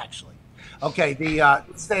don't know, actually. Okay,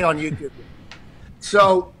 stay on YouTube.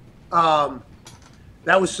 So,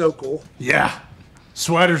 that was so cool. Yeah.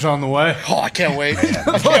 Sweater's on the way. Oh, I can't wait.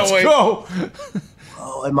 Let's go.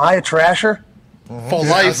 Oh, am I a trasher? For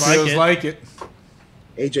life. Feels like it.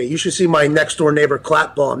 AJ, you should see my next door neighbor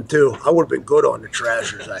clap bomb too. I would have been good on the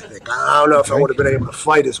Trashers, I think. I don't know if I would have been able to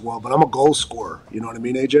fight as well, but I'm a goal scorer. You know what I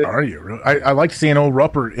mean, AJ? Are you really? I like seeing old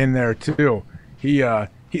Ruppert in there too.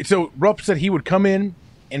 So Rupp said he would come in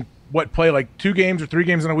and play like 2 games or 3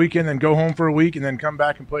 games on a weekend, then go home for a week, and then come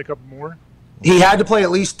back and play a couple more. He had to play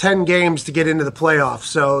at least 10 games to get into the playoffs,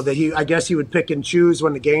 so that I guess he would pick and choose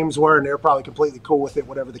when the games were, and they were probably completely cool with it,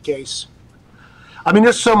 whatever the case. I mean,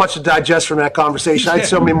 there's so much to digest from that conversation. I had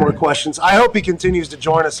so many more questions. I hope he continues to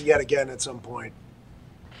join us yet again at some point.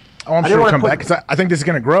 Oh, I'm sure he'll come back because I think this is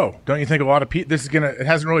going to grow. Don't you think a lot of people? This is going to. It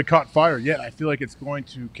hasn't really caught fire yet. I feel like it's going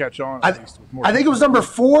to catch on. At least with more I think it was number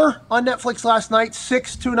 4 on Netflix last night,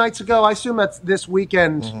 6 2 nights ago. I assume that's this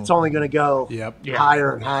weekend. It's only going to go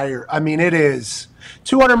higher and higher. I mean, it is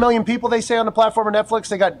 200 million people, they say, on the platform of Netflix.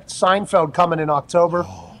 They got Seinfeld coming in October.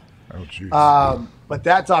 Oh, jeez. But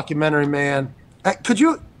that documentary, man.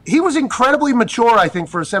 He was incredibly mature, I think,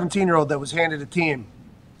 for a 17-year-old that was handed a team.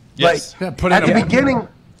 Yes. Like,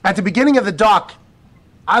 at the beginning of the doc,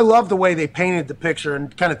 I love the way they painted the picture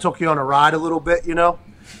and kind of took you on a ride a little bit, you know?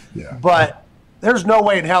 Yeah. But there's no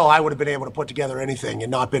way in hell I would have been able to put together anything and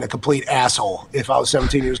not been a complete asshole if I was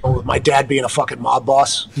 17 years old with my dad being a fucking mob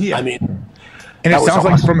boss. Yeah. I mean, and it sounds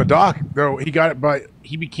like from the doc, though, he got it by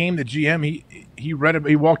he became the GM. He read it.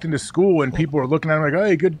 He walked into school and people were looking at him like,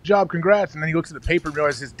 "Hey, good job, congrats!" And then he looks at the paper and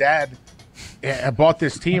realizes his dad bought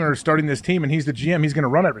this team or starting this team, and he's the GM. He's going to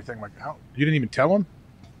run everything. Like, how? You didn't even tell him?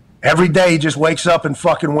 Every day he just wakes up and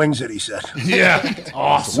fucking wings it. He said, "Yeah,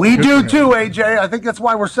 awesome." We do too, AJ. I think that's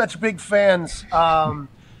why we're such big fans.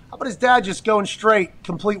 How about his dad just going straight,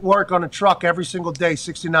 complete work on a truck every single day?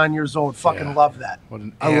 69 years old. Fucking love that.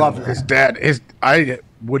 I love that. His dad is. I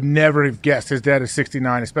would never have guessed his dad is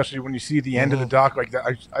 69, especially when you see the end of the doc like that.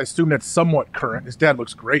 I assume that's somewhat current. His dad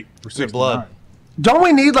looks great for 69. Blood. Don't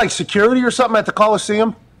we need like security or something at the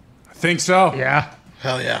Coliseum? I think so. Yeah.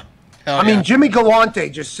 Hell yeah. I mean, Jimmy Galante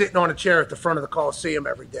just sitting on a chair at the front of the Coliseum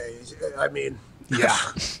every day. I mean, yeah.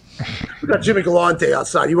 We got Jimmy Galante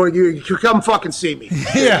outside. You come fucking see me.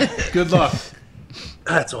 Yeah. Good luck.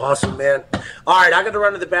 That's awesome, man. All right, I got to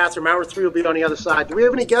run to the bathroom. Hour 3 will be on the other side. Do we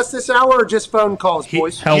have any guests this hour or just phone calls,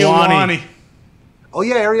 boys? Helwani. Oh,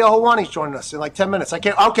 yeah, Ariel Helwani's joining us in like 10 minutes.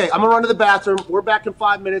 Okay, I'm going to run to the bathroom. We're back in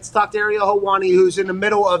 5 minutes. Talk to Ariel Helwani, who's in the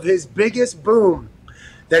middle of his biggest boom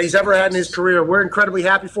that he's ever had in his career. We're incredibly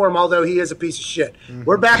happy for him, although he is a piece of shit.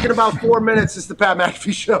 We're back in about 4 minutes. It's the Pat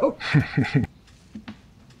McAfee Show.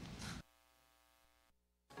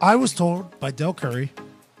 I was told by Del Curry,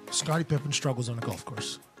 Scottie Pippen struggles on a golf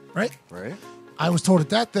course, right? Right. I was told at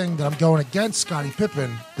that thing that I'm going against Scottie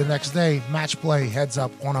Pippen the next day, match play, heads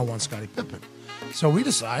up, one-on-one Scottie Pippen. So we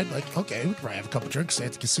decide, like, okay, we can probably have a couple drinks, stay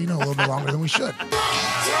at the casino a little bit longer than we should.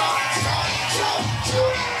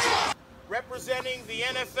 Representing the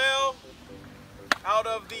NFL out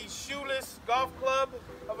of the Shoeless Golf Club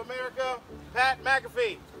of America, Pat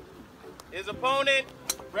McAfee. His opponent,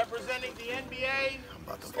 representing the NBA,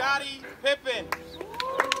 Scottie Pippen.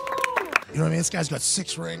 You know what I mean? This guy's got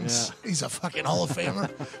 6 rings. Yeah. He's a fucking Hall of Famer.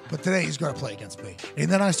 But today he's going to play against me. And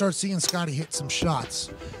then I start seeing Scottie hit some shots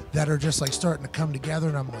that are just like starting to come together.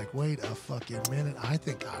 And I'm like, wait a fucking minute. I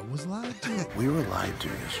think I was lied to. We were lied to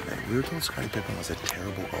yesterday. We were told Scottie Pippen was a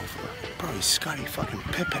terrible golfer. Bro, he's Scottie fucking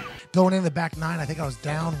Pippen. Going into the back 9, I think I was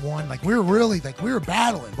down 1. Like, we were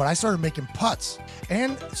battling. But I started making putts.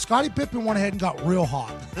 And Scottie Pippen went ahead and got real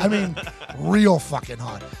hot. I mean, real fucking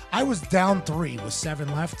hot. I was down 3 with 7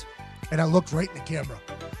 left. And I looked right in the camera,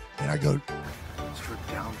 and I go, so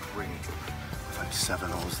we're down 3 with like 7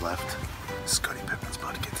 holes left. Scottie Pippen's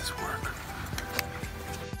about to get this work.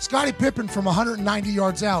 Scottie Pippen from 190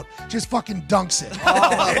 yards out just fucking dunks it.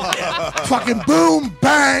 Fucking boom,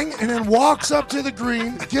 bang, and then walks up to the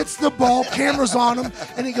green, gets the ball, cameras on him,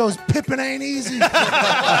 and he goes, Pippen ain't easy.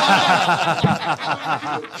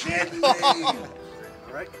 Kidding me. All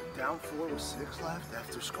right, down 4 with 6 left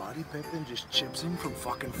after Scottie Pippen just chips him from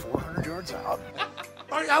fucking 400 yards out.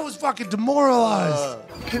 I was fucking demoralized.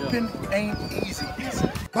 Pippen ain't easy.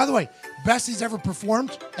 By the way, best he's ever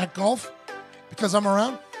performed at golf, because I'm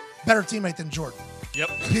around, better teammate than Jordan. Yep.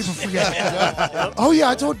 People forget. Oh, yeah,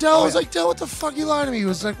 I told Dell, I was like, Dell, what the fuck you lying to me? He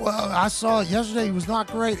was like, well, I saw it yesterday. He was not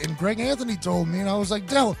great. And Greg Anthony told me, and I was like,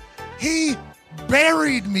 Dell, he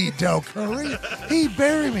buried me, Del Curry. He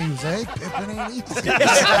buried me. He was like, hey, Pippen ain't easy.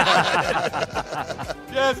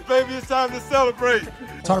 Yes, baby, it's time to celebrate.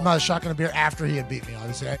 Talking about a shotgun of beer after he had beat me.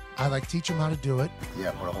 Obviously, I like teach him how to do it.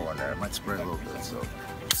 Yeah, put a hole in there. It might spread a little bit, so.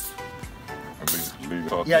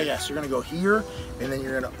 Yeah, so you're going to go here, and then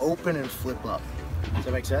you're going to open and flip up. Does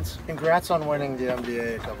that make sense? Congrats on winning the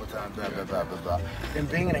NBA a couple of times, blah, blah, blah, blah, blah. And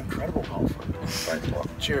being an incredible golfer. Thanks, Paul.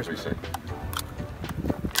 Cheers. Appreciate it.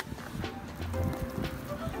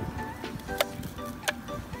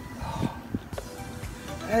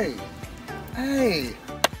 Hey. Hey.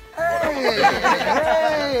 Hey.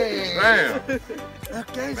 Hey. Damn.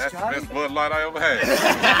 Okay, That's Scotty. the best Bud Light I ever had.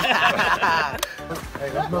 Hey,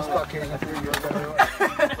 there's no stuck here.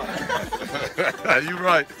 You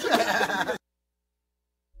right.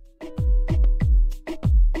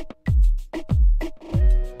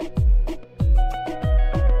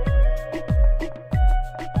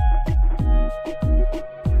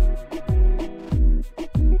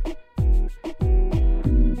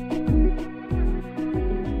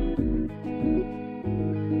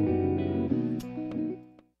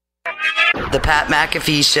 The Pat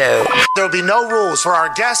McAfee Show. There'll be no rules for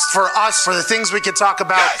our guests, for us, for the things we can talk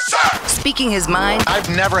about. Speaking his mind I've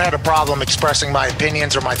never had a problem expressing my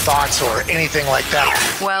opinions or my thoughts or anything like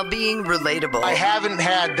that. while being relatable. I haven't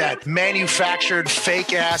had that manufactured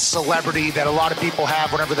fake-ass celebrity that a lot of people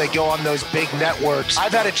have whenever they go on those big networks.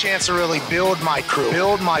 I've had a chance to really build my crew,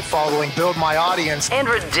 build my following, build my audience. And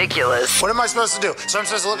ridiculous. What am I supposed to do? So I'm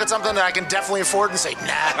supposed to look at something that I can definitely afford and say, nah. Is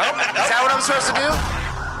that what I'm supposed to do?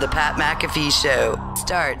 The Pat McAfee Show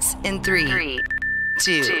starts in 3,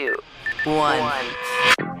 2, 1.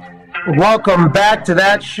 Welcome back to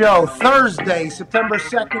that show. Thursday, September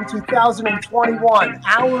 2nd, 2021.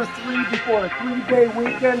 Hour 3 before a 3-day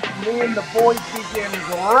weekend. Me and the boys begin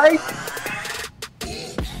right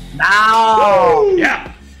now.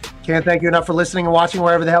 Yeah. Can't thank you enough for listening and watching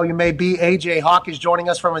wherever the hell you may be. AJ Hawk is joining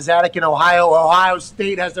us from his attic in Ohio. Ohio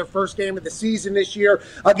State has their first game of the season this year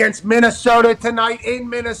against Minnesota tonight in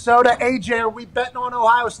Minnesota. AJ, are we betting on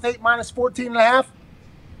Ohio State minus 14.5?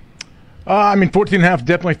 I mean, 14.5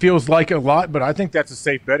 definitely feels like a lot, but I think that's a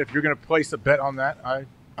safe bet. If you're going to place a bet on that,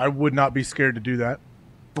 I would not be scared to do that.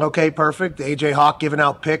 Okay, perfect. AJ Hawk giving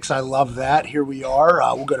out picks. I love that. Here we are.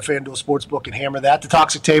 We'll go to FanDuel Sportsbook and hammer that. The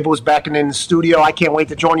Toxic Table is back in the studio. I can't wait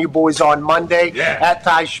to join you boys on Monday. Yeah. At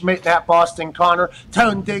Ty Schmidt, at Boston Connor.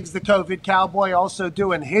 Tone Diggs, the COVID Cowboy, also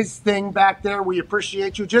doing his thing back there. We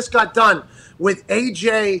appreciate you. Just got done with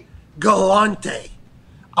AJ Galante.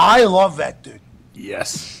 I love that dude.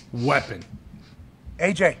 Yes. Weapon.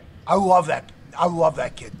 AJ, I love that. I love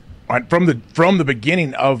that kid. From the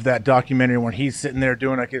beginning of that documentary, when he's sitting there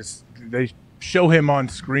doing like they show him on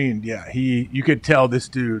screen. Yeah, you could tell this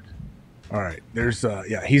dude. All right,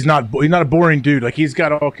 he's not a boring dude. Like, he's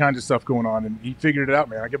got all kinds of stuff going on, and he figured it out,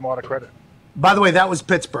 man. I give him a lot of credit. By the way, that was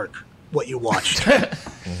Pittsburgh, what you watched.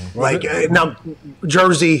 Now,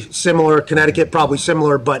 Jersey, similar, Connecticut, probably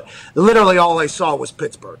similar, but literally all I saw was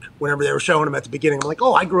Pittsburgh. Whenever they were showing him at the beginning, I'm like,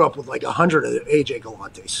 oh, I grew up with like 100 of AJ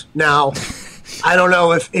Galantes. Now, I don't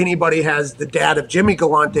know if anybody has the dad of Jimmy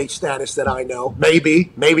Galante status that I know. Maybe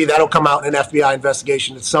that'll come out in an FBI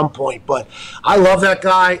investigation at some point, but I love that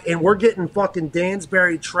guy, and we're getting fucking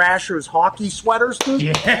Dansbury Trashers hockey sweaters, dude.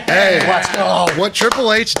 Yeah. Hey, let's go. What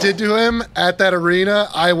Triple H did to him at that arena,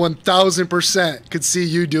 I 1,000% could see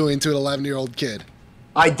you doing to an 11-year-old kid.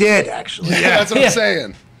 I did, actually. Yeah, that's what I'm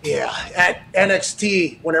saying. Yeah, at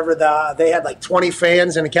NXT, whenever they had like 20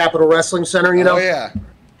 fans in a Capitol Wrestling Center, you know? Oh, yeah.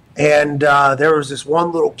 And there was this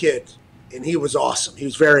one little kid, and he was awesome. He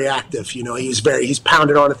was very active, you know. He's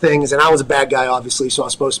pounding on the things, and I was a bad guy, obviously, so I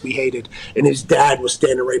was supposed to be hated. And his dad was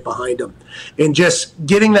standing right behind him. And just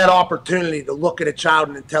getting that opportunity to look at a child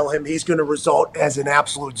and tell him he's going to result as an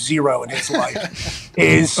absolute zero in his life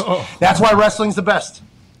that's why wrestling's the best.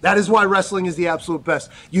 That is why wrestling is the absolute best.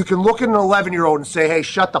 You can look at an 11-year-old and say, hey,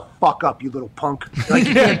 shut the fuck up, you little punk. Like,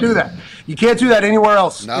 you can't do that. You can't do that anywhere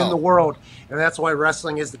else in the world. and that's why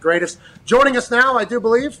wrestling is the greatest. Joining us now, I do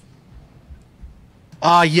believe.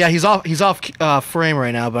 Yeah, he's off frame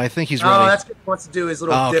right now, but I think he's ready. Oh, that's what he wants to do his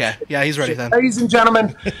little okay. dip. Yeah, he's ready then. Ladies and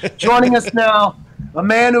gentlemen, joining us now, a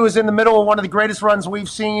man who is in the middle of one of the greatest runs we've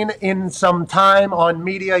seen in some time on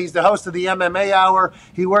media. He's the host of the MMA Hour.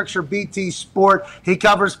 He works for BT Sport. He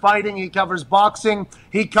covers fighting. He covers boxing.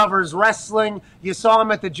 He covers wrestling. You saw him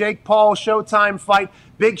at the Jake Paul Showtime fight.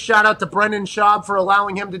 Big shout out to Brendan Schaub for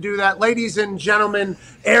allowing him to do that. Ladies and gentlemen,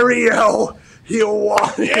 Ariel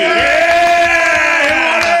Helwani.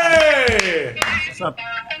 What's up?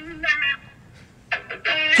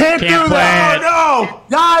 Can't do that. Oh,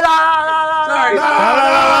 no.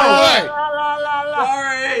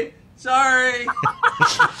 Sorry.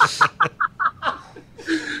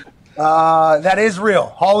 That is real.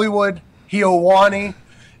 Hollywood Helwani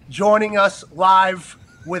joining us live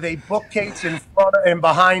with a bookcase in front and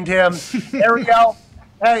behind him. Ariel,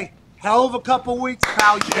 hey, hell of a couple weeks,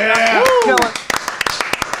 pal. Yeah. Kill it.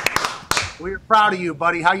 We're proud of you,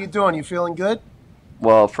 buddy. How you doing? You feeling good?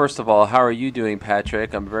 Well, first of all, how are you doing,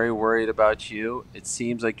 Patrick? I'm very worried about you. It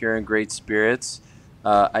seems like you're in great spirits.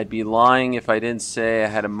 I'd be lying if I didn't say I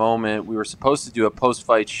had a moment. We were supposed to do a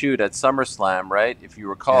post-fight shoot at SummerSlam, right? If you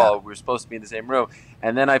recall, we were supposed to be in the same room.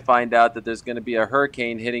 And then I find out that there's going to be a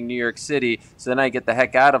hurricane hitting New York City. So then I get the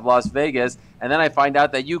heck out of Las Vegas. And then I find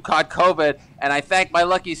out that you caught COVID. And I thank my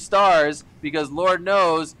lucky stars because Lord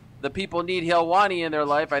knows the people need Helwani in their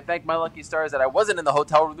life. I thank my lucky stars that I wasn't in the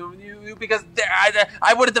hotel room with you because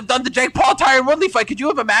I wouldn't have done the Jake Paul Tyron Woodley fight. Could you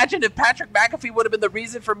have imagined if Patrick McAfee would have been the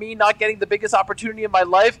reason for me not getting the biggest opportunity in my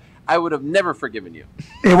life? I would have never forgiven you.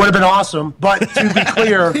 It would have been awesome. But to be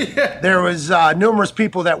clear, there was numerous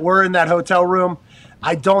people that were in that hotel room.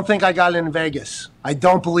 I don't think I got it in Vegas. I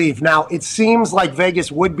don't believe. Now, it seems like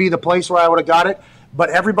Vegas would be the place where I would have got it,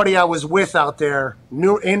 but everybody I was with out there,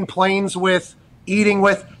 in planes with, eating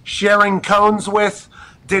with, sharing cones with,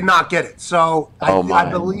 did not get it. So I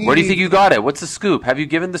believe. Where do you think you got it? What's the scoop? Have you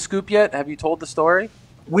given the scoop yet? Have you told the story?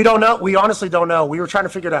 We don't know. We honestly don't know. We were trying to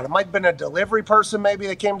figure it out. It might have been a delivery person maybe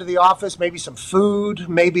that came to the office, maybe some food,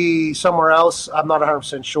 maybe somewhere else. I'm not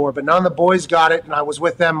 100% sure. But none of the boys got it, and I was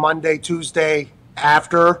with them Monday, Tuesday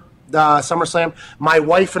after SummerSlam. My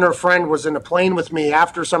wife and her friend was in a plane with me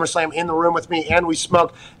after SummerSlam, in the room with me, and we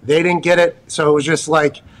smoked. They didn't get it, so it was just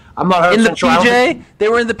like, I'm not 100% in the sure. PJ? They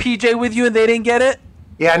were in the PJ with you and they didn't get it?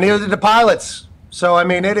 Yeah, neither did the pilots. So, I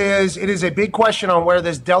mean, it is a big question on where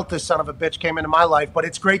this Delta son of a bitch came into my life, but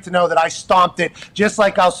it's great to know that I stomped it, just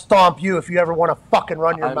like I'll stomp you if you ever want to fucking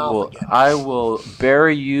run your mouth again. I will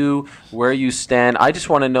bury you where you stand. I just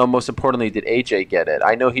want to know, most importantly, did AJ get it?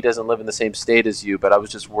 I know he doesn't live in the same state as you, but I was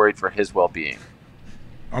just worried for his well-being.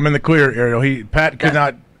 I'm in the clear, Ariel. Pat could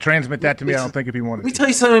not transmit that to me, I don't think, if he wanted to. Let me tell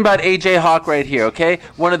you something about AJ Hawk right here, okay?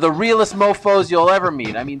 One of the realest mofos you'll ever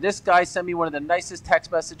meet. I mean, this guy sent me one of the nicest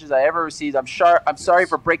text messages I ever received. I'm sorry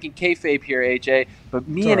for breaking kayfabe here, AJ, but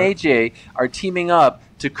me and AJ are teaming up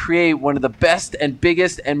to create one of the best and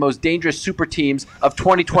biggest and most dangerous super teams of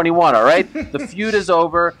 2021, all right? The feud is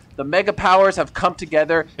over. The mega powers have come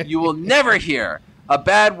together. You will never hear a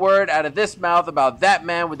bad word out of this mouth about that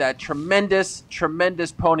man with that tremendous,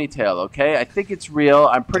 tremendous ponytail, okay? I think it's real.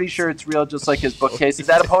 I'm pretty sure it's real, just like his bookcase. Is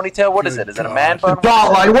that a ponytail? What is it? Is it a man bun?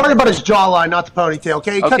 Jawline. Worry about his jawline, not the ponytail,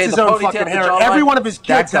 okay? He cuts his own fucking hair. Every one of his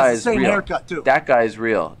kids has the same haircut, too. That guy is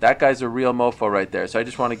real. That guy's a real mofo right there. So I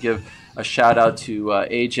just want to give a shout-out to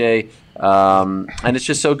AJ. And it's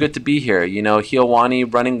just so good to be here. You know,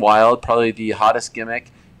 Helwani running wild, probably the hottest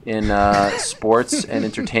gimmick in sports and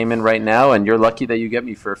entertainment right now, and you're lucky that you get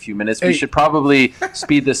me for a few minutes. We should probably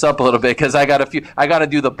speed this up a little bit because I got to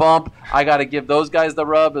do the bump, I got to give those guys the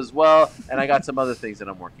rub as well, and I got some other things that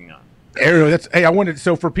I'm working on. Ariel,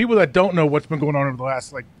 so for people that don't know what's been going on over the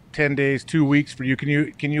last 10 days, 2 weeks for you,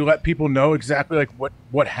 can you let people know exactly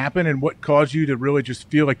what happened and what caused you to really just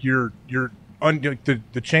feel like the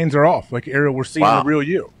chains are off? Like, Ariel, we're seeing the real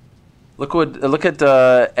you. Look at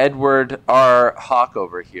Edward R. Hawk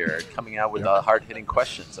over here coming out with hard-hitting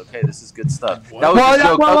questions. Okay, this is good stuff. That was a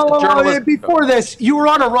joke. Before this, you were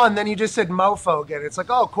on a run, then you just said mofo again. It's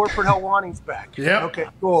like, oh, corporate Helwani's back. Yeah. Okay,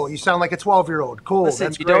 cool. You sound like a 12-year-old. Cool. Listen,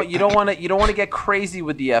 that's great. you don't want to get crazy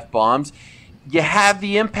with the F-bombs. You have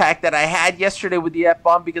the impact that I had yesterday with the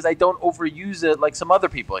F-bomb because I don't overuse it like some other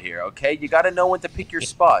people here. Okay, you got to know when to pick your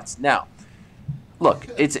spots. Now, look,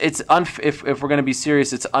 if we're going to be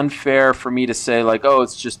serious, it's unfair for me to say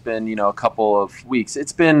it's just been a couple of weeks.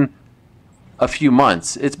 It's been a few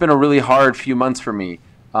months. It's been a really hard few months for me.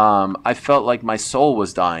 I felt like my soul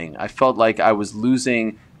was dying. I felt like I was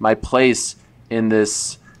losing my place in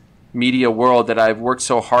this media world that I've worked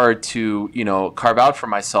so hard to, you know, carve out for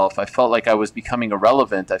myself. I felt like I was becoming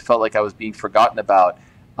irrelevant. I felt like I was being forgotten about.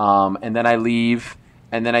 And then I leave,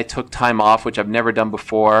 and then I took time off, which I've never done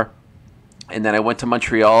before. And then I went to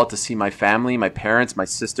Montreal to see my family, my parents, my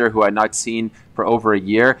sister, who I'd not seen for over a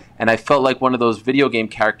year. And I felt like one of those video game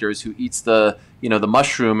characters who eats the, you know, the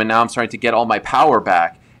mushroom, and now I'm starting to get all my power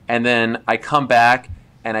back. And then I come back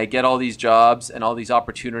and I get all these jobs and all these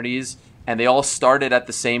opportunities, and they all started at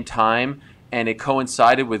the same time. And it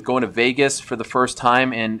coincided with going to Vegas for the first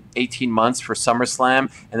time in 18 months for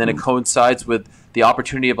SummerSlam. And then it coincides with the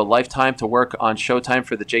opportunity of a lifetime to work on Showtime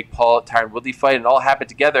for the Jake Paul, Tyron Woodley fight. And it all happened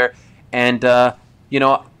together. And, you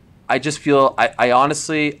know, I just feel, I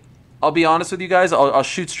honestly, I'll be honest with you guys. I'll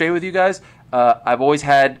shoot straight with you guys. I've always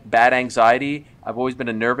had bad anxiety. I've always been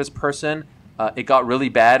a nervous person. It got really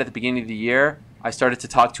bad at the beginning of the year. I started to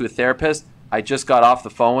talk to a therapist. I just got off the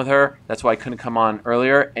phone with her. That's why I couldn't come on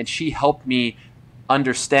earlier. And she helped me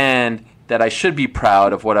understand that I should be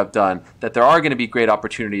proud of what I've done, that there are going to be great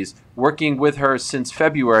opportunities. Working with her since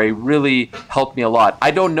February really helped me a lot.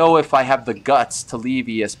 I don't know if I have the guts to leave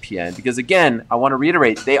ESPN because, again, I want to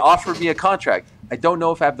reiterate, they offered me a contract. I don't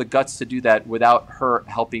know if I have the guts to do that without her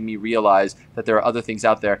helping me realize that there are other things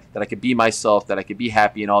out there, that I could be myself, that I could be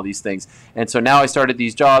happy and all these things. And so now I started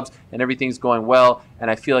these jobs and everything's going well,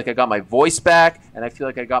 and I feel like I got my voice back, and I feel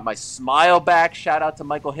like I got my smile back. Shout out to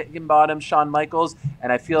Michael Higginbottom, Shawn Michaels.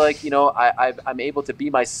 And I feel like, you know, I'm able to be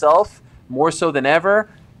myself more so than ever.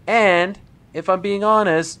 And if I'm being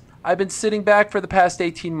honest, I've been sitting back for the past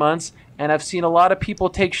 18 months, and I've seen a lot of people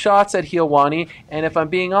take shots at Helwani. And if I'm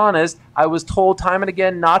being honest, I was told time and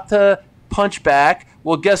again not to punch back.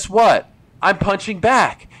 Well, guess what? I'm punching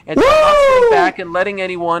back. And so I'm not sitting back and letting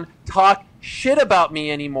anyone talk shit about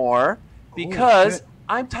me anymore because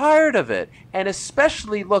I'm tired of it. And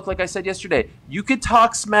especially, look, like I said yesterday, you could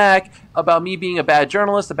talk smack about me being a bad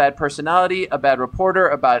journalist, a bad personality, a bad reporter,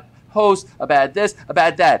 a bad host, a bad this, a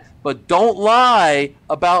bad that. But don't lie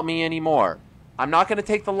about me anymore. I'm not going to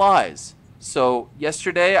take the lies. So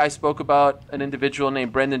yesterday I spoke about an individual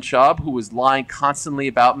named Brendan Schaub who was lying constantly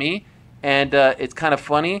about me. And it's kind of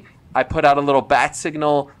funny. I put out a little bat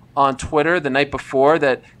signal on Twitter the night before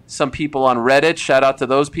that some people on Reddit, shout out to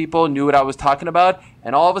those people, knew what I was talking about.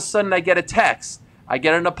 And all of a sudden I get a text. I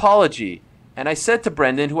get an apology. And I said to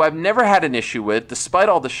Brendan, who I've never had an issue with, despite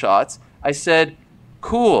all the shots, I said,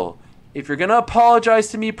 cool. If you're going to apologize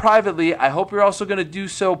to me privately, I hope you're also going to do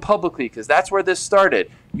so publicly, because that's where this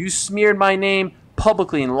started. You smeared my name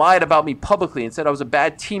publicly and lied about me publicly and said I was a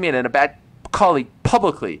bad teammate and a bad colleague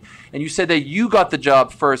publicly. And you said that you got the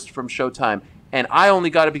job first from Showtime, and I only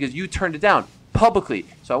got it because you turned it down publicly.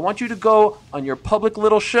 So I want you to go on your public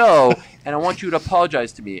little show, and I want you to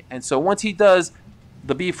apologize to me. And so once he does,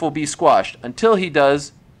 the beef will be squashed. Until he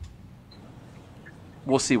does,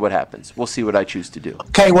 we'll see what happens. We'll see what I choose to do.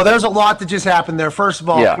 Okay, well, there's a lot that just happened there. First of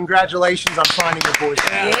all, congratulations on finding your voice.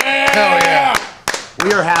 Hell yeah.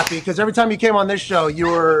 We are happy because every time you came on this show, you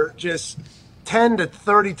were just 10 to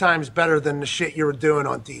 30 times better than the shit you were doing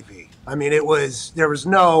on TV. I mean, there was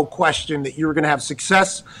no question that you were going to have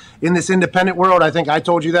success in this independent world. I think I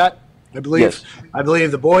told you that. I believe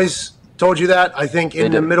the boys told you that. I think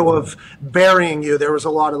in the middle of burying you, there was a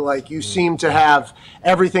lot of you seem to have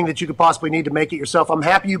everything that you could possibly need to make it yourself. I'm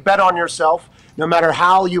happy you bet on yourself, no matter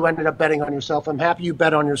how you ended up betting on yourself. I'm happy you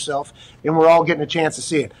bet on yourself, and we're all getting a chance to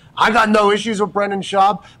see it. I got no issues with Brendan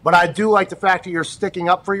Schaub, but I do like the fact that you're sticking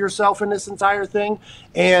up for yourself in this entire thing.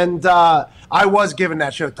 And I was given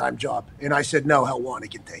that Showtime job, and I said, no,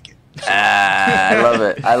 Helwani can take it. I love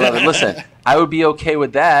it. I love it. Listen, I would be okay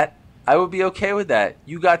with that. I would be okay with that.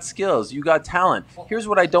 You got skills. You got talent. Here's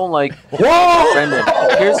what I don't like. Whoa! Brendan.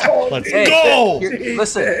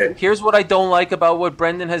 Listen, here's what I don't like about what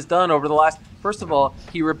Brendan has done over the last... First of all,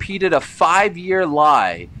 he repeated a 5-year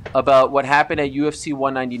lie about what happened at UFC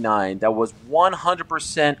 199 that was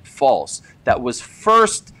 100% false. That was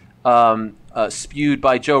first spewed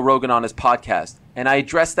by Joe Rogan on his podcast. And I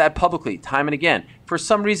addressed that publicly time and again. For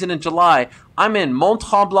some reason in July, I'm in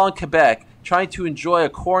Mont-Tremblant, Quebec, trying to enjoy a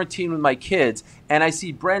quarantine with my kids, and I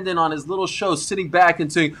see Brendan on his little show sitting back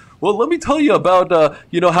and saying, well, let me tell you about,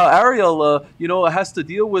 how Ariel, has to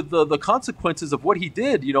deal with the consequences of what he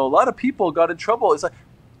did. A lot of people got in trouble. It's like,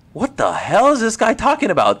 what the hell is this guy talking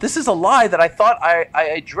about? This is a lie that I thought I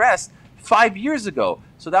addressed 5 years ago.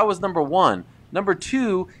 So that was number one. Number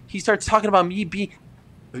two, he starts talking about me being...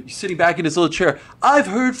 sitting back in his little chair. I've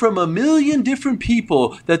heard from a million different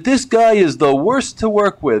people that this guy is the worst to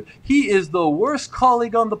work with. He is the worst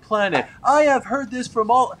colleague on the planet. I have heard this from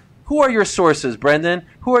all... Who are your sources, Brendan?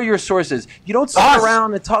 Who are your sources? You don't sit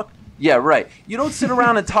around and talk... Yeah, right. You don't sit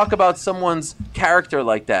around and talk about someone's character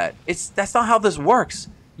like that. That's not how this works.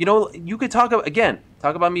 You know, you could talk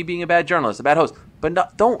about me being a bad journalist, a bad host, but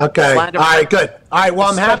don't slander. All right, good. All right, well,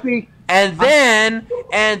 I'm happy. And then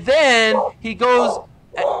he goes,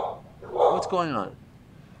 what's going on?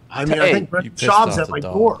 I mean, I think Brendan Schaub's at my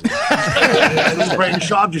door. Brendan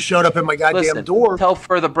Schaub just showed up at my goddamn door. Tell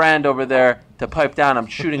Further Brand over there to pipe down. I'm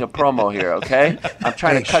shooting a promo here, okay? I'm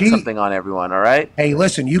trying to cut something on everyone, all right? Hey,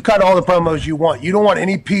 listen, you cut all the promos you want. You don't want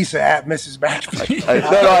any piece of at Mrs. McAfee.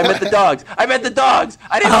 No, I meant the dogs. I meant the dogs.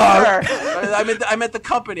 I didn't mean her. I meant the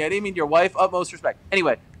company. I didn't mean your wife. Utmost respect.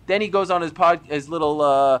 Anyway, then he goes on his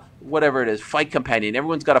little whatever it is, fight companion.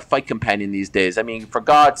 Everyone's got a fight companion these days. I mean, for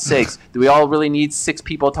God's sakes, do we all really need 6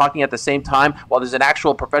 people talking at the same time while there's an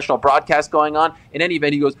actual professional broadcast going on? In any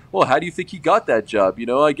event, he goes, well, how do you think he got that job? You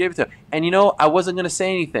know, I gave it to him. And, you know, I wasn't going to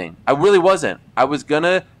say anything. I really wasn't. I was going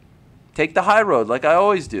to take the high road like I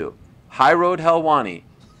always do. High road Helwani.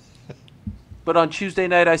 But on Tuesday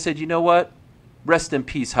night, I said, you know what? Rest in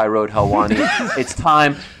peace, High Road Helwani. It's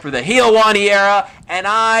time for the Helwani era, and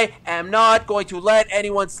I am not going to let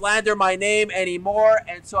anyone slander my name anymore.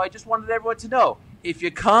 And so I just wanted everyone to know, if you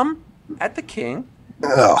come at the King,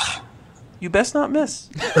 you best not miss.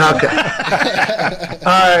 Okay. All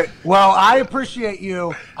right. Well, I appreciate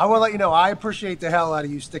you. I want to let you know I appreciate the hell out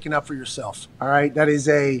of you sticking up for yourself. All right. That is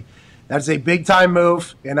a big time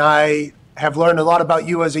move, and I have learned a lot about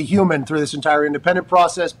you as a human through this entire independent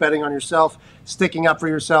process, betting on yourself, sticking up for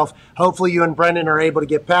yourself. Hopefully you and Brendan are able to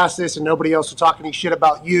get past this and nobody else will talk any shit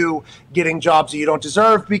about you getting jobs that you don't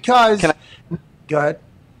deserve because... Go ahead.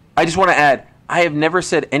 I just want to add, I have never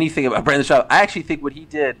said anything about Brendan Schaub. I actually think what he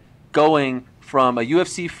did going from a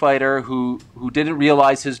UFC fighter who didn't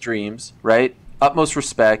realize his dreams, right? Utmost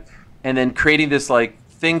respect, and then creating this like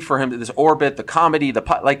thing for him, this orbit, the comedy,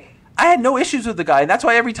 I had no issues with the guy, and that's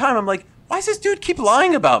why every time I'm like, why does this dude keep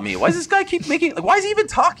lying about me? Why does this guy keep why is he even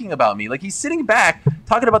talking about me? Like, he's sitting back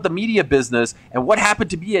talking about the media business and what happened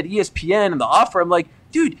to me at ESPN and the offer. I'm like,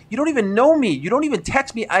 dude, you don't even know me. You don't even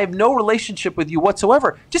text me. I have no relationship with you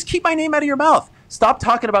whatsoever. Just keep my name out of your mouth. Stop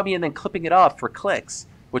talking about me and then clipping it off for clicks,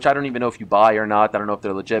 which I don't even know if you buy or not. I don't know if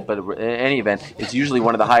they're legit, but in any event, it's usually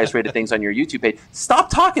one of the highest rated things on your YouTube page. Stop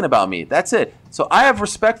talking about me. That's it. So I have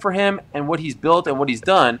respect for him and what he's built and what he's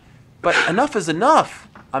done, but enough is enough.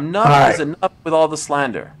 Enough is enough with all the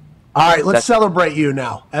slander. All right, let's celebrate you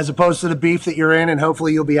now, as opposed to the beef that you're in, and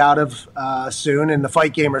hopefully you'll be out of soon. And the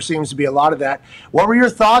Fight Gamer seems to be a lot of that. What were your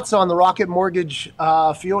thoughts on the Rocket Mortgage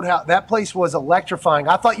Field House? That place was electrifying.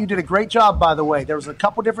 I thought you did a great job, by the way. There was a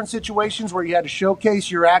couple different situations where you had to showcase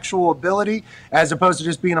your actual ability, as opposed to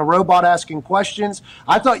just being a robot asking questions.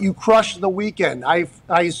 I thought you crushed the weekend. I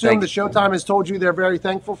assume the Showtime has told you they're very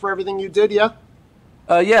thankful for everything you did, yeah?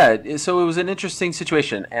 Yeah, so it was an interesting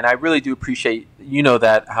situation, and I really do appreciate,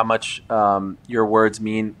 that, how much your words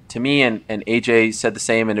mean to me, and AJ said the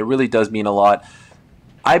same, and it really does mean a lot.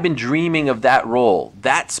 I've been dreaming of that role,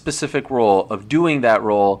 that specific role, of doing that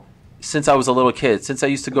role since I was a little kid, since I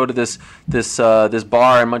used to go to this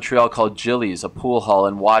bar in Montreal called Jilly's, a pool hall,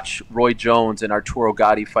 and watch Roy Jones and Arturo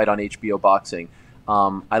Gatti fight on HBO Boxing.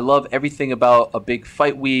 I love everything about a big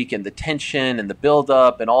fight week and the tension and the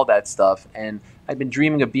build-up and all that stuff, and I've been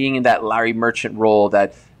dreaming of being in that Larry Merchant role,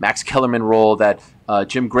 that Max Kellerman role, that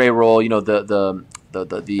Jim Gray role, the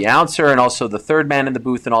announcer and also the third man in the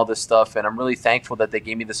booth and all this stuff. And I'm really thankful that they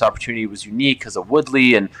gave me this opportunity. It was unique because of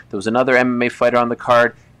Woodley, and there was another MMA fighter on the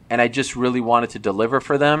card, and I just really wanted to deliver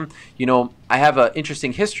for them. I have an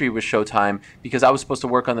interesting history with Showtime because I was supposed to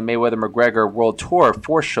work on the Mayweather-McGregor World Tour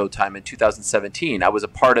for Showtime in 2017. I was a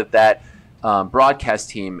part of that broadcast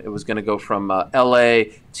team. It was going to go from LA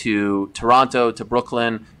to Toronto to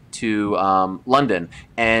Brooklyn to London,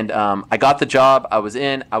 and I got the job. I was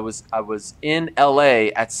in LA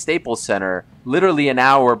at Staples Center literally an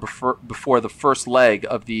hour before the first leg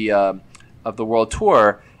of the World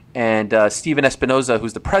Tour, and Steven Espinoza,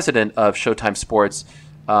 who's the president of Showtime Sports,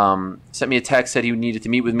 sent me a text, said he needed to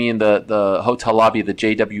meet with me in the hotel lobby of the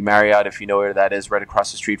JW Marriott, if you know where that is, right across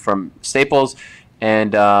the street from Staples,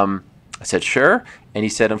 and I said, sure. And he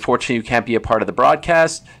said, unfortunately, you can't be a part of the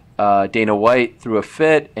broadcast. Dana White threw a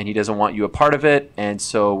fit, and he doesn't want you a part of it. And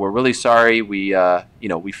so we're really sorry. We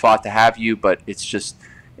fought to have you, but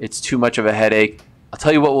it's too much of a headache. I'll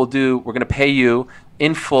tell you what we'll do. We're going to pay you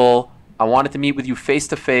in full. I wanted to meet with you face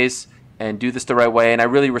to face and do this the right way, and I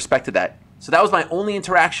really respected that. So that was my only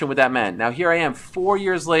interaction with that man. Now here I am 4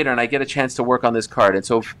 years later, and I get a chance to work on this card. And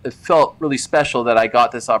so it felt really special that I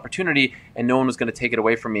got this opportunity, and no one was going to take it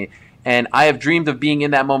away from me. And I have dreamed of being in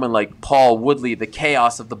that moment like Paul Woodley, the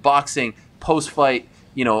chaos of the boxing post-fight,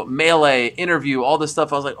 melee, interview, all this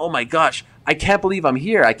stuff. I was like, oh my gosh, I can't believe I'm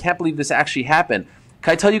here. I can't believe this actually happened.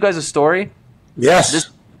 Can I tell you guys a story? Yes.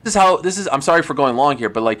 This is. I'm sorry for going long here,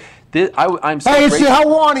 but like I'm so Hey, it's the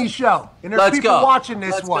grateful. Helwani show, and there's Let's people go. watching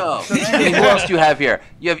this Let's one. go. So I mean, who else do you have here?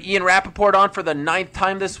 You have Ian Rappaport on for the 9th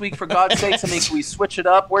time this week, for God's sakes. I mean, can we switch it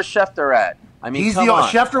up? Where's Schefter at? I mean, He's come on.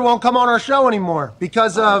 Schefter won't come on our show anymore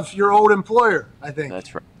because of your old employer, I think.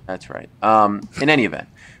 That's right. That's right. In any event,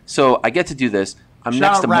 so I get to do this. I'm Shout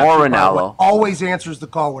next out to Raptor, Mauro by the way. Ranallo. Always answers the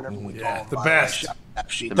call whenever we call him. The best.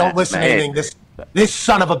 Don't listen to anything this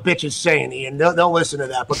son of a bitch is saying, Ian. Don't listen to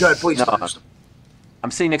that. But good, please. No, I'm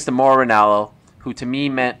sitting next to Mauro Ranallo, who to me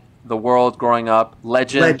meant the world growing up.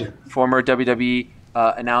 Legend. Former WWE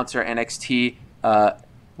announcer, NXT.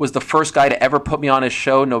 Was the first guy to ever put me on his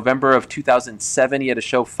show. November of 2007, he had a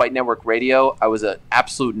show, Fight Network Radio. I was an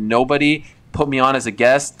absolute nobody. Put me on as a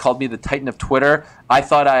guest, called me the Titan of Twitter. I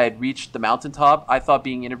thought I had reached the mountaintop. I thought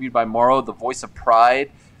being interviewed by Mauro, the voice of pride,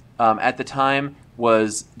 at the time,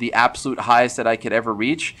 was the absolute highest that I could ever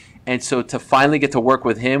reach. And so to finally get to work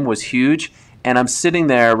with him was huge. And I'm sitting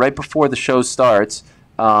there right before the show starts,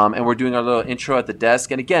 and we're doing our little intro at the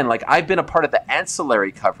desk. And again, like, I've been a part of the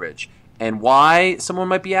ancillary coverage. And why, someone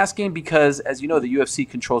might be asking? Because, as you know, the UFC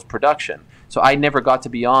controls production. So I never got to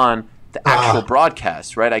be on the actual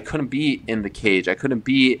broadcast, right? I couldn't be in the cage. I couldn't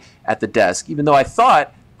be at the desk, even though I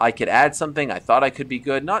thought I could add something. I thought I could be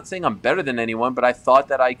good. Not saying I'm better than anyone, but I thought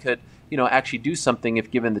that I could, actually do something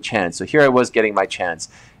if given the chance. So here I was getting my chance.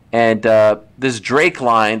 And this Drake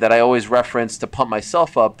line that I always reference to pump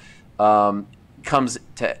myself up comes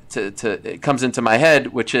into my head,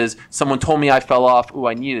 which is, someone told me I fell off. Ooh,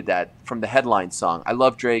 I needed that, from the Headline song. I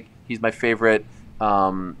love Drake. He's my favorite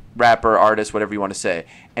rapper, artist, whatever you want to say.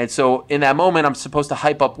 And so in that moment, I'm supposed to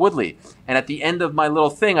hype up Woodley. And at the end of my little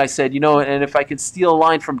thing, I said, and if I could steal a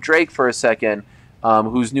line from Drake for a second,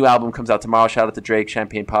 whose new album comes out tomorrow. Shout out to Drake,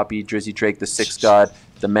 Champagne Poppy, Drizzy Drake, the Sixth God,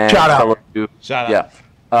 the man. Shout out. Shout out.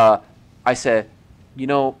 Yeah. I said,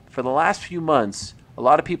 for the last few months, a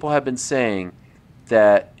lot of people have been saying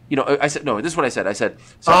that, I said, no, this is what I said. I said,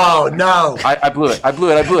 oh, no. I blew it. I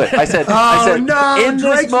blew it. I said, no. in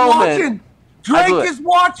Drake's this moment. watching. Drake is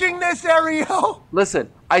watching this, Ariel.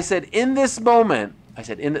 Listen, I said, in this moment,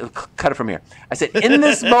 cut it from here. I said, in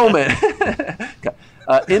this moment,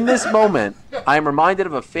 I am reminded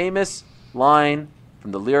of a famous line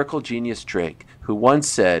from the lyrical genius Drake, who once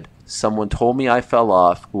said, someone told me I fell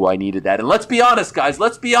off, who I needed that. And let's be honest, guys,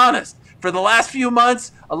 let's be honest. For the last few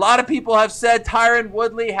months, a lot of people have said Tyron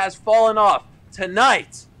Woodley has fallen off.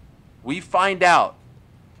 Tonight, we find out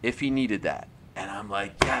if he needed that. And I'm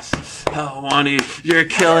like, yes, Helwani, you're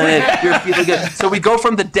killing it. You're feeling good. So we go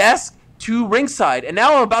from the desk to ringside. And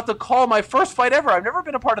now I'm about to call my first fight ever. I've never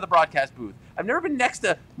been a part of the broadcast booth. I've never been next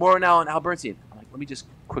to Mauro Ranallo and Al Bernstein. I'm like, let me just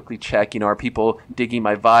quickly check. Are people digging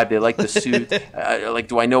my vibe? They like the suit.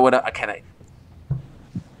 Do I know what can I?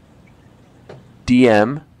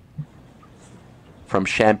 DM from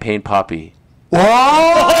Champagne Poppy. Whoa!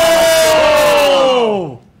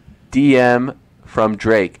 DM from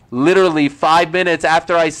Drake. Literally 5 minutes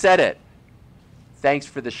after I said it. Thanks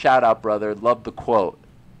for the shout out, brother. Love the quote.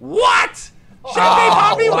 What? Champagne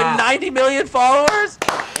Poppy with 90 million followers?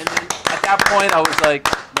 And then at that point, I was like,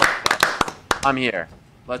 let's go. I'm here.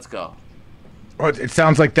 Let's go. Well, it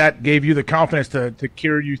sounds like that gave you the confidence to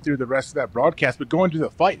carry you through the rest of that broadcast. But going to the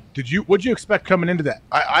fight, what'd you expect coming into that?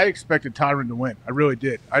 I expected Tyron to win. I really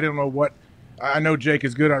did. I didn't know what. I know Jake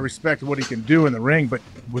is good. I respect what he can do in the ring. But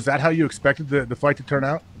was that how you expected the fight to turn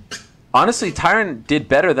out? Honestly, Tyron did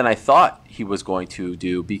better than I thought he was going to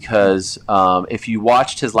do, because if you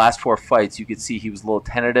watched his last 4 fights, you could see he was a little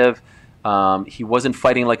tentative. He wasn't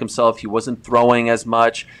fighting like himself. He wasn't throwing as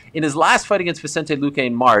much. In his last fight against Vicente Luque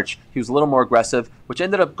in March, he was a little more aggressive, which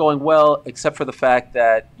ended up going well, except for the fact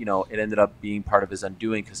that, it ended up being part of his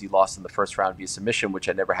undoing because he lost in the first round via submission, which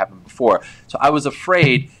had never happened before. So I was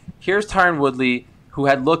afraid, here's Tyron Woodley, who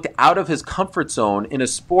had looked out of his comfort zone in a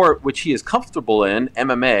sport which he is comfortable in,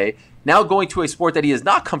 MMA, now going to a sport that he is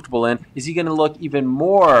not comfortable in. Is he going to look even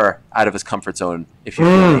more out of his comfort zone, if you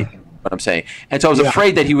know what I'm saying? And so I was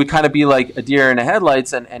afraid that he would kind of be like a deer in the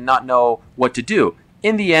headlights and not know what to do.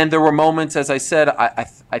 In the end, there were moments, as I said,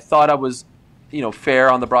 I thought I was fair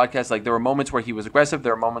on the broadcast. Like, there were moments where he was aggressive.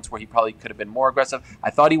 There were moments where he probably could have been more aggressive. I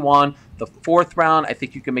thought he won the 4th round. I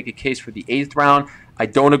think you can make a case for the 8th round. I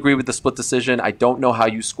don't agree with the split decision. I don't know how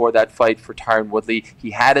you score that fight for Tyron Woodley. He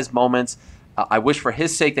had his moments. I wish for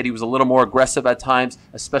his sake that he was a little more aggressive at times,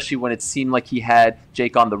 especially when it seemed like he had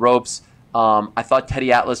Jake on the ropes. I thought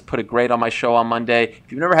Teddy Atlas put it great on my show on Monday.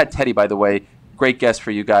 If you've never had Teddy, by the way, great guest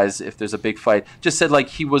for you guys if there's a big fight. Just said, like,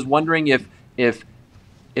 he was wondering if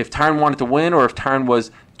if Tyron wanted to win or if Tyron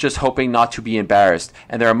was just hoping not to be embarrassed.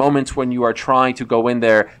 And there are moments when you are trying to go in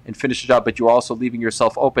there and finish it up, but you're also leaving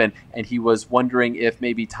yourself open. And he was wondering if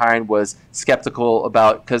maybe Tyron was skeptical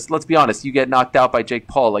about, because let's be honest, you get knocked out by Jake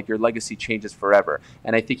Paul, like your legacy changes forever.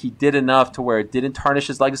 And I think he did enough to where it didn't tarnish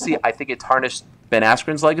his legacy. I think it tarnished Ben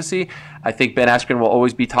Askren's legacy. I think Ben Askren will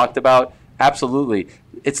always be talked about. Absolutely.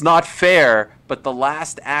 It's not fair, but the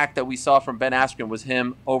last act that we saw from Ben Askren was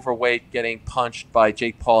him overweight, getting punched by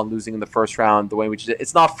Jake Paul and losing in the first round the way we did.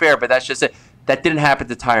 It's not fair, but that's just it. That didn't happen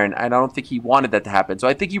to Tyron, and I don't think he wanted that to happen. So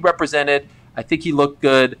I think he represented. I think he looked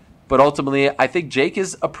good, but ultimately I think Jake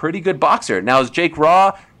is a pretty good boxer. Now, is Jake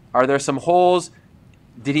raw? Are there some holes?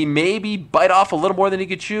 Did he maybe bite off a little more than he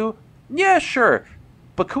could chew? Yeah, sure.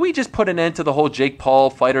 But could we just put an end to the whole Jake Paul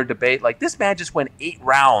fighter debate? Like, this man just went 8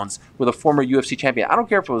 rounds with a former UFC champion. I don't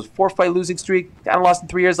care if it was 4-fight losing streak, hadn't lost in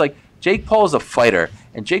 3 years. Like, Jake Paul is a fighter,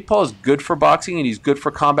 and Jake Paul is good for boxing, and he's good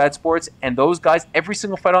for combat sports. And those guys, every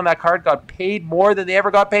single fight on that card got paid more than they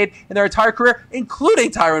ever got paid in their entire career,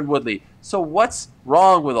 including Tyron Woodley. So what's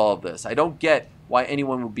wrong with all of this? I don't get why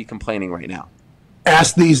anyone would be complaining right now.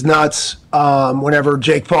 Ask these nuts whenever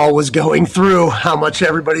Jake Paul was going through how much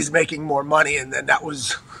everybody's making more money, and then that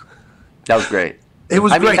was great. It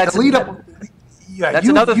was great. That's, the lead up, yeah, that's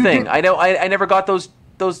another thing. I know I never got those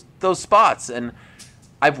spots, and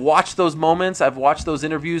I've watched those moments. I've watched those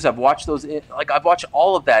interviews. I've watched I've watched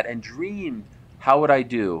all of that and dreamed, how would I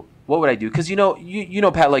do? What would I do? Because you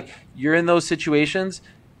know, Pat, like, you're in those situations.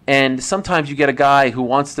 And sometimes you get a guy who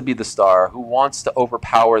wants to be the star, who wants to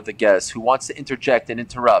overpower the guests, who wants to interject and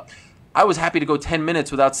interrupt. I was happy to go 10 minutes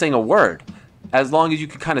without saying a word, as long as you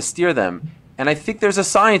could kind of steer them. And I think there's a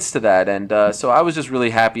science to that. And so I was just really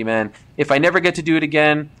happy, man. If I never get to do it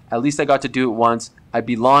again, at least I got to do it once. I'd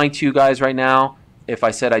be lying to you guys right now if I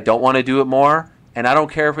said I don't want to do it more. And I don't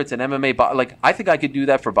care if it's an MMA. Like, I think I could do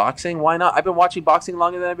that for boxing. Why not? I've been watching boxing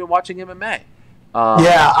longer than I've been watching MMA.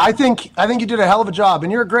 Yeah, I think you did a hell of a job,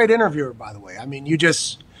 and you're a great interviewer, by the way. I mean, you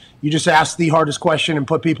just ask the hardest question and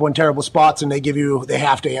put people in terrible spots, and they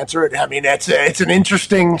have to answer it. I mean, it's an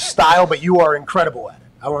interesting style, but you are incredible at it.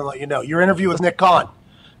 I want to let you know. Your interview with Nick Khan,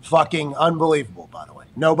 fucking unbelievable, by the way.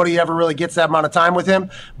 Nobody ever really gets that amount of time with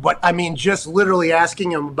him, but I mean, just literally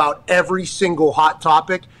asking him about every single hot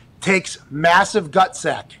topic takes massive gut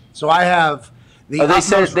sack. So I have.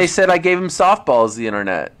 They said I gave him softballs. The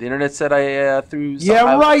internet said I threw.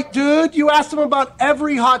 Yeah, right, dude. You asked him about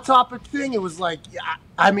every hot topic thing. It was like,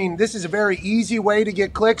 I mean, this is a very easy way to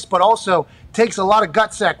get clicks, but also takes a lot of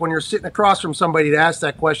gut sack when you're sitting across from somebody to ask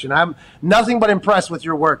that question. I'm nothing but impressed with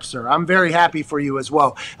your work, sir. I'm very happy for you as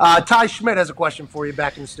well. Ty Schmidt has a question for you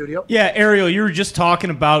back in the studio. Yeah, Ariel, you were just talking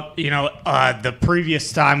about, the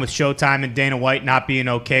previous time with Showtime and Dana White not being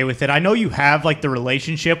okay with it. I know you have, like, the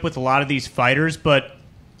relationship with a lot of these fighters, but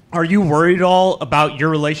are you worried at all about your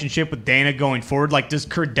relationship with Dana going forward? Like, does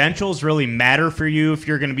credentials really matter for you if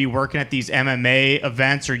you're going to be working at these MMA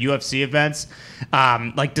events or UFC events?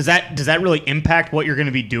 Does that really impact what you're going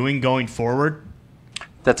to be doing going forward?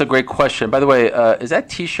 That's a great question. By the way, is that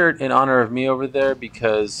T-shirt in honor of me over there?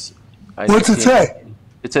 Because what's it say?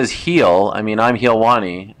 It says heel. I mean, I'm Heel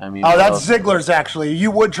Wani. I mean, that's Ziggler's actually.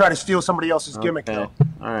 You would try to steal somebody else's gimmick, though.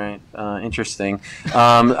 All right, interesting.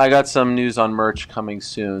 I got some news on merch coming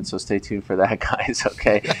soon, so stay tuned for that, guys.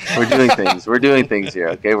 Okay, we're doing things. We're doing things here.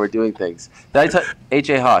 Okay, we're doing things.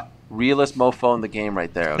 AJ Hawk, realest mofo in the game,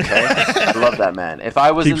 right there. Okay, I love that man. If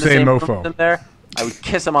I was in the same room with him there, I would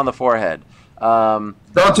kiss him on the forehead. Don't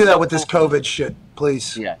do that with this COVID shit,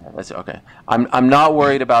 please. Yeah, that's okay. I'm not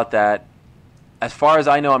worried about that. As far as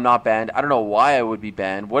I know, I'm not banned. I don't know why I would be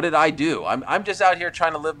banned. What did I do? I'm just out here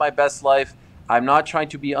trying to live my best life. I'm not trying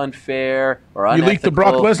to be unfair or unethical. You leaked the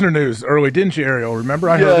Brock Lesnar news early, didn't you, Ariel? Remember?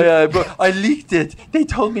 Bro, I leaked it. They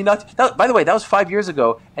told me not to. By the way, that was 5 years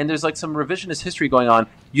ago, and there's like some revisionist history going on.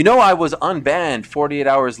 You know, I was unbanned 48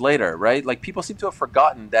 hours later, right? Like, people seem to have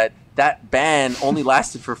forgotten that ban only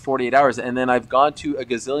lasted for 48 hours, and then I've gone to a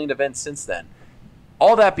gazillion events since then.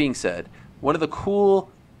 All that being said, one of the cool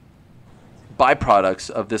byproducts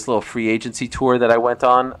of this little free agency tour that I went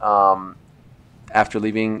on after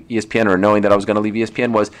leaving ESPN, or knowing that I was going to leave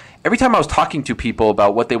ESPN, was every time I was talking to people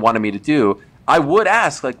about what they wanted me to do, I would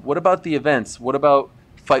ask, like, what about the events? What about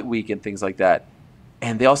Fight Week and things like that?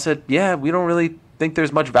 And they all said, yeah, we don't really think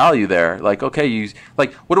there's much value there. Like, okay,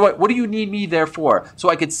 what do you need me there for? So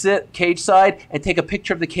I could sit cage side and take a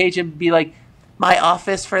picture of the cage and be like, my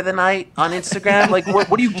office for the night on Instagram? Like,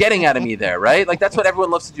 what are you getting out of me there, right? Like, that's what everyone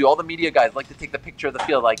loves to do. All the media guys like to take the picture of the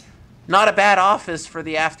field. Like, Not a bad office for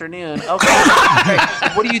the afternoon. Okay. Great.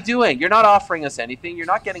 What are you doing? You're not offering us anything. You're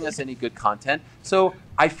not getting us any good content. So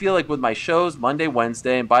I feel like with my shows, Monday,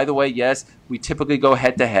 Wednesday, and by the way, yes, we typically go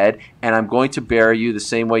head-to-head, and I'm going to bury you the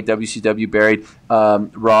same way WCW buried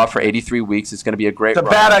Raw for 83 weeks. It's going to be a great It's a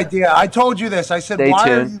run. bad idea. I told you this. I said, Stay why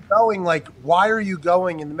tuned. are you going? Like, why are you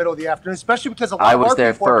going in the middle of the afternoon? Especially because a lot I of was our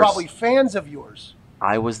there people are first. probably fans of yours.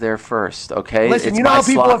 I was there first, okay? Listen, It's you know my how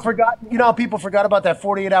people slot. have forgotten. You know how people forgot about that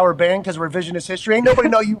 48-hour ban because revisionist history. Ain't nobody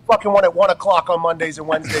know you fucking won at 1 o'clock on Mondays and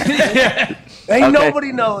Wednesdays. Ain't Okay.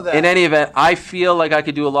 nobody know that. In any event, I feel like I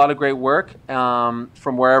could do a lot of great work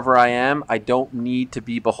from wherever I am. I don't need to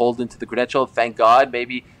be beholden to the credential. Thank God.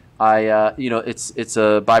 Maybe I, it's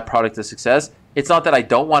a byproduct of success. It's not that I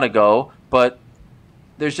don't want to go, but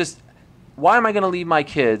there's just, why am I going to leave my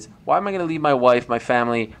kids? Why am I going to leave my wife, my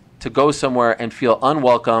family, to go somewhere and feel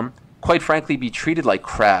unwelcome, quite frankly, be treated like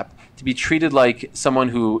crap, to be treated like someone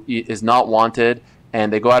who is not wanted,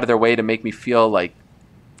 and they go out of their way to make me feel like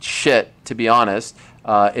shit, to be honest,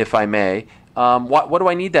 if I may. What do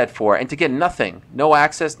I need that for? And to get nothing, no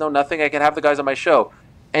access, no nothing. I can have the guys on my show.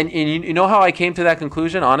 And you know how I came to that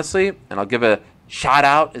conclusion, honestly? And I'll give a shout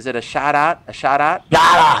out. Is it a shout out? A shout out?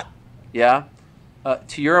 Shout out. Yeah.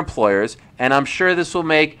 To your employers. And I'm sure this will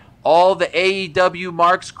make all the AEW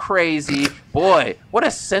marks crazy. Boy, what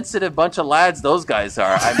a sensitive bunch of lads those guys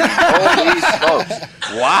are. I mean, holy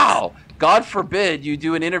smokes. Wow. God forbid you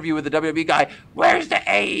do an interview with a WWE guy. Where's the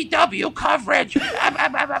AEW coverage?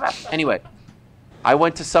 Anyway, I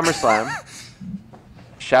went to SummerSlam.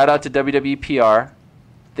 Shout out to WWE PR.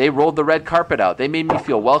 They rolled the red carpet out. They made me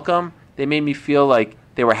feel welcome. They made me feel like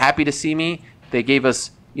they were happy to see me. They gave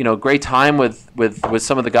us, great time with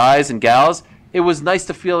some of the guys and gals. It was nice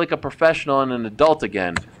to feel like a professional and an adult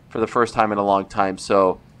again for the first time in a long time.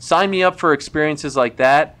 So sign me up for experiences like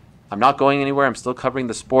that. I'm not going anywhere. I'm still covering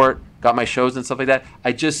the sport, got my shows and stuff like that.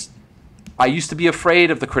 I used to be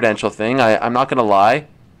afraid of the credential thing. I'm not going to lie.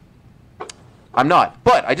 I'm not.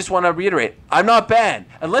 But I just want to reiterate, I'm not banned.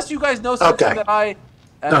 Unless you guys know something that I...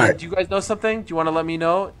 right. Do you guys know something? Do you want to let me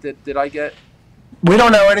know? Did I get... We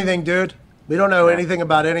don't know anything, dude. We don't know anything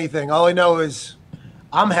about anything. All I know is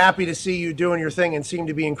I'm happy to see you doing your thing and seem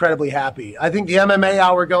to be incredibly happy. I think the MMA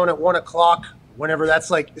hour going at 1 o'clock, whenever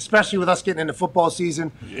that's like, especially with us getting into football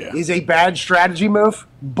season, is a bad strategy move,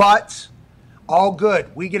 but all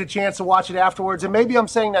good. We get a chance to watch it afterwards. And maybe I'm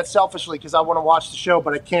saying that selfishly because I want to watch the show,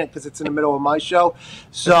 but I can't because it's in the middle of my show.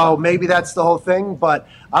 So maybe that's the whole thing. But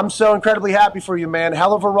I'm so incredibly happy for you, man.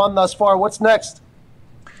 Hell of a run thus far. What's next?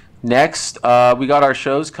 Next, we got our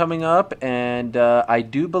shows coming up, and I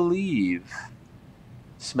do believe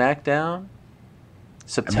SmackDown,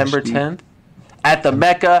 September 10th, at the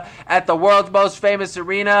Mecca, at the world's most famous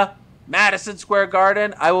arena, Madison Square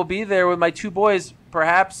Garden. I will be there with my two boys.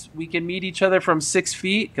 Perhaps we can meet each other from 6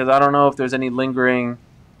 feet, because I don't know if there's any lingering,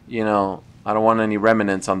 I don't want any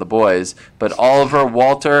remnants on the boys. But Oliver,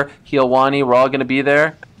 Walter, Hielwani, we're all going to be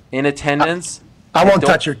there in attendance. I won't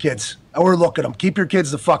touch your kids. Or look at them. Keep your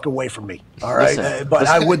kids the fuck away from me. All right? But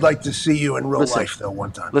I would like to see you in real life, though,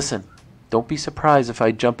 one time. Listen, don't be surprised if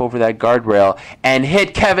I jump over that guardrail and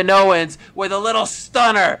hit Kevin Owens with a little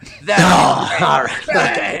stunner. All right.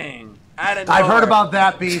 Okay. I've heard about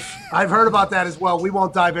that, Beef. I've heard about that as well. We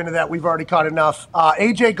won't dive into that. We've already caught enough.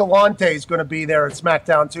 AJ Galante is going to be there at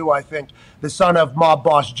SmackDown, too, I think. The son of mob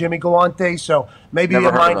boss Jimmy Galante. So maybe you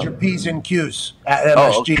mind your P's and Q's at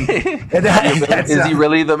MSG. Okay. Is he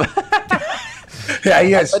really the... Yeah,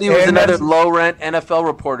 he is. But he was another low-rent NFL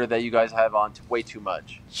reporter that you guys have on way too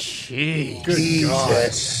much. Jeez.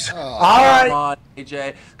 Jesus. All right. Come on,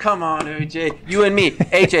 AJ. Come on, AJ. You and me.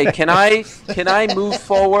 AJ, can I move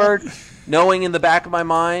forward knowing in the back of my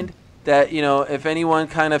mind that, if anyone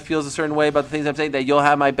kind of feels a certain way about the things I'm saying, that you'll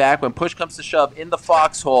have my back when push comes to shove in the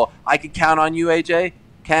foxhole? I can count on you, AJ?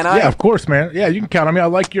 Can I? Yeah, of course, man. Yeah, you can count on me. You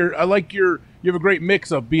have a great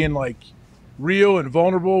mix of being like real and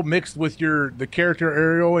vulnerable mixed with the character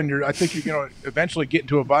Ariel, and I think you're going to eventually get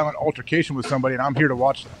into a violent altercation with somebody, and I'm here to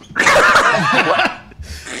watch that.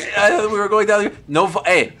 We were going down there.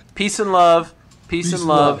 Hey, peace and love. Peace and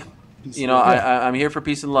love. I'm here for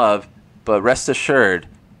peace and love, but rest assured,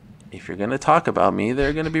 if you're going to talk about me, there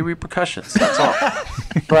are going to be repercussions. That's all.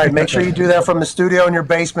 Right. Make sure you do that from the studio in your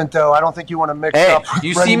basement, though. I don't think you want to mix up.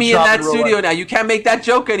 You see me in that studio now. You can't make that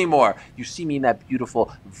joke anymore. You see me in that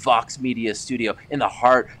beautiful Vox Media studio in the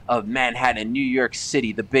heart of Manhattan, New York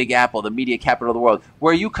City, the Big Apple, the media capital of the world.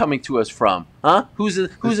 Where are you coming to us from? Huh? Who's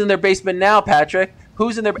in their basement now, Patrick?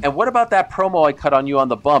 Who's in there? And what about that promo I cut on you on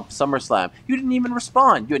the bump, SummerSlam? You didn't even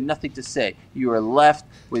respond. You had nothing to say. You were left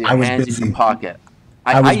with your hands in your pocket.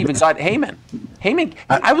 I even got Heyman. Heyman,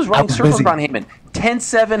 I was running circles around Heyman.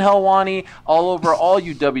 10-7 Helwani all over all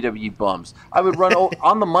you WWE bums. I would run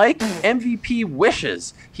on the mic. MVP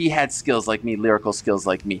wishes he had skills like me, lyrical skills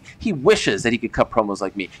like me. He wishes that he could cut promos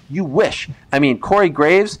like me. You wish. I mean, Corey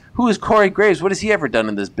Graves, who is Corey Graves? What has he ever done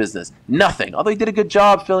in this business? Nothing. Although he did a good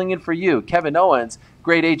job filling in for you. Kevin Owens,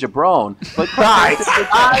 great age of Brown. But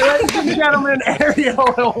ladies and gentlemen, Ariel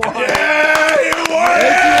Helwani.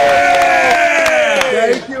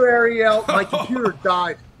 Thank you, Ariel. My computer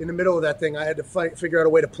died in the middle of that thing. I had to figure out a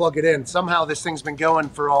way to plug it in. Somehow this thing's been going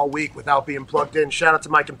for all week without being plugged in. Shout out to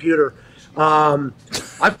my computer.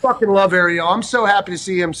 I fucking love Ariel. I'm so happy to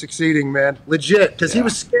see him succeeding, man. Legit. Because he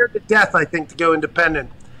was scared to death, I think, to go independent.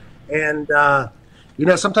 And, you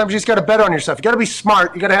know, sometimes you just got to bet on yourself. You got to be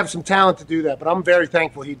smart. You got to have some talent to do that. But I'm very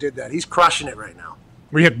thankful he did that. He's crushing it right now.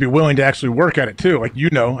 We have to be willing to actually work at it, too. Like, you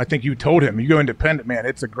know, I think you told him, you go independent, man,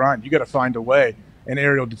 it's a grind. You got to find a way. And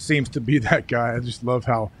Ariel seems to be that guy. I just love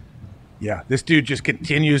how, this dude just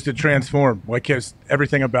continues to transform. Like,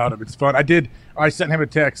 everything about him. It's fun. I sent him a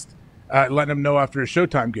text letting him know after his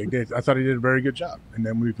Showtime gig. I thought he did a very good job. And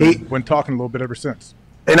then we've been talking a little bit ever since.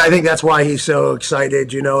 And I think that's why he's so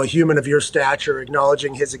excited. You know, a human of your stature,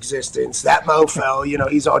 acknowledging his existence. That mofo, you know,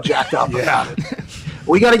 he's all jacked up about it.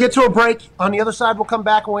 We got to get to a break. On the other side, we'll come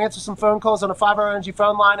back and we'll answer some phone calls on a 5-hour energy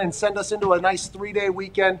phone line and send us into a nice 3-day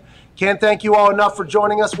weekend. Can't thank you all enough for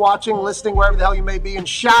joining us, watching, listening, wherever the hell you may be. And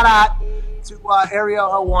shout out to Ariel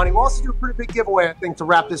Helwani. We'll also do a pretty big giveaway, I think, to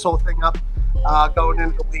wrap this whole thing up going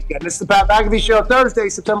into the weekend. This is the Pat McAfee Show, Thursday,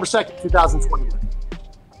 September 2nd, 2021.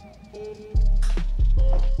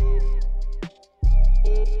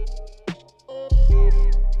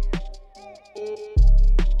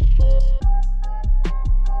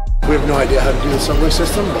 We have no idea how to do the subway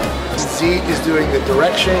system, but Zeke is doing the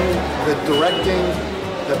direction, the directing,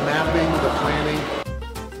 the mapping, the planning.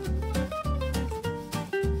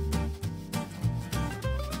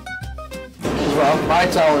 Well, my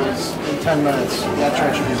tell is in 10 minutes. That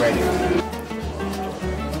train should be ready.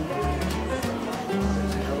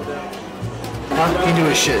 I'm into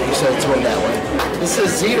his shit. He said it's way that way. This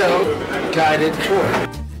is Zito guided tour.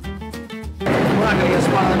 We're not gonna get a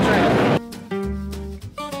spot on the train.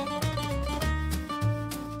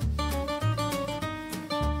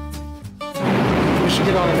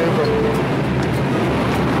 Get on an Uber.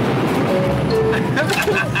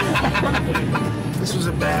 This was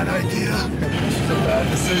a bad idea. This was a bad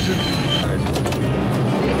decision.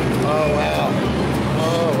 Oh, wow.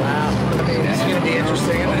 Oh, wow. I mean, that's going to be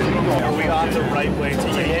interesting. Are we on the right way to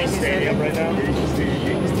Yankee Stadium right now?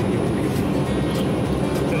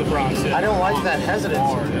 To the Bronx. I don't like that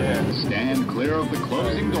hesitancy. Stand clear of the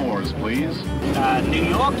closing doors, please. New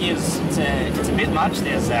York it's a bit much.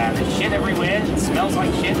 There's shit everywhere. It smells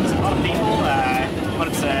like shit. There's a lot of people, but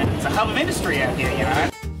it's a hell of an industry out here, you know.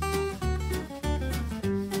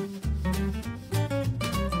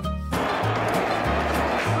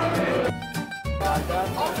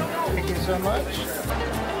 Thank you so much.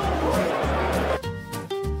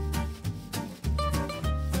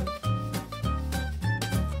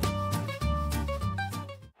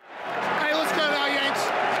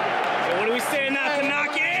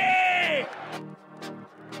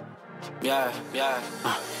 Yeah.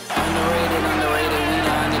 Underrated, we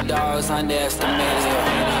the underdogs, underestimated.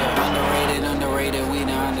 Underrated, we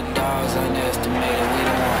the underdogs, underestimated. We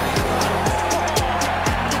the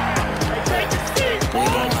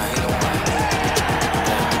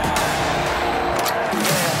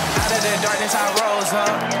Out of the darkness I rose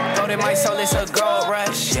up, gold in my soul, it's a gold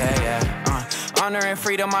rush. Yeah. Honor and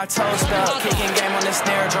freedom, my toast up. Kicking game on the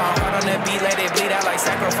snare drum. Hard on the beat, let it bleed out like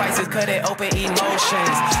sacrifices. Cut it open,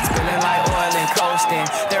 emotions. Spilling like oil and coasting.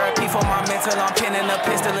 Therapy for my mental, I'm pinning a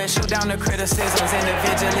pistol and shoot down the criticisms.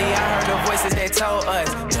 Individually, I heard the voices that told us.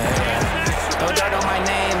 Yeah. Throw dirt on my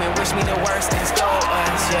name and wish me the worst and stole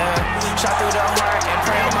us. Yeah. Shot through the heart and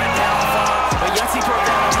pray on my downfall. But Yahtzee program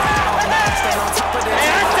on my outlaw. Stay on top of the Hey,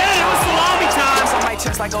 I said it was salami time. On my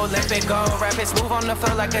chest like Olympic gold. Rapids move on the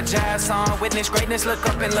field like a jazz song. Witness greatness, look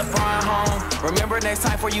up in LeBron home. Remember next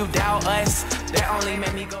time for you doubt us. That only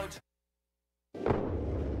made me go.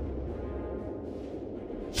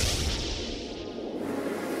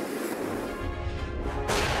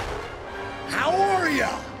 How are ya?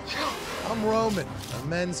 I'm Roman, a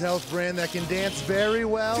men's health brand that can dance very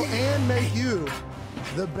well and make you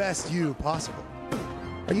the best you possible.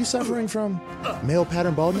 Are you suffering from male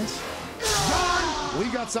pattern baldness? We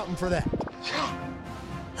got something for that.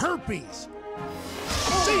 Herpes.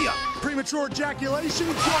 See ya. Premature ejaculation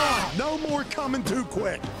gone. No more coming too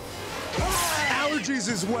quick. Allergies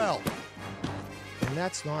as well. And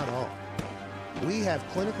that's not all. We have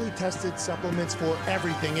clinically tested supplements for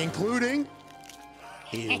everything, including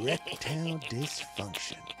erectile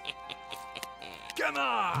dysfunction. Come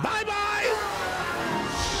on! Bye-bye!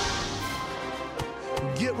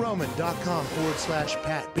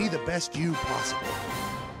 GetRoman.com/Pat. Be the best you possible.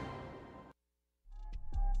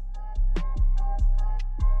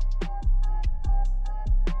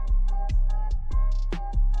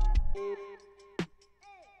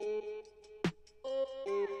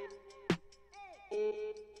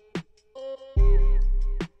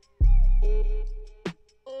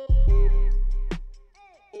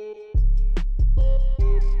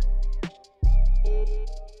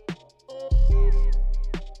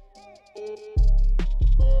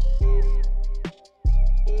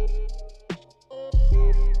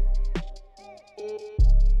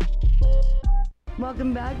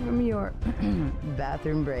 Welcome back from your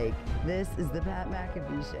bathroom break. This is the Pat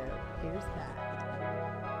McAfee Show. Here's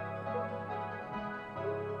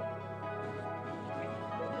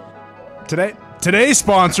Pat. Today's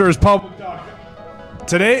sponsor is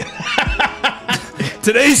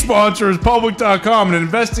Today's sponsor is Public.com, an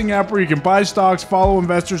investing app where you can buy stocks, follow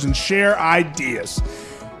investors, and share ideas.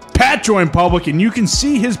 Pat joined Public, and you can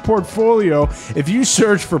see his portfolio if you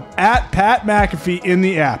search for @Pat McAfee in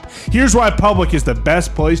the app. Here's why Public is the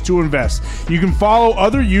best place to invest. You can follow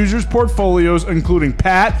other users' portfolios, including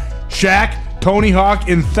Pat, Shaq, Tony Hawk,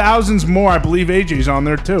 and thousands more. I believe AJ's on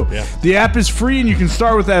there too. Yeah. The app is free, and you can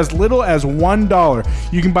start with as little as $1.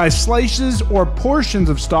 You can buy slices or portions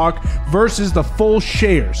of stock versus the full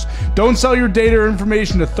shares. Don't sell your data or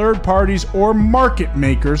information to third parties or market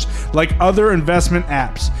makers like other investment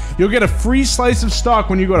apps. You'll get a free slice of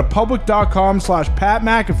stock when you go to public.com/Pat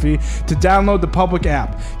McAfee to download the Public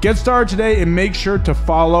app. Get started today and make sure to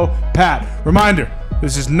follow Pat. Reminder,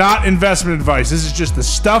 this is not investment advice. This is just the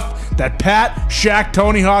stuff that Pat, Shaq,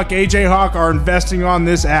 Tony Hawk, AJ Hawk are investing on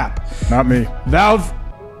this app. Not me. Valid.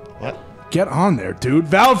 What? Get on there, dude.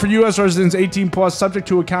 Valid for U.S. residents 18 plus, subject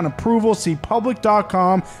to account approval. See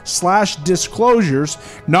public.com/disclosures.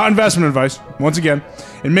 Not investment advice, once again.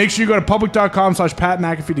 And make sure you go to public.com/Pat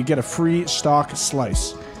McAfee to get a free stock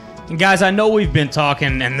slice. And guys, I know we've been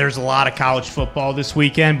talking, and there's a lot of college football this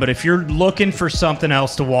weekend, but if you're looking for something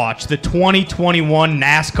else to watch, the 2021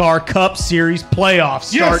 NASCAR Cup Series Playoffs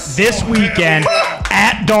start this weekend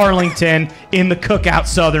at Darlington in the Cookout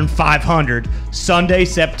Southern 500, Sunday,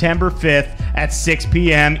 September 5th at 6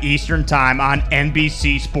 p.m. Eastern Time on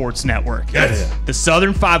NBC Sports Network. Yes. The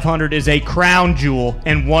Southern 500 is a crown jewel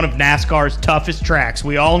and one of NASCAR's toughest tracks.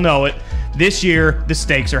 We all know it. This year, the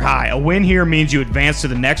stakes are high. A win here means you advance to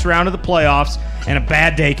the next round of the playoffs, and a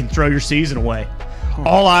bad day can throw your season away.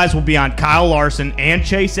 All eyes will be on Kyle Larson and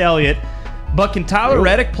Chase Elliott, but can Tyler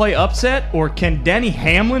Reddick play upset, or can Denny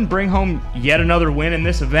Hamlin bring home yet another win in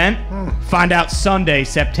this event? Find out Sunday,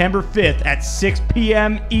 September 5th at 6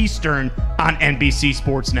 p.m. Eastern on NBC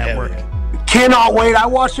Sports Network. Cannot wait. I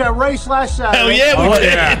watched that race last Saturday. Hell yeah, we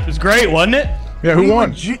did. It was great, wasn't it? Yeah, who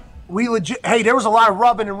won? Hey, there was a lot of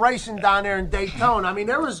rubbing and racing down there in Daytona. I mean,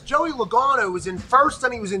 there was Joey Logano was in first,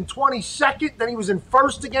 then he was in 22nd, then he was in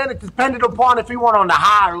first again. It depended upon if he went on the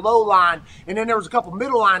high or low line, and then there was a couple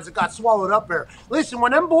middle lines that got swallowed up there. Listen,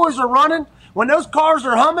 when them boys are running, when those cars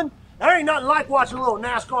are humming, there ain't nothing like watching a little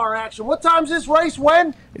NASCAR action. What time's this race?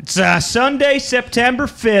 When? It's Sunday, September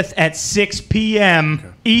 5th at 6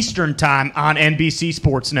 p.m. Eastern Time on NBC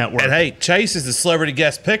Sports Network. And hey, Chase is the celebrity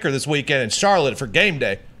guest picker this weekend in Charlotte for game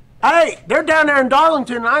day. Hey, they're down there in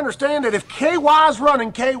Darlington, and I understand that if KY's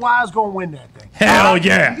running, KY's going to win that thing. Hell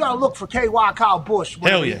yeah. You got to look for KY Kyle Busch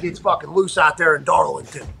when he gets fucking loose out there in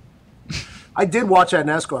Darlington. I did watch that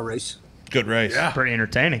NASCAR race. Good race. Yeah. Pretty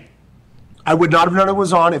entertaining. I would not have known it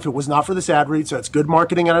was on if it was not for this ad read, so it's good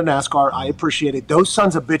marketing out of NASCAR. I appreciate it. Those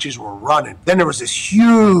sons of bitches were running. Then there was this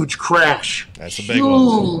huge crash. That's a big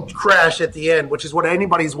one. Huge crash at the end, which is what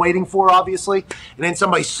anybody's waiting for, obviously. And then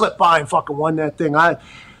somebody slipped by and fucking won that thing.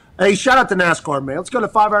 Hey, shout out to NASCAR, man. Let's go to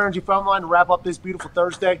 5 Hour Energy Phone Line to wrap up this beautiful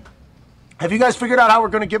Thursday. Have you guys figured out how we're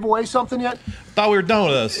going to give away something yet? Thought we were done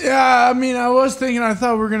with this. Yeah, I mean, I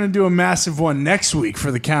thought we were going to do a massive one next week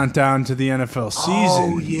for the countdown to the NFL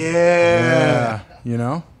season. Oh, yeah. You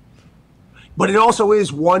know? But it also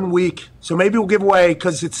is 1 week. So maybe we'll give away,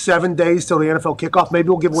 because it's 7 days till the NFL kickoff, maybe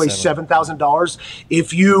we'll give away $7,000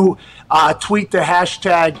 if you tweet the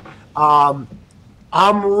hashtag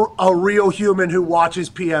I'm a real human who watches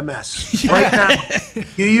PMS. Right now,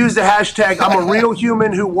 You use the hashtag I'm a real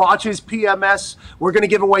human who watches PMS. We're going to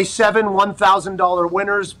give away 7 $1,000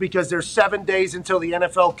 winners because there's 7 days until the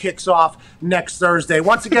NFL kicks off next Thursday.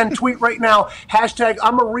 Once again, tweet right now, hashtag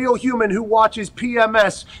I'm a real human who watches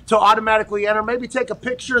PMS to automatically enter. Maybe take a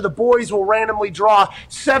picture. The boys will randomly draw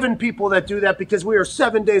 7 people that do that because we are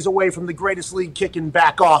 7 days away from the greatest league kicking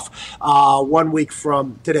back off 1 week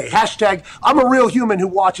from today. Hashtag I'm a real human who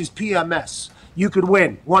watches PMS. You could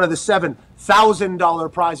win one of the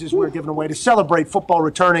 $7,000 prizes we're giving away to celebrate football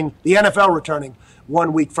returning, the NFL returning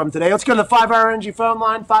 1 week from today. Let's go to the 5-Hour Energy phone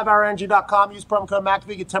line, 5hourenergy.com. Use promo code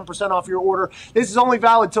McAfee, get 10% off your order. This is only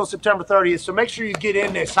valid till September 30th, so make sure you get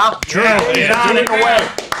in this, huh? True. Get it away.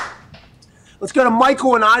 Let's go to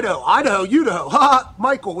Michael in Idaho. Idaho.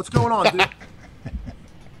 Michael, what's going on, dude?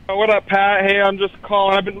 What up, Pat? Hey, I'm just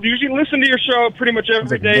calling. I've been usually listening to your show pretty much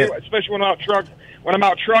every day, especially when I'm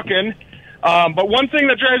out trucking. But one thing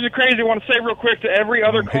that drives me crazy, I want to say real quick to every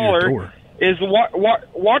other caller, is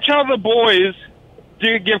watch how the boys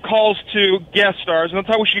do give calls to guest stars, and that's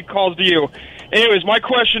how we should calls to you. Anyways, my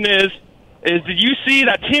question is did you see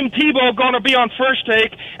that Tim Tebow going to be on First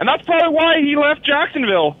Take? And that's probably why he left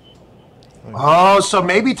Jacksonville. Oh, so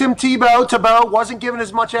maybe Tim Tebow wasn't given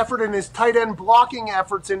as much effort in his tight end blocking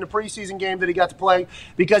efforts in the preseason game that he got to play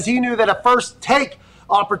because he knew that a First Take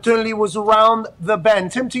opportunity was around the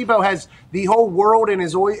bend. Tim Tebow has the whole world in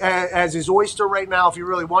as his oyster right now if he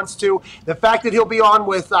really wants to. The fact that he'll be on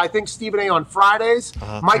with, I think, Stephen A. on Fridays.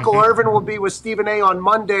 Michael Irvin will be with Stephen A. on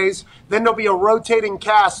Mondays. Then there'll be a rotating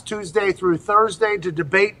cast Tuesday through Thursday to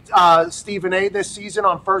debate Stephen A. this season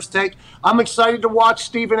on First Take. I'm excited to watch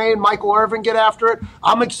Stephen A. and Michael Irvin get after it.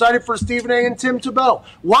 I'm excited for Stephen A. and Tim Tebow.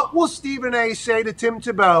 What will Stephen A. say to Tim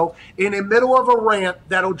Tebow in the middle of a rant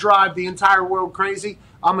that'll drive the entire world crazy?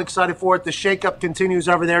 I'm excited for it. The shakeup continues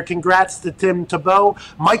over there. Congrats to Tim Tebow.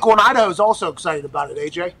 Michael in Idaho is also excited about it,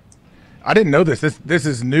 AJ. I didn't know this. This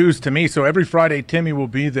is news to me. So every Friday, Timmy will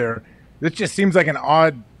be there. This just seems like an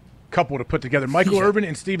odd couple to put together. Michael Irvin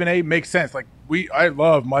and Stephen A. makes sense. I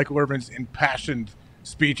love Michael Irvin's impassioned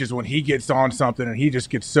speeches when he gets on something and he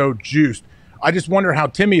just gets so juiced. I just wonder how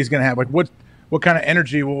Timmy is going to have. What kind of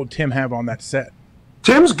energy will Tim have on that set?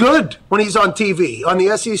 Tim's good when he's on TV, on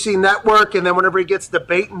the SEC network, and then whenever he gets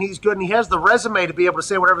debating, he's good. And he has the resume to be able to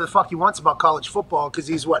say whatever the fuck he wants about college football because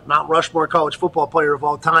he's, Mount Rushmore college football player of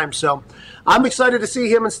all time. So I'm excited to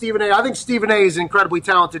see him and Stephen A. I think Stephen A. is an incredibly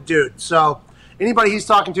talented dude. So anybody he's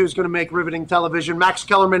talking to is going to make riveting television. Max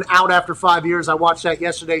Kellerman out after 5 years. I watched that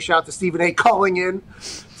yesterday. Shout out to Stephen A. calling in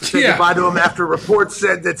to say goodbye to him after reports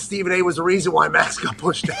said that Stephen A. was the reason why Max got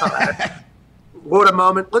pushed out. What a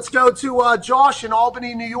moment. Let's go to Josh in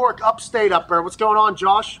Albany, New York, upstate up there. What's going on,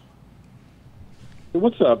 Josh?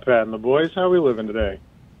 What's up, Pat and the boys? How are we living today?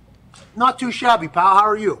 Not too shabby, pal. How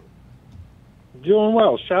are you? Doing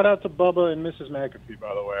well. Shout out to Bubba and Mrs. McAfee,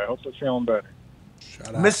 by the way. I hope they're feeling better.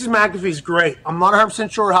 Mrs. McAfee's great. I'm not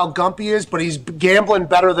 100% sure how Gumpy is, but he's gambling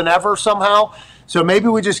better than ever somehow. So maybe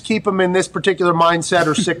we just keep him in this particular mindset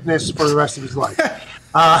or sickness for the rest of his life.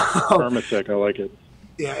 Permatic, I like it.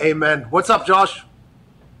 Yeah, amen. What's up, Josh?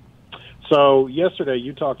 So yesterday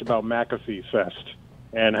you talked about McAfee Fest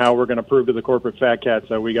and how we're going to prove to the corporate fat cats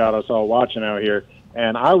that we got us all watching out here.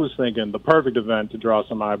 And I was thinking the perfect event to draw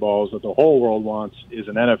some eyeballs that the whole world wants is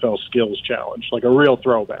an NFL skills challenge, like a real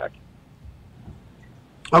throwback.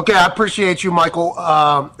 Okay, I appreciate you, Michael,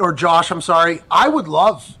 or Josh, I'm sorry. I would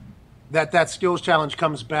love that skills challenge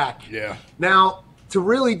comes back. Yeah. Now, to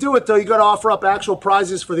really do it, though, you got to offer up actual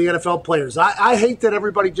prizes for the NFL players. I hate that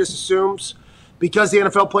everybody just assumes because the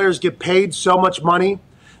NFL players get paid so much money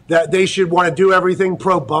that they should want to do everything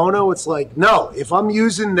pro bono. It's like, no, if I'm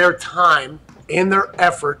using their time and their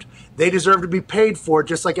effort, they deserve to be paid for it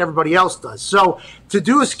just like everybody else does. So to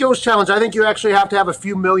do a skills challenge, I think you actually have to have a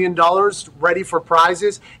few $1 million ready for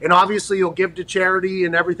prizes. And obviously you'll give to charity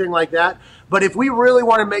and everything like that. But if we really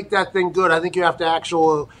want to make that thing good, I think you have to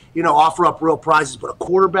offer up real prizes. But a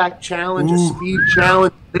quarterback challenge, a speed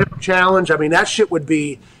challenge, dip challenge, I mean, that shit would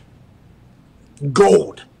be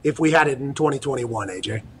gold if we had it in 2021,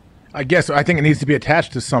 AJ. I think it needs to be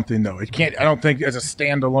attached to something, though. It can't. I don't think as a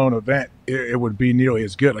standalone event it would be nearly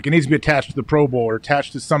as good. Like, it needs to be attached to the Pro Bowl or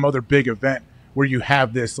attached to some other big event where you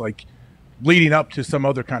have this leading up to some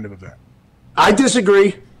other kind of event. I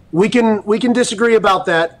disagree. We can disagree about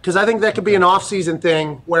that because I think that could be an off-season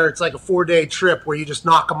thing where it's like a 4-day trip where you just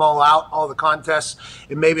knock them all out, all the contests,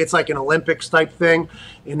 and maybe it's like an Olympics type thing,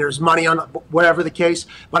 and there's money on whatever the case.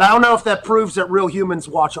 But I don't know if that proves that real humans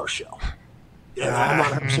watch our show. Yeah, I'm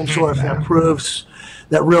not 100% sure if that proves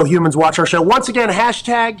that real humans watch our show. Once again,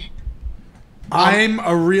 hashtag I'm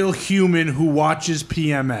a real human who watches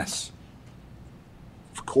PMS.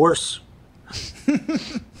 course.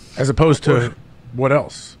 As opposed to what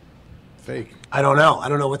else? Fake. I don't know. I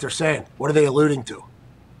don't know what they're saying. What are they alluding to?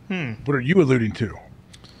 What are you alluding to?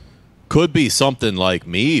 Could be something like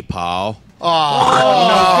me, pal.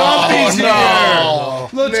 Gumpy's no.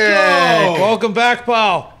 Let's go. Welcome back,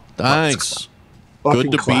 pal. Thanks. Fucking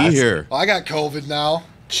Good to classic. be here. Well, I got COVID now.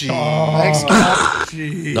 Jeez. Thanks, man.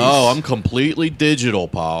 Jeez. No, I'm completely digital,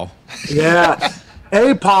 pal. Yeah.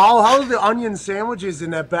 Hey, Paul, how are the onion sandwiches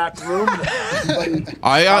in that back room?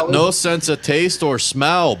 I got no sense of taste or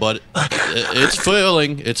smell, but it's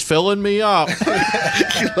filling me up.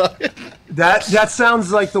 That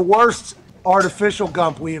sounds like the worst artificial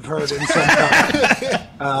Gump we have heard in some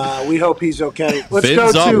time. We hope he's okay. Let's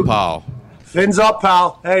Fins go up, to pal. Fins up,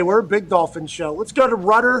 pal. Hey, we're a Big Dolphin show. Let's go to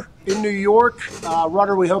Rudder in New York.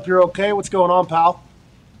 Rudder, we hope you're okay. What's going on, pal?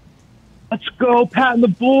 Let's go, Pat and the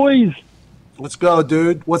boys. Let's go,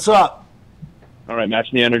 dude. What's up? All right,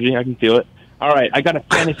 matching the energy. I can feel it. All right, I got a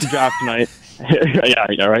fantasy draft tonight.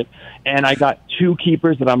 yeah, right. And I got two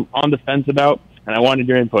keepers that I'm on the fence about, and I wanted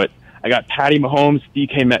your input. I got Patty Mahomes,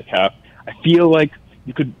 DK Metcalf. I feel like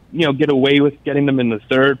you could, get away with getting them in the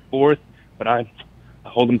third, fourth, but I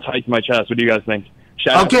hold them tight to my chest. What do you guys think?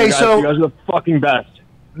 Shout out to you guys. You guys are the fucking best.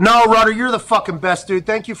 No, Rudder, you're the fucking best, dude.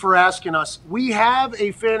 Thank you for asking us. We have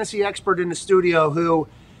a fantasy expert in the studio who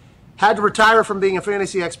had to retire from being a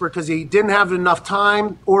fantasy expert because he didn't have enough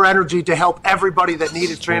time or energy to help everybody that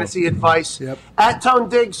needed fantasy advice. Yep. At Tone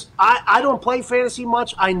Diggs, I don't play fantasy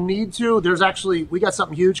much. I need to. We got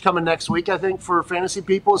something huge coming next week, I think, for fantasy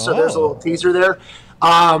people. So there's a little teaser there.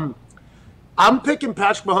 I'm picking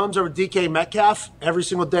Patrick Mahomes over DK Metcalf every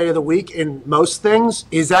single day of the week in most things.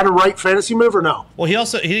 Is that a right fantasy move or no? Well, he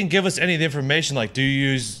didn't give us any of the information. Like, do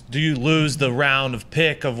you lose the round of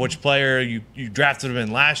pick of which player you drafted him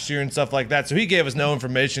in last year and stuff like that? So he gave us no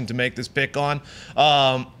information to make this pick on.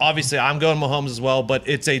 Obviously, I'm going Mahomes as well, but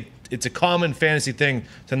it's a common fantasy thing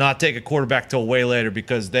to not take a quarterback till way later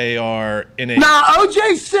because they are in a. Nah,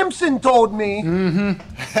 O.J. Simpson told me.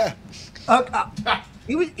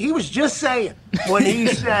 He was just saying when he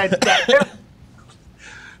said that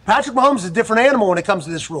Patrick Mahomes is a different animal when it comes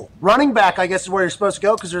to this rule. Running back, I guess, is where you're supposed to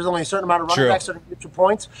go because there's only a certain amount of running backs that can get your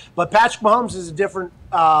points. But Patrick Mahomes is a different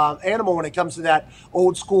animal when it comes to that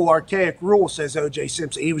old school archaic rule, says O.J.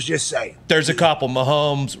 Simpson. He was just saying. There's a couple,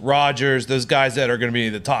 Mahomes, Rodgers, those guys that are going to be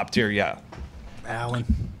the top tier, yeah.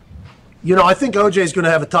 Allen. I think OJ is going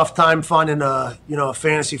to have a tough time finding a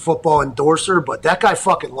fantasy football endorser, but that guy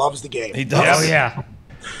fucking loves the game. He does. Oh, yeah.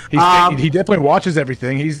 He definitely watches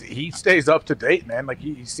everything. He stays up to date, man. Like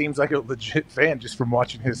he seems like a legit fan just from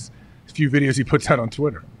watching his few videos he puts out on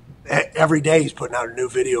Twitter. Every day he's putting out a new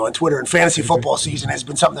video on Twitter, and fantasy football season has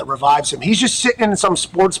been something that revives him. He's just sitting in some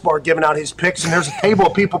sports bar giving out his picks, and there's a table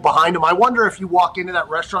of people behind him. I wonder if you walk into that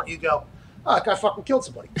restaurant, you go, "Oh, that guy fucking killed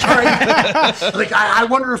somebody." All right. I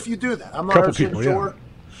wonder if you do that. I'm not sure.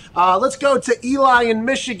 Yeah. Let's go to Eli in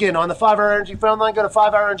Michigan on the 5-Hour Energy phone line. Go to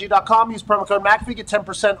 5hourenergy.com. Use promo code McAfee. Get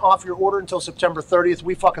 10% off your order until September 30th.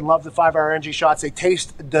 We fucking love the 5-Hour Energy shots. They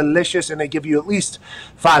taste delicious, and they give you at least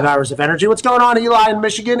 5 hours of energy. What's going on, Eli in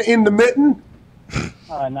Michigan, in the mitten?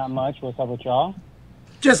 Not much. What's up with y'all?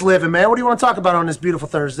 Just living, man. What do you want to talk about on this beautiful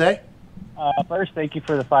Thursday? First, thank you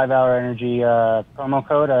for the 5-Hour Energy promo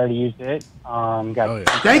code. I already used it.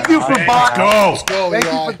 Thank you for buying. Thank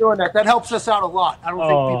you for doing that. That helps us out a lot. I don't think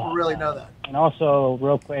people really know that. And also,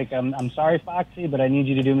 real quick, I'm sorry, Foxy, but I need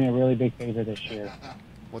you to do me a really big favor this year.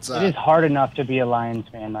 What's that? It is hard enough to be a Lions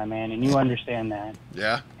fan, my man, and you understand that.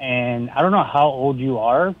 Yeah. And I don't know how old you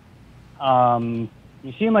are.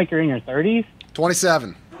 You seem like you're in your 30s.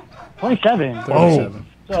 27. 27? Whoa.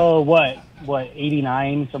 So what,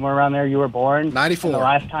 89, somewhere around there you were born? 94. And the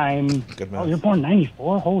last time... Oh, you're born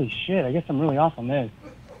 94? Holy shit, I guess I'm really off on this.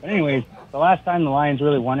 But anyways, the last time the Lions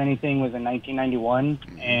really won anything was in 1991,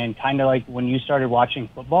 and kind of like when you started watching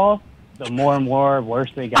football, the more and more worse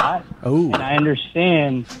they got. Oh. And I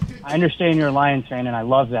understand you're a Lions fan, and I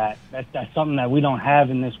love that. That's something that we don't have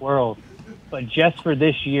in this world. But just for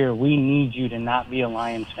this year, we need you to not be a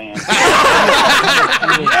Lions fan.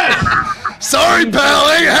 Sorry,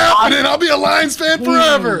 pal, ain't happening. I'll be a Lions fan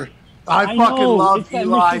forever. I fucking love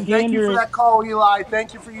Eli. Thank you for that call, Eli.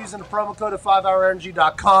 Thank you for using the promo code at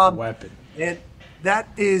 5hourenergy.com. Weapon. And that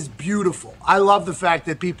is beautiful. I love the fact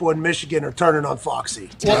that people in Michigan are turning on Foxy.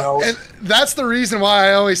 Well, and that's the reason why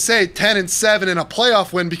I always say 10-7 in a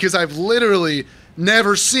playoff win, because I've literally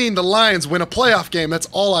never seen the Lions win a playoff game. That's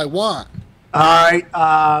all I want. All right,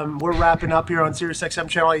 we're wrapping up here on SiriusXM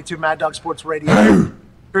Channel 82 Mad Dog Sports Radio.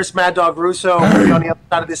 Chris Mad Dog Russo will be on the other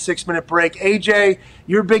side of this 6-minute break. AJ,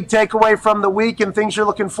 your big takeaway from the week and things you're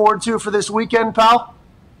looking forward to for this weekend, pal?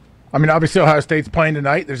 I mean, obviously Ohio State's playing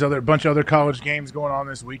tonight. There's a bunch of other college games going on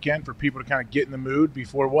this weekend for people to kind of get in the mood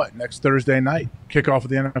before what? Next Thursday night, kickoff of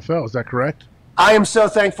the NFL. Is that correct? I am so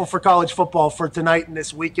thankful for college football for tonight and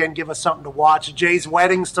this weekend. Give us something to watch. Jay's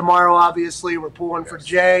wedding's tomorrow, obviously. We're pulling for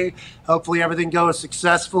Jay. Hopefully everything goes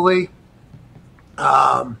successfully.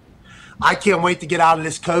 I can't wait to get out of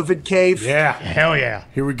this COVID cave. Yeah. Hell yeah.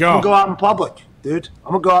 Here we go. I'm going to go out in public, dude.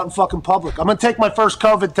 I'm going to go out in fucking public. I'm going to take my first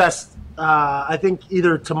COVID test, I think,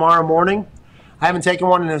 either tomorrow morning. I haven't taken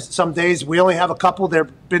one in some days. We only have a couple. They've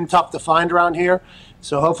been tough to find around here.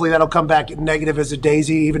 So hopefully that'll come back negative as a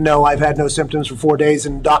daisy, even though I've had no symptoms for 4 days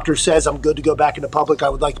and the doctor says I'm good to go back into public. I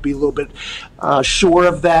would like to be a little bit sure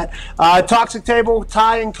of that. Toxic Table,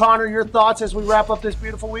 Ty and Connor, your thoughts as we wrap up this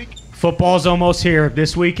beautiful week? Football's almost here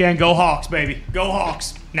this weekend. Go Hawks, baby. Go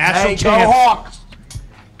Hawks. National champs. Go Hawks.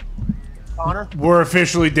 Connor? We're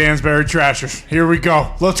officially Dansbury Trashers. Here we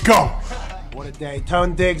go. Let's go. What a day.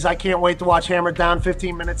 Tone Diggs, I can't wait to watch Hammer Down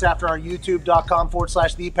 15 minutes after our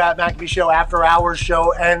youtube.com/The Pat McAfee Show after hours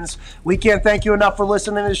show ends. We can't thank you enough for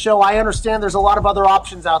listening to the show. I understand there's a lot of other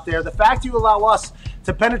options out there. The fact you allow us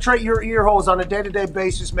to penetrate your ear holes on a day-to-day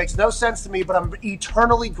basis makes no sense to me, but I'm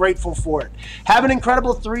eternally grateful for it. Have an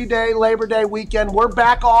incredible 3-day Labor Day weekend. We're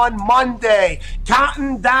back on Monday,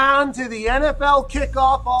 counting down to the NFL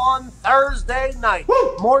kickoff on Thursday night.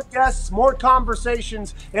 Woo! More guests, more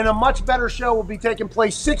conversations, and a much better show will be taking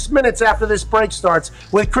place 6 minutes after this break starts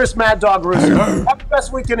with Chris Mad Dog Russo. Have the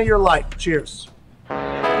best weekend of your life. Cheers.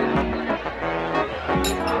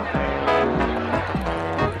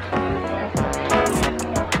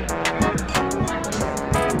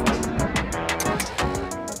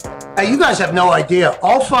 Hey, you guys have no idea.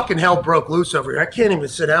 All fucking hell broke loose over here. I can't even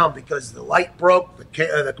sit down because the light broke,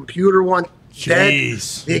 the computer went dead.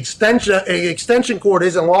 The extension cord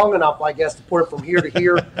isn't long enough, I guess, to put it from here to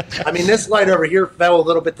here. I mean, this light over here fell a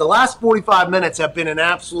little bit. The last 45 minutes have been an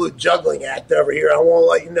absolute juggling act over here. I want to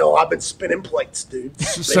let you know I've been spinning plates, dude.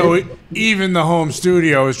 So even the home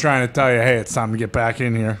studio is trying to tell you, hey, it's time to get back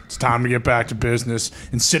in here. It's time to get back to business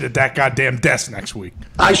and sit at that goddamn desk next week.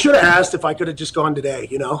 I should have asked if I could have just gone today,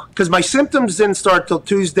 you know, because my symptoms didn't start till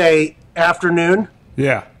Tuesday afternoon.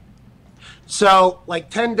 Yeah. So like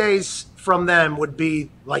 10 days from them would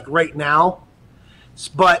be like right now.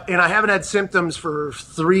 And I haven't had symptoms for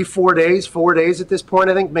 4 days at this point,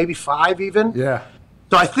 I think, maybe 5 even. Yeah.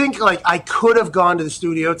 So I think like I could have gone to the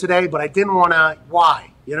studio today, but I didn't want to.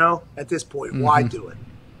 Why? You know, at this point, why do it?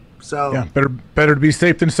 So yeah, better to be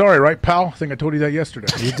safe than sorry, right, pal? I think I told you that yesterday.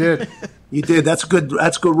 You did. You did. That's a good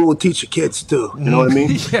rule to teach the kids too. You know what I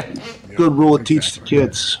mean? Yeah. Good rule to teach the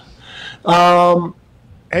kids.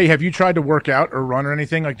 Hey, have you tried to work out or run or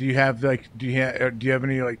anything? Like, do you have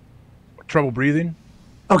any like trouble breathing?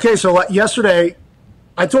 Okay, so yesterday,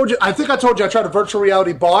 I think I told you I tried a virtual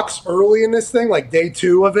reality box early in this thing, like day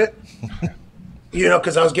 2 of it. You know,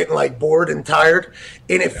 because I was getting like bored and tired,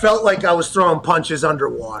 and it felt like I was throwing punches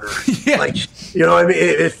underwater. Yeah. Like, you know what I mean?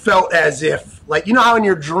 It felt as if, like, you know how in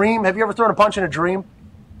your dream, have you ever thrown a punch in a dream?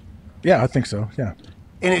 Yeah, I think so. Yeah.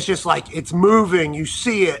 And it's just like it's moving, you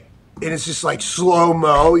see it, and it's just like slow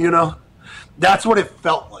mo. You know, that's what it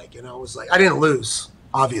felt like. And I was like, I didn't lose,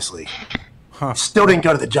 obviously. Still didn't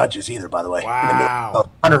go to the judges either, by the way. Wow.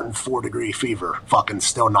 104-degree fever, fucking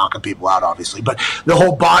still knocking people out, obviously. But the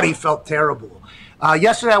whole body felt terrible.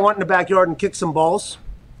 Yesterday, I went in the backyard and kicked some balls,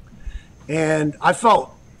 and I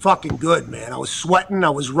felt fucking good, man. I was sweating,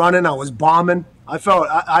 I was running, I was bombing. I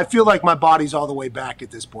feel like my body's all the way back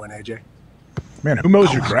at this point, AJ. Man, who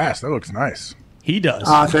mows your grass? That looks nice. He does.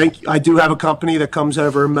 Thank you. I do have a company that comes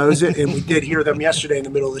over and mows it, and we did hear them yesterday in the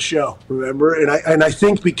middle of the show, remember? And I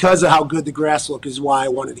think because of how good the grass looked is why I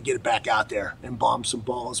wanted to get it back out there and bomb some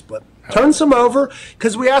balls. But turn some over,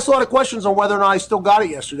 because we asked a lot of questions on whether or not I still got it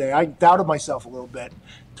yesterday. I doubted myself a little bit.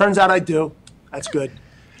 Turns out I do. That's good.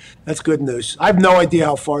 That's good news. I have no idea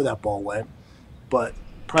how far that ball went, but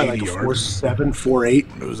probably like a 4.7,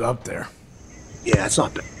 4.8. It was up there. Yeah, it's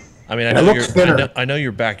not bad. I mean, I know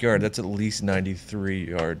your backyard. That's at least 93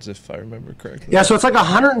 yards, if I remember correctly. Yeah, so it's like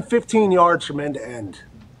 115 yards from end to end.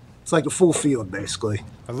 It's like a full field, basically.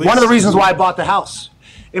 One of the reasons why I bought the house.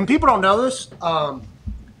 And people don't know this.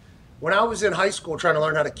 When I was in high school trying to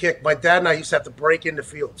learn how to kick, my dad and I used to have to break into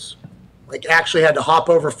fields. Like, actually had to hop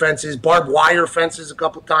over fences, barbed wire fences a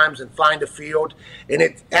couple times and find a field. And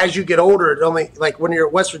as you get older, it only, like when you're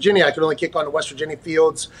at West Virginia, I could only kick on the West Virginia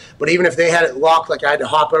fields. But even if they had it locked, like I had to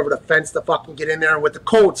hop over the fence to fucking get in there. And with the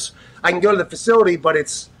Colts, I can go to the facility, but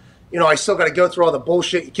it's, I still got to go through all the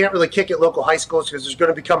bullshit. You can't really kick at local high schools because there's going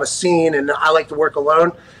to become a scene, and I like to work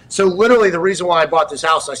alone. So literally the reason why I bought this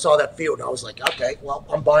house, I saw that field, and I was like, okay, well,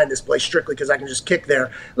 I'm buying this place strictly because I can just kick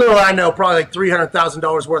there. Little I know, probably like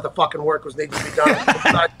 $300,000 worth of fucking work was needed to be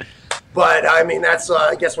done. But, I mean, that's,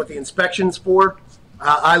 I guess, what the inspection's for.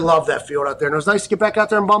 I love that field out there, and it was nice to get back out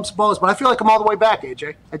there and bump some balls. But I feel like I'm all the way back,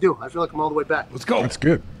 AJ. I do. I feel like I'm all the way back. Let's go. That's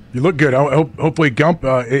good. You look good. Hopefully Gump,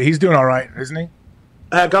 he's doing all right, isn't he?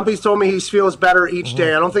 Gumpy's told me he feels better each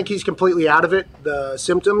day. I don't think he's completely out of it, the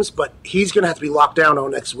symptoms, but he's going to have to be locked down all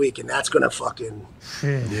next week, and that's going to fucking...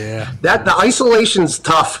 Yeah. The isolation's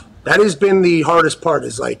tough. That has been the hardest part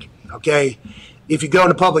is like, okay, if you go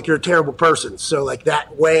into public, you're a terrible person. So, like,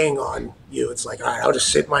 that weighing on you, it's like, all right, I'll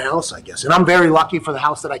just sit in my house, I guess. And I'm very lucky for the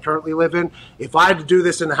house that I currently live in. If I had to do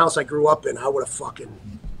this in the house I grew up in, I would have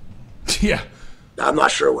fucking... Yeah. I'm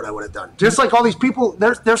not sure what I would have done. Just like all these people,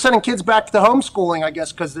 they're sending kids back to homeschooling, I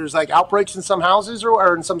guess, because there's like outbreaks in some houses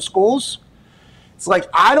or in some schools. It's like,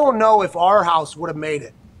 I don't know if our house would have made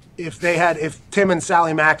it if Tim and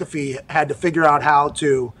Sally McAfee had to figure out how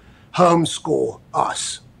to homeschool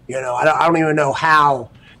us. I don't even know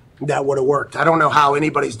how that would have worked. I don't know how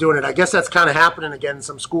anybody's doing it. I guess that's kind of happening again in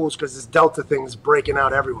some schools because this Delta thing's breaking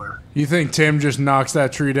out everywhere. You think Tim just knocks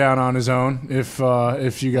that tree down on his own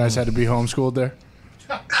if you guys had to be homeschooled there?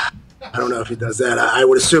 I don't know if he does that. I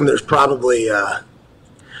would assume there's probably,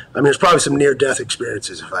 there's probably some near-death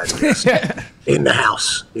experiences if I had to guess, in the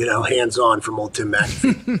house, hands-on from old Tim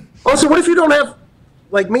McAfee. Also, what if you don't have,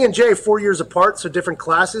 like me and Jay, 4 years apart, so different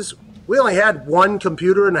classes? We only had one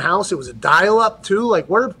computer in the house. It was a dial-up, too. Like,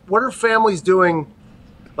 what are families doing?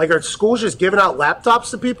 Like, are schools just giving out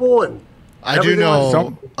laptops to people? And I do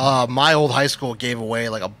know my old high school gave away,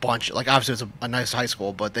 like, a bunch. Like, obviously, it's a nice high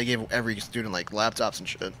school, but they gave every student, like, laptops and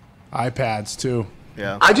shit. iPads, too.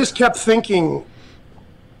 Yeah. I just kept thinking,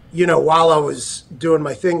 while I was doing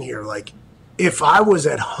my thing here, like, if I was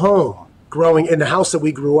at home growing in the house that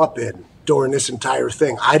we grew up in, during this entire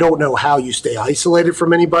thing, I don't know how you stay isolated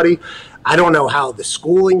from anybody. I don't know how the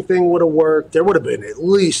schooling thing would have worked. There would have been at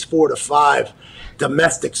least 4 to 5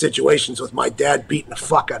 domestic situations with my dad beating the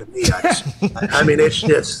fuck out of me. It's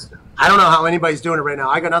just, I don't know how anybody's doing it right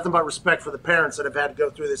now. I got nothing but respect for the parents that have had to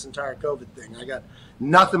go through this entire COVID thing. I got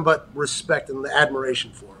nothing but respect and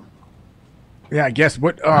admiration for them. Yeah, I guess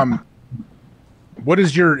what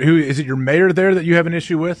is is it your mayor there that you have an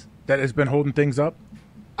issue with that has been holding things up?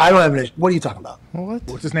 I don't have an issue. What are you talking about?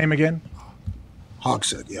 What's his name again?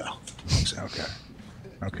 Hogsett, yeah.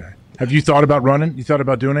 Okay. Have you thought about running? You thought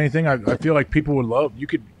about doing anything? I feel like people would love. You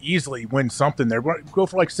could easily win something there. Go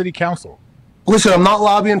for like city council. Listen, I'm not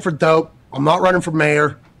lobbying for dope. I'm not running for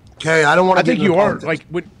mayor. Okay, I don't want to. I think you are. Like,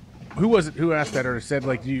 who was it? Who asked that or said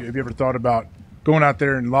like, have you ever thought about going out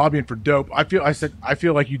there and lobbying for dope? I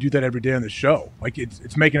feel like you do that every day on the show. Like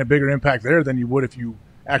it's making a bigger impact there than you would if you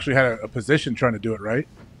actually had a position trying to do it, right?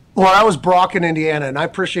 Well, I was Brock in Indiana, and I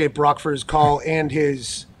appreciate Brock for his call and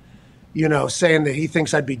his, saying that he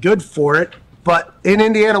thinks I'd be good for it. But in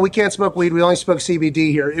Indiana, we can't smoke weed. We only smoke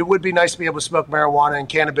CBD here. It would be nice to be able to smoke marijuana and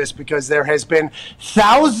cannabis because there has been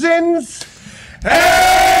thousands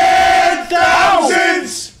and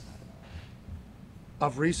thousands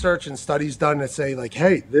of research and studies done that say, like,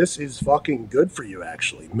 hey, this is fucking good for you,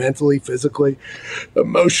 actually. Mentally, physically,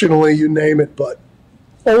 emotionally, you name it. But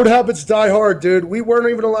old habits die hard, dude. We weren't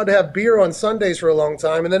even allowed to have beer on Sundays for a long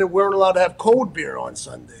time, and then we weren't allowed to have cold beer on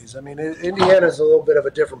Sundays. I mean, Indiana's a little bit of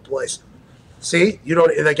a different place. See? You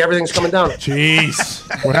don't, like, everything's coming down. Jeez.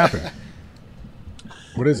 What happened?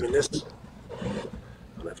 What is it? I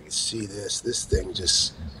don't know if you can see this. This thing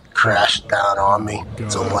just crashed down on me.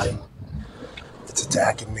 It's a light. It's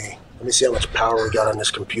attacking me. Let me see how much power we got on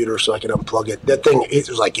this computer so I can unplug it. That thing, it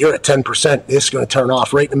was like, you're at 10%. This is going to turn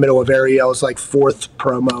off right in the middle of Ariel's, like, 4th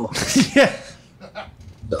promo. Yeah.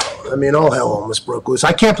 So, I mean, all hell almost broke loose.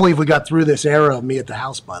 I can't believe we got through this era of me at the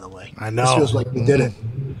house, by the way. I know. This feels like we did it.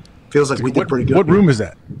 Feels like we did pretty good. What room is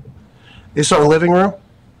that? It's our living room.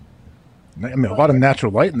 I mean, a lot of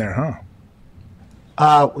natural light in there,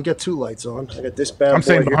 huh? We got 2 lights on. I got this bad I'm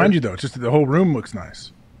saying boy behind here. you, though. It's just that the whole room looks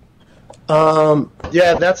nice.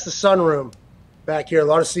 Yeah, that's the sunroom back here. A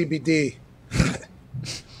lot of CBD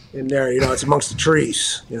in there. It's amongst the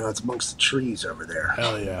trees. It's amongst the trees over there.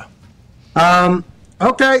 Hell yeah.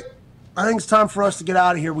 Okay. I think it's time for us to get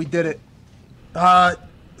out of here. We did it.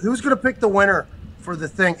 Who's going to pick the winner for the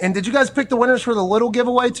thing? And did you guys pick the winners for the little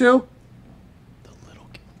giveaway, too?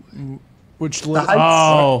 Which little?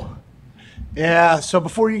 Oh. Yeah, so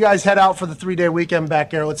before you guys head out for the 3-day weekend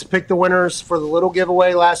back there, let's pick the winners for the little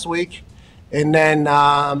giveaway last week. And then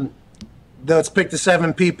Let's pick the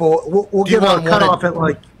 7 people. We'll Do you give a want one cutoff a- at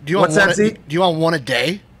like. Do you what's want that, one? Zeke? Do you want one a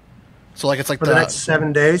day? So like it's like For the next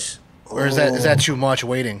 7 days? or is that too much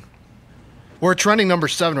waiting? We're trending number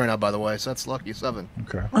 7 right now, by the way, so that's lucky 7.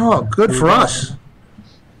 Okay. Oh, good for us.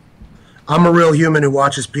 I'm a real human who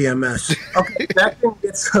watches PMS. Okay,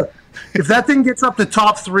 if that thing gets up to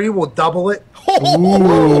top 3, we'll double it.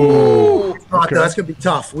 Ooh. It's not, that's gonna be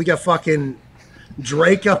tough. We got fucking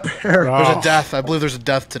Drake up there. There's a death. I believe there's a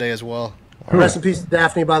death today as well. Rest in peace to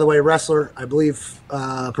Daphne, by the way, wrestler, I believe,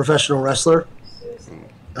 professional wrestler,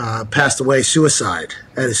 passed away, suicide.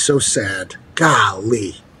 That is so sad.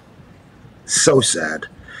 Golly. So sad.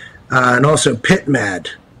 And also Pit Mad.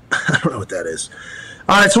 I don't know what that is.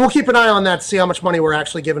 All right, so we'll keep an eye on that to see how much money we're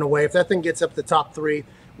actually giving away. If that thing gets up to the top 3,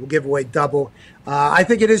 we'll give away double. I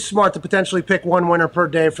think it is smart to potentially pick one winner per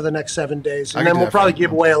day for the next 7 days. And then we'll probably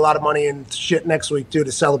give away a lot of money and shit next week, too,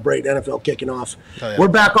 to celebrate NFL kicking off. Oh, yeah. We're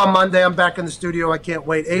back on Monday. I'm back in the studio. I can't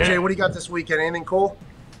wait. AJ, what do you got this weekend? Anything cool?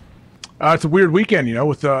 It's a weird weekend,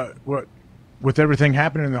 with everything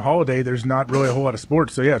happening in the holiday. There's not really a whole lot of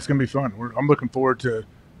sports, so yeah, it's gonna be fun. I'm looking forward to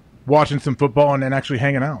watching some football and then actually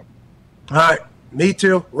hanging out. All right, me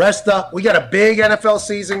too. Rest up. We got a big NFL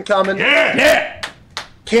season coming. Yeah.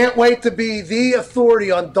 Can't wait to be the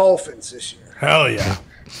authority on Dolphins this year. Hell yeah.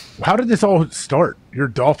 How did this all start? Your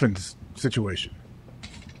Dolphins situation?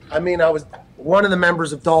 I mean, I was one of the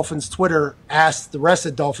members of Dolphins Twitter asked the rest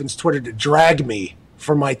of Dolphins Twitter to drag me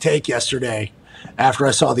for my take yesterday after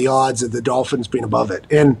I saw the odds of the Dolphins being above it.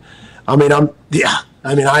 And I mean,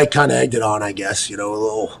 I kind of egged it on, I guess, a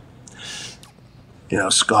little,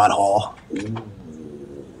 Scott Hall.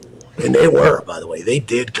 And they were, by the way, they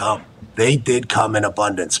did come. They did come in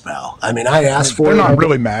abundance, pal. I mean, I asked for They're it. not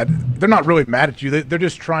really mad. They're not really mad at you. They're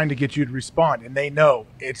just trying to get you to respond, and they know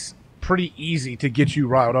it's pretty easy to get you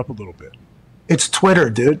riled up a little bit. It's Twitter,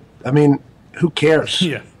 dude. I mean, who cares?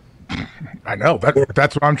 Yeah. I know.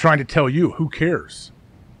 That's what I'm trying to tell you. Who cares?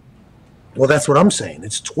 Well, that's what I'm saying.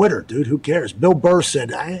 It's Twitter, dude. Who cares? Bill Burr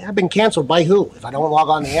said, I've been canceled by who if I don't log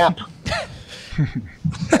on the app?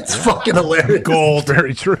 That's fucking hilarious. Gold.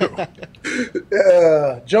 Very true.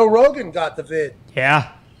 Joe Rogan got the vid.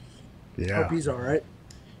 Yeah. Hope he's all right.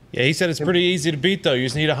 Yeah, he said it's pretty easy to beat, though. You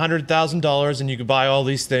just need $100,000, and you can buy all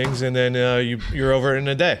these things, and then you're over it in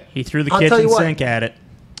a day. He threw the I'll tell kitchen you what. sink at it.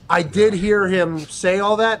 I did hear him say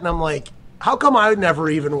all that, and I'm like, how come I never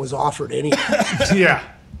even was offered anything? Yeah.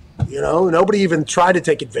 Nobody even tried to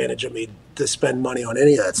take advantage of me to spend money on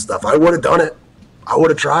any of that stuff. I would have done it. I would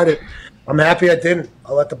have tried it. I'm happy I didn't.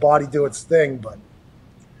 I'll let the body do its thing, but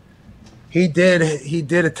he did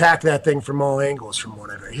attack that thing from all angles from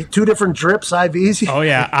whatever. 2 different drips, IVs. Oh,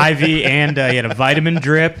 yeah, IV, and he had a vitamin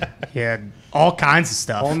drip. He had all kinds of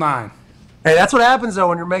stuff. All 9. Hey, that's what happens, though,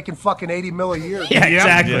 when you're making fucking $80 million a year. Yeah,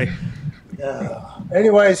 exactly.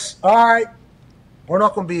 Anyways, all right. We're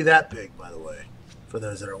not going to be that big, by the way, for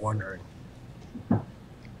those that are wondering. You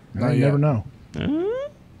never know.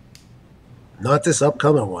 Not this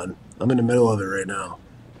upcoming one. I'm in the middle of it right now.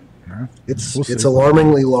 It's We'll see.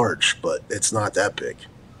 alarmingly large, but it's not that big.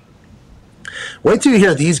 Wait till you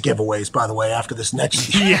hear these giveaways, by the way, after this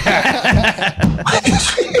next year.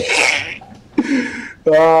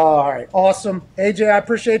 All right. Awesome. AJ, I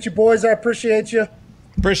appreciate you, boys. I appreciate you.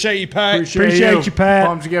 Appreciate you, Pat. Appreciate you, Pat.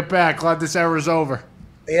 Pumped to get back. Glad this era's over.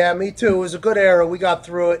 Yeah, me too. It was a good era. We got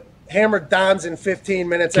through it. Hammered Don's in 15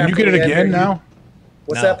 minutes. Can you after get it the again end. now?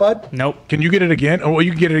 What's that, bud? Nope. Can you get it again? Oh, well,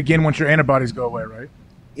 you can get it again once your antibodies go away, right?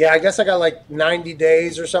 Yeah, I guess I got like 90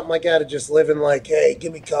 days or something like that of just living like, hey,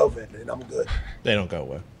 give me COVID, and I'm good. They don't go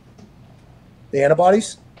away. The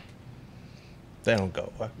antibodies? They don't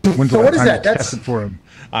go away. When's So the what last is time that? you That's- tested for him?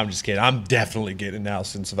 I'm just kidding. I'm definitely getting it now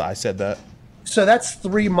since I said that. So that's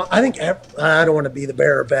 3 months. I think I don't want to be the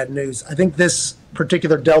bearer of bad news. I think this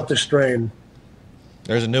particular Delta strain,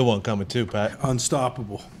 There's a new one coming too, Pat.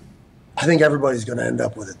 Unstoppable. I think everybody's going to end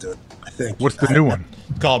up with it, dude. I think. What's the new one?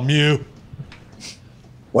 It's called Mew.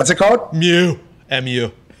 What's it called? Mew.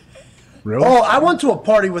 M-U. Really? Oh, I went to a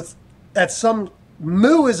party at some.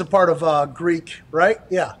 Mu is a part of Greek, right?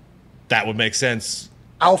 Yeah. That would make sense.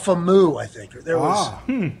 Alpha Mu, I think. There was.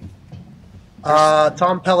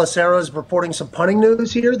 Tom Pelissero is reporting some punting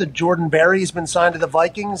news here. That Jordan Berry has been signed to the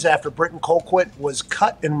Vikings after Britton Colquitt was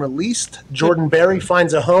cut and released. Jordan Berry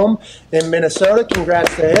finds a home in Minnesota.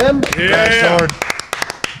 Congrats to him. Yeah.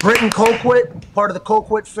 Britton Colquitt, part of the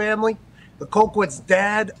Colquitt family. The Colquitt's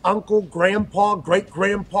dad, uncle, grandpa,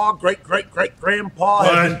 great-grandpa, great-great-great-grandpa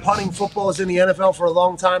have been punting footballs in the NFL for a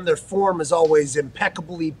long time. Their form is always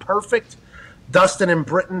impeccably perfect. Dustin and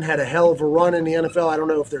Britton had a hell of a run in the NFL. I don't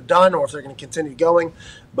know if they're done or if they're going to continue going.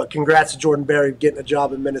 But congrats to Jordan Berry getting a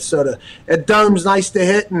job in Minnesota. That dome's nice to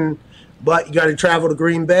hit, but you got to travel to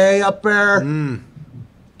Green Bay up there.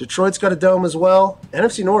 Detroit's got a dome as well.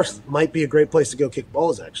 NFC North might be a great place to go kick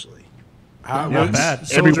balls, actually. Not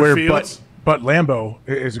bad. Everywhere but Lambeau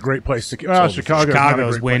is a great place to kick. Well,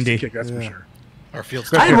 Chicago's windy. Kick, that's for sure. Our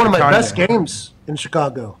field's I had one of my best games in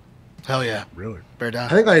Chicago. Hell yeah. Really? Bear down.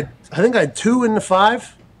 I think I had 2 in the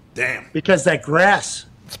 5. Damn. Because that grass.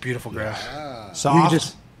 It's beautiful grass.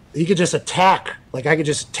 Soft. You could just attack. Like I could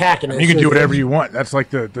just attack, and you can do whatever you want. That's like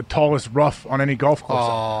the tallest rough on any golf course.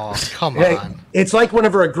 Oh, come on! It's like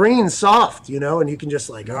whenever a green's soft, and you can just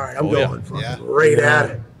all right, I'm going right at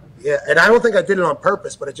it. Yeah, and I don't think I did it on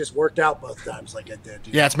purpose, but it just worked out both times, like I did.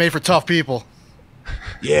 Yeah, it's made for tough people.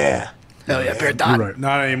 Yeah. Hell yeah, Bear Dahn. Right.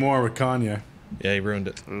 Not anymore with Kanye. Yeah, he ruined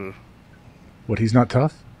it. What? He's not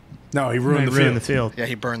tough? No, he ruined the field. Yeah,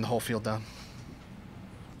 he burned the whole field down.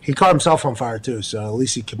 He caught himself on fire too, so at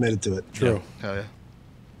least he committed to it. True. Hell yeah.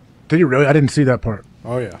 Did he really? I didn't see that part.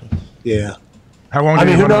 Oh yeah. Yeah. How long did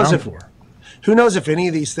he run around for? Who knows if any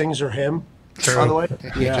of these things are him? True. By the way,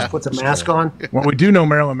 he just puts a mask on. Well, we do know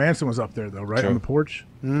Marilyn Manson was up there though, right on the porch.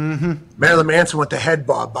 Mm-hmm. Marilyn Manson with the head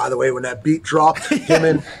bob. By the way, when that beat dropped,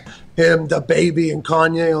 him, the baby, and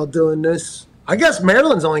Kanye all doing this. I guess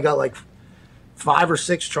Marilyn's only got like 5 or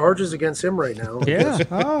 6 charges against him right now. Yeah.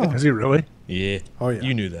 Oh. Is he really? Yeah. Oh yeah.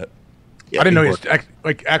 You knew that. Yeah, I didn't know he was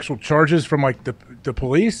like actual charges from like the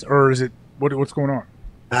police, or is it what's going on?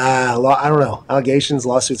 I don't know. Allegations,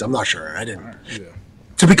 lawsuits. I'm not sure. I didn't. Yeah.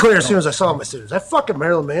 To be clear, as soon as I saw him, I said, "Is that fucking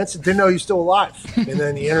Marilyn Manson?" Didn't know he was still alive. And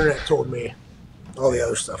then the internet told me all the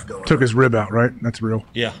other stuff going on. Took his rib out, right? That's real.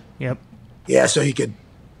 Yeah. Yep. Yeah, so he could.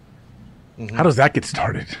 How does that get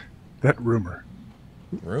started? That rumor.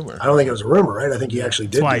 I don't think it was a rumor, right? I think he actually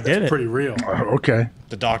did. That's why I did it. Pretty real. Okay.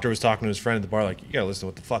 The doctor was talking to his friend at the bar, like, you gotta listen to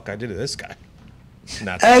what the fuck I did to this guy.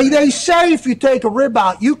 Hey, they say if you take a rib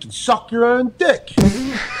out, you can suck your own dick.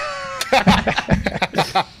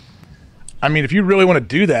 I mean, if you really want to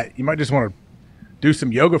do that, you might just want to do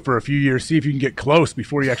some yoga for a few years, see if you can get close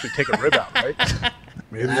before you actually take a rib out, right?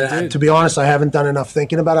 Maybe to be honest, I haven't done enough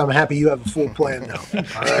thinking about it. I'm happy you have a full plan now.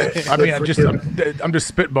 All right. I mean, I'm just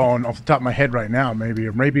spitballing off the top of my head right now, maybe,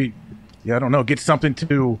 I don't know, get something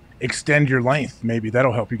to extend your length. Maybe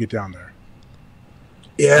that'll help you get down there.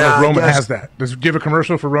 Yeah, Roman has that. Does it give a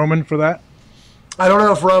commercial for Roman for that? I don't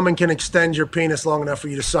know if Roman can extend your penis long enough for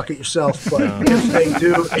you to suck it yourself, but if they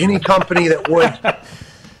do, any company that would,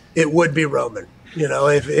 it would be Roman.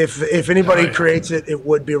 If anybody creates it, it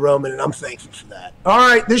would be Roman, and I'm thankful for that. All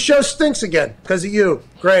right, this show stinks again because of you.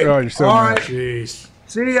 Great. Oh, you're so all nice. right. Jeez.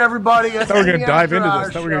 See everybody. I thought we were going to dive into this.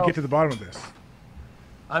 I thought we were going to get to the bottom of this.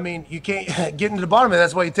 I mean, you can't get into the bottom of it.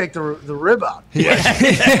 That's why you take the rib out.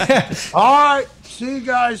 Yeah. All right. See you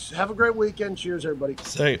guys. Have a great weekend. Cheers, everybody.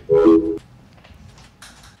 Say.